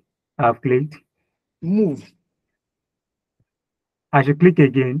 Okay. I've clicked. Move. I should click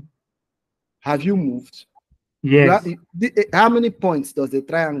again. Have you moved? Yes. How many points does the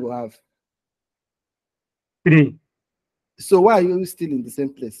triangle have? 3. So why are you still in the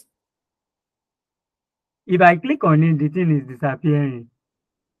same place? If I click on it, the thing is disappearing.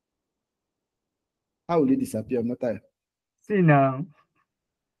 How will it disappear? Mata? See now.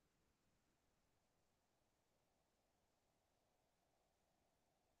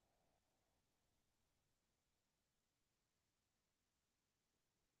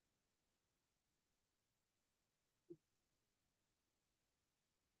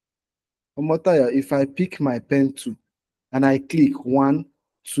 Mata, if I pick my pen tool and I click 1,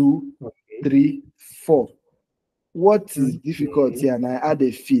 2, Okay. 3, 4, what is difficult Okay. here? And I add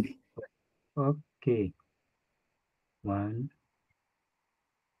a fill. Okay. 1.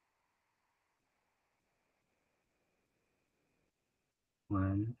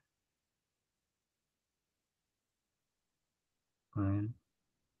 1. 1.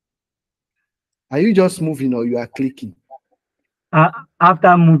 Are you just moving or you are clicking?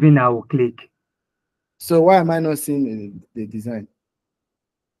 After moving, I will click. So why am I not seeing the design?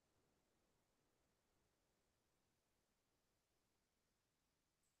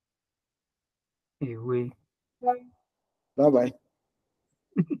 Away. Bye-bye.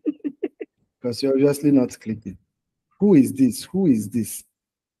 Because you're obviously not clicking. Who is this? Who is this?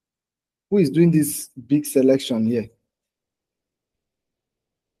 Who is doing this big selection here?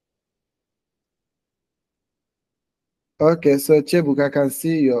 Okay, so Chebuk, I can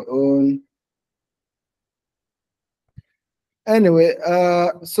see your own. Anyway,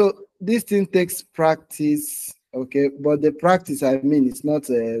 so this thing takes practice, okay? But the practice, I mean, it's not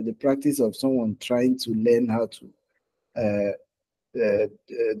the practice of someone trying to learn how to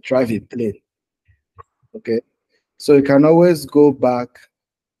drive a plane, okay? So you can always go back,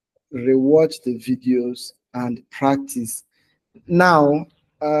 rewatch the videos, and practice. Now,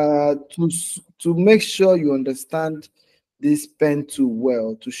 to make sure you understand this pen tool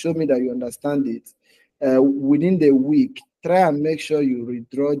well, to show me that you understand it, within the week, try and make sure you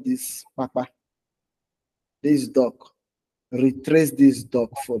redraw this papa, this dock, retrace this dock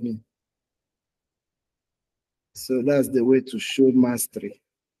for me. So that's the way to show mastery.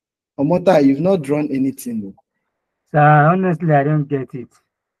 Omota, you've not drawn anything. Though. So honestly, I don't get it.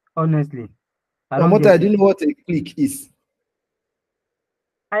 Honestly, I don't Omota, I get it. didn't know what a click is.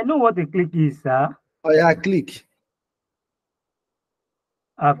 I know what a click is, sir. Oh yeah, click.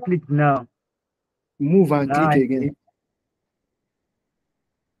 I've clicked now. Move and Now click I again. click.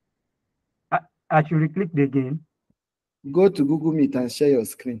 I should click again. Go to Google Meet and share your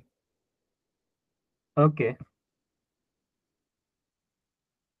screen. Okay.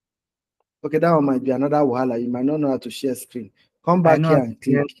 Okay, that one might be another wahala. You might not know how to share screen. Come I back know here how to and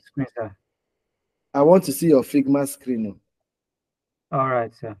share click. screen, sir. I want to see your Figma screen. All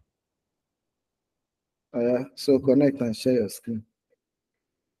right, sir. Yeah, so connect and share your screen.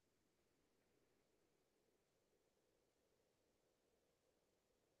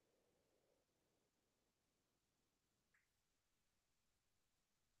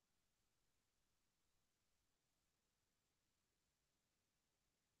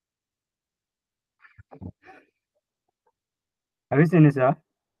 Have you seen it, sir?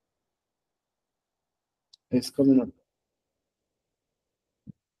 It's coming up.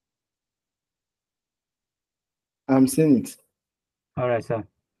 I'm seeing it. All right, sir.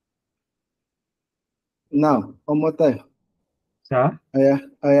 Now, one more time. Sir?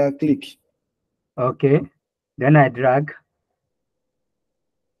 I click. Okay. Then I drag.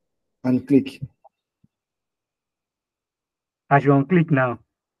 and click. I should unclick now.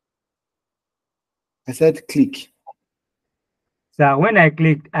 I said click. So when I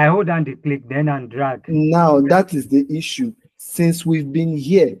clicked, I hold down the click, then and drag. Now that is the issue. Since we've been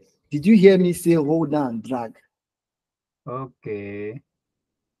here, did you hear me say hold down and drag? Okay.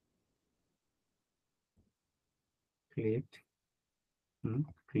 Clicked.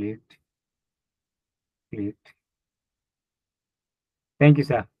 Clicked. Clicked. Thank you,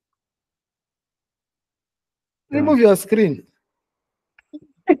 sir. Remove your screen.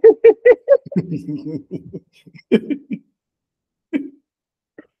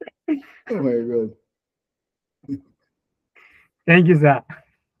 Oh my God. Thank you, sir.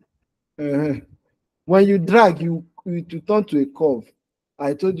 When you drag, you turn to a curve.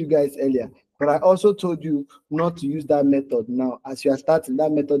 I told you guys earlier, but I also told you not to use that method now. As you are starting,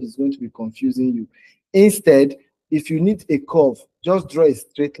 that method is going to be confusing you. Instead, if you need a curve, just draw a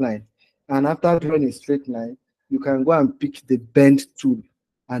straight line. And after drawing a straight line, you can go and pick the bend tool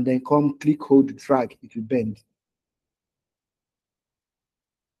and then come click, hold, drag if you bend.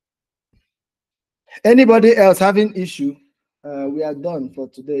 Anybody else having issue? We are done for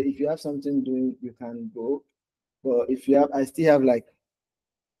today. If you have something doing, you can go. But if you have, I still have like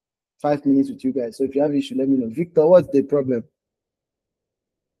 5 minutes with you guys. So if you have issue, let me know. Victor, what's the problem?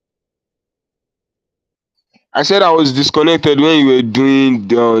 I said I was disconnected when you were doing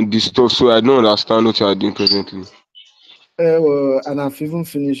the stuff, so I don't understand what you are doing presently. Well, and I've even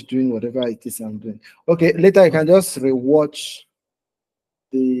finished doing whatever it is I'm doing. Okay, later you can just rewatch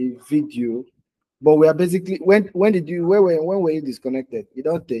the video. But we are basically when were you disconnected? You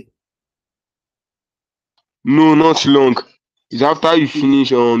don't take. No, not long. It's after you finish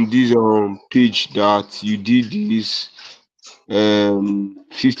this page that you did this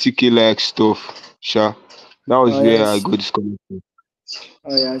 50K like stuff. Sure. That was Oh where yeah, I got disconnected.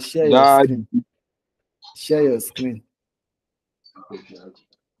 oh yeah, share your That screen. Share your screen.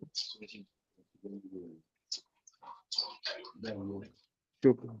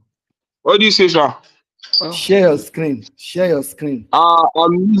 what do you say, sir? Share your screen. Share your screen.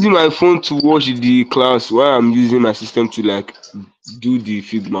 I'm using my phone to watch the class while I'm using my system to like do the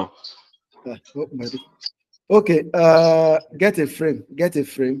Figma. Oh, buddy. Okay, get a frame. Get a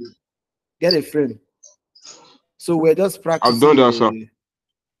frame. Get a frame. So we're just I've done practicing that, sir. the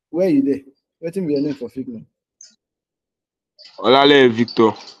where you there? Waiting be your name for Figma. Olale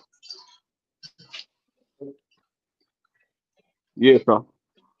Victor. Yes, sir.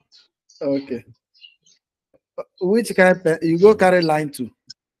 Okay. Which kind of pen, you go carry line two?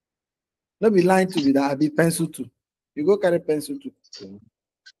 Not be line two, be that I be pencil two. You go carry pencil two.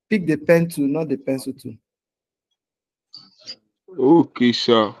 Pick the pen tool, not the pencil tool. Okay,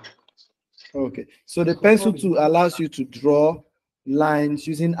 sir. Okay. So the pencil tool allows you to draw lines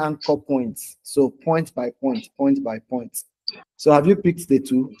using anchor points. So point by point, point by point. So have you picked the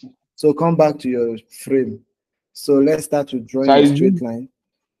tool? So come back to your frame. So let's start with drawing a straight line.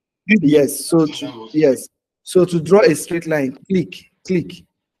 Yes. So to draw a straight line, click.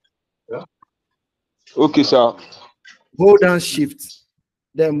 Okay, sir. Hold down shift,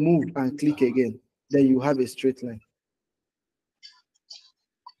 then move and click again. Then you have a straight line.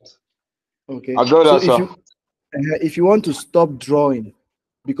 Okay. I've done So that, sir. if you want to stop drawing,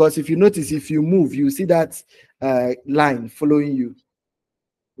 because if you notice, if you move, you see that line following you,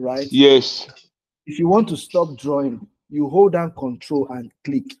 right? Yes. If you want to stop drawing, you hold down Control and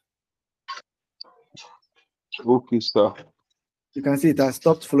click. Okay, sir. You can see it has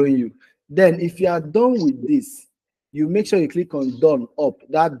stopped following you. Then if you are done with this, you make sure you click on done up,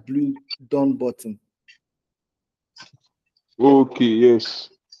 that blue done button. Okay, yes.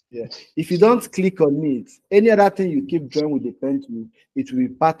 Yeah. If you don't click on it, any other thing you keep drawing with the pen tool, it will be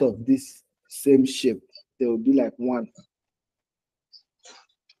part of this same shape. There will be like one.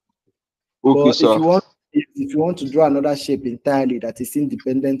 Okay, But sir. if you want to draw another shape entirely that is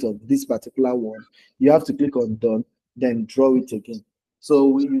independent of this particular one, you have to click on done, then draw it again.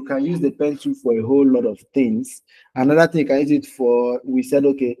 So you can use the pen tool for a whole lot of things. Another thing you can use it for, we said,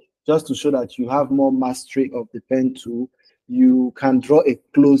 okay, just to show that you have more mastery of the pen tool, you can draw a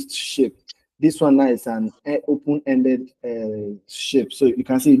closed shape. This one now is an open-ended shape. So you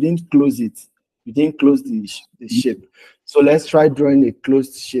can see you didn't close it. You didn't close the shape. So let's try drawing a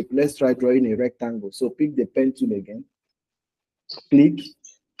closed shape. Let's try drawing a rectangle. So pick the pen tool again. Click.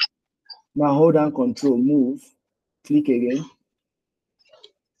 Now hold down Control, move. Click again.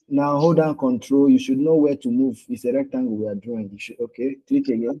 Now hold down Control. You should know where to move. It's a rectangle we are drawing. You should, okay. Click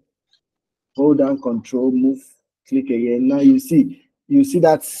again. Hold down Control, move. Click again. Now you see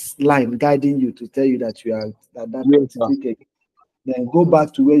that line guiding you to tell you that you are that Yes, point. sir. Click again. Then go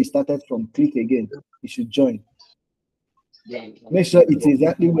back to where you started from, click again. You should join. Make sure it's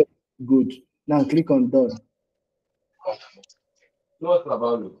exactly where good. Now click on done.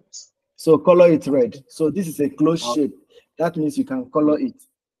 So color it red. So this is a closed shape. That means you can color it.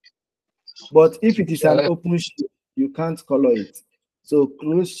 But if it is an open shape, you can't color it. So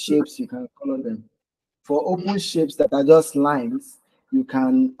closed shapes, you can color them. For open shapes that are just lines, you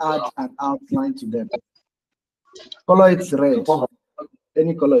can add an outline to them. Color it red.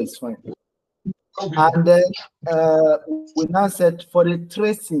 Any color is fine. And then we now said for the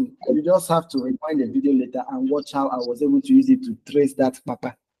tracing, you just have to rewind the video later and watch how I was able to use it to trace that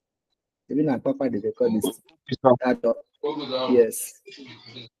papa. Even at papa, they call this. Yes.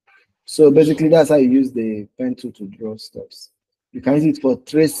 So basically, that's how you use the pen tool to draw stuff. You can use it for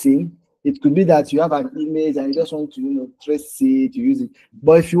tracing. It could be that you have an image and you just want to, trace it, you use it.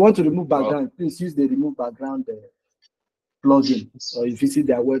 But if you want to remove background, please use the remove background plugin, or if you see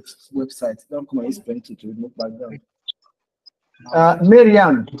their website, don't come and use pen tool to remove background.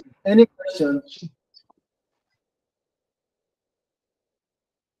 Mariam, any questions?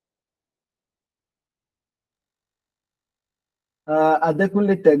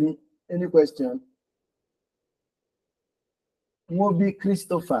 Adekunle, any question? Mobi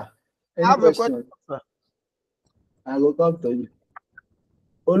Christopher, any question? I will come to you.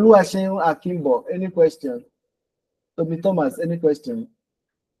 Oluwaseun Akimbo, any question? Toby Thomas, any question?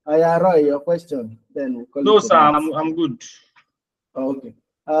 Roy, your question. Then we'll call no, sir, I'm good. Okay.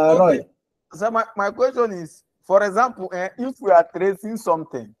 Okay. Roy. So my question is, for example, if we are tracing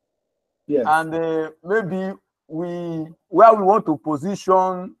something, yes, and maybe where we want to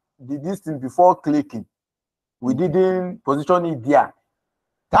position the distance before clicking, we didn't position it there.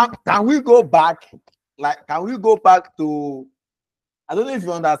 Can we go back? Like, can we go back to? I don't know if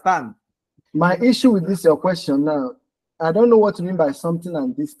you understand. My issue with this your question now, I don't know what you mean by something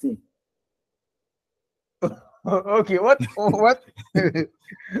and this thing. Okay, what? Okay,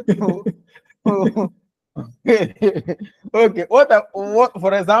 what?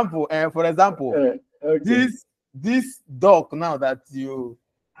 For example, okay. This doc now that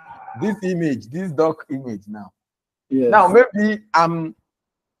this doc image now. Yes. Now maybe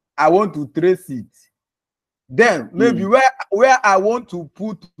I want to trace it. Then maybe where I want to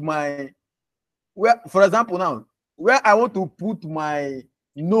put for example now, where I want to put my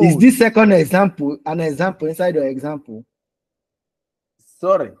node. Is this second example an example inside your example?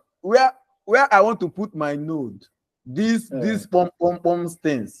 Sorry, where I want to put my node, these pom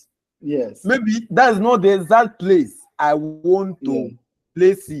things. Yes. Maybe that's not the exact place I want to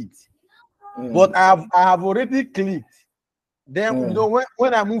place it. But I have already clicked. Then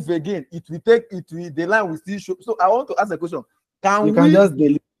when I move again, the line will still show. So I want to ask a question. You can just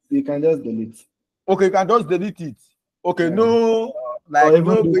delete. You can just delete. Okay, you can just delete it. Okay, no, like or even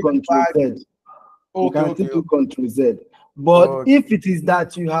no do Control Z. Okay, you can do Control Z. But if it is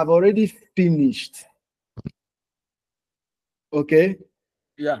that you have already finished, okay,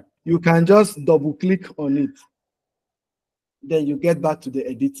 you can just double click on it. Then you get back to the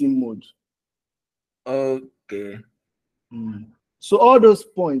editing mode. Okay. So all those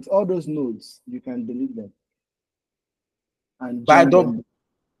points, all those nodes, you can delete them. And by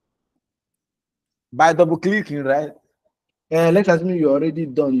double clicking, right? Let's assume you're already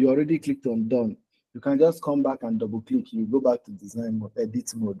done. You already clicked on done. You can just come back and double click. You go back to design mode,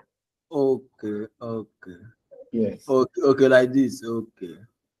 edit mode. Okay. Yes. Okay, like this. Okay.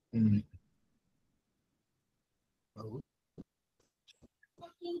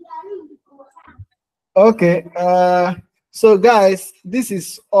 Okay. So guys, this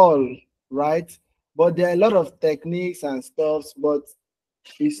is all right, but there are a lot of techniques and stuff, but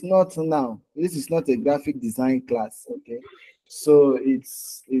it's not now. This is not a graphic design class, okay? So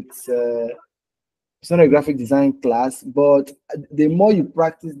it's not a graphic design class, but the more you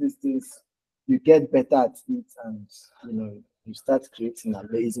practice these things, you get better at it, and you start creating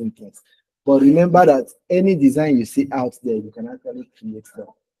amazing things. But remember that any design you see out there, you can actually create them.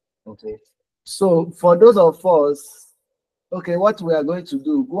 Okay. So for those of us, okay, what we are going to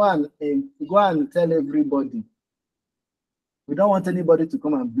do, go and tell everybody. We don't want anybody to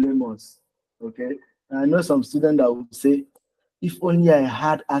come and blame us. Okay. I know some students that will say, if only I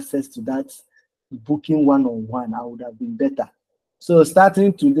had access to that booking one-on-one, I would have been better. So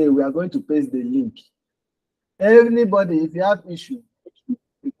starting today, we are going to paste the link. Anybody, if you have issue, you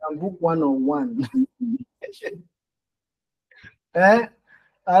can book one-on-one. I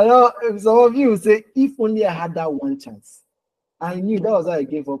know some of you will say, if only I had that one chance. I knew that was why I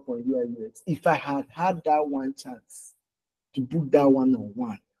gave up on UX. If I had had that one chance to book that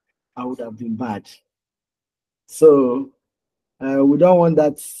one-on-one, I would have been bad. So We don't want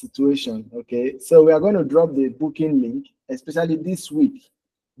that situation. Okay, so we are going to drop the booking link, especially this week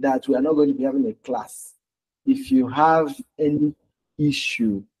that we are not going to be having a class. If you have any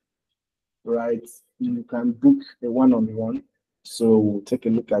issue, right, you can book a one-on-one. So we'll take a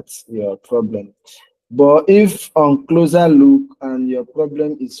look at your problem. But if on closer look and your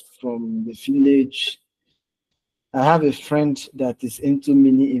problem is from the village, I have a friend that is into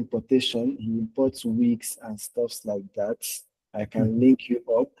mini importation. He imports wigs and stuffs like that. I can link you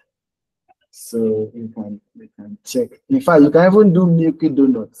up so you can check. In fact, you can even do milky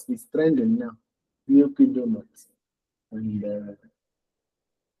donuts. It's trending now. Milky donuts. And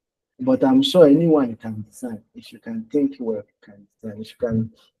but I'm sure anyone can design. If you can think well, you can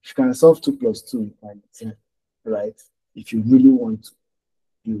design. If you can solve 2 + 2, you can design, right? If you really want to,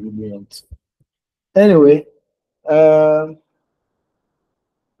 you really want to. Anyway,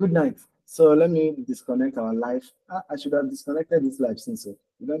 good night. So let me disconnect our live. I should have disconnected this live since so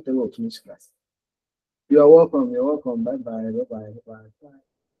you don't tell me to finish class. You are welcome. You're welcome. Bye bye. Bye bye. Bye bye.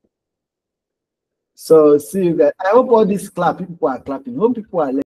 So see you guys. I hope all these people are clapping. Hope people are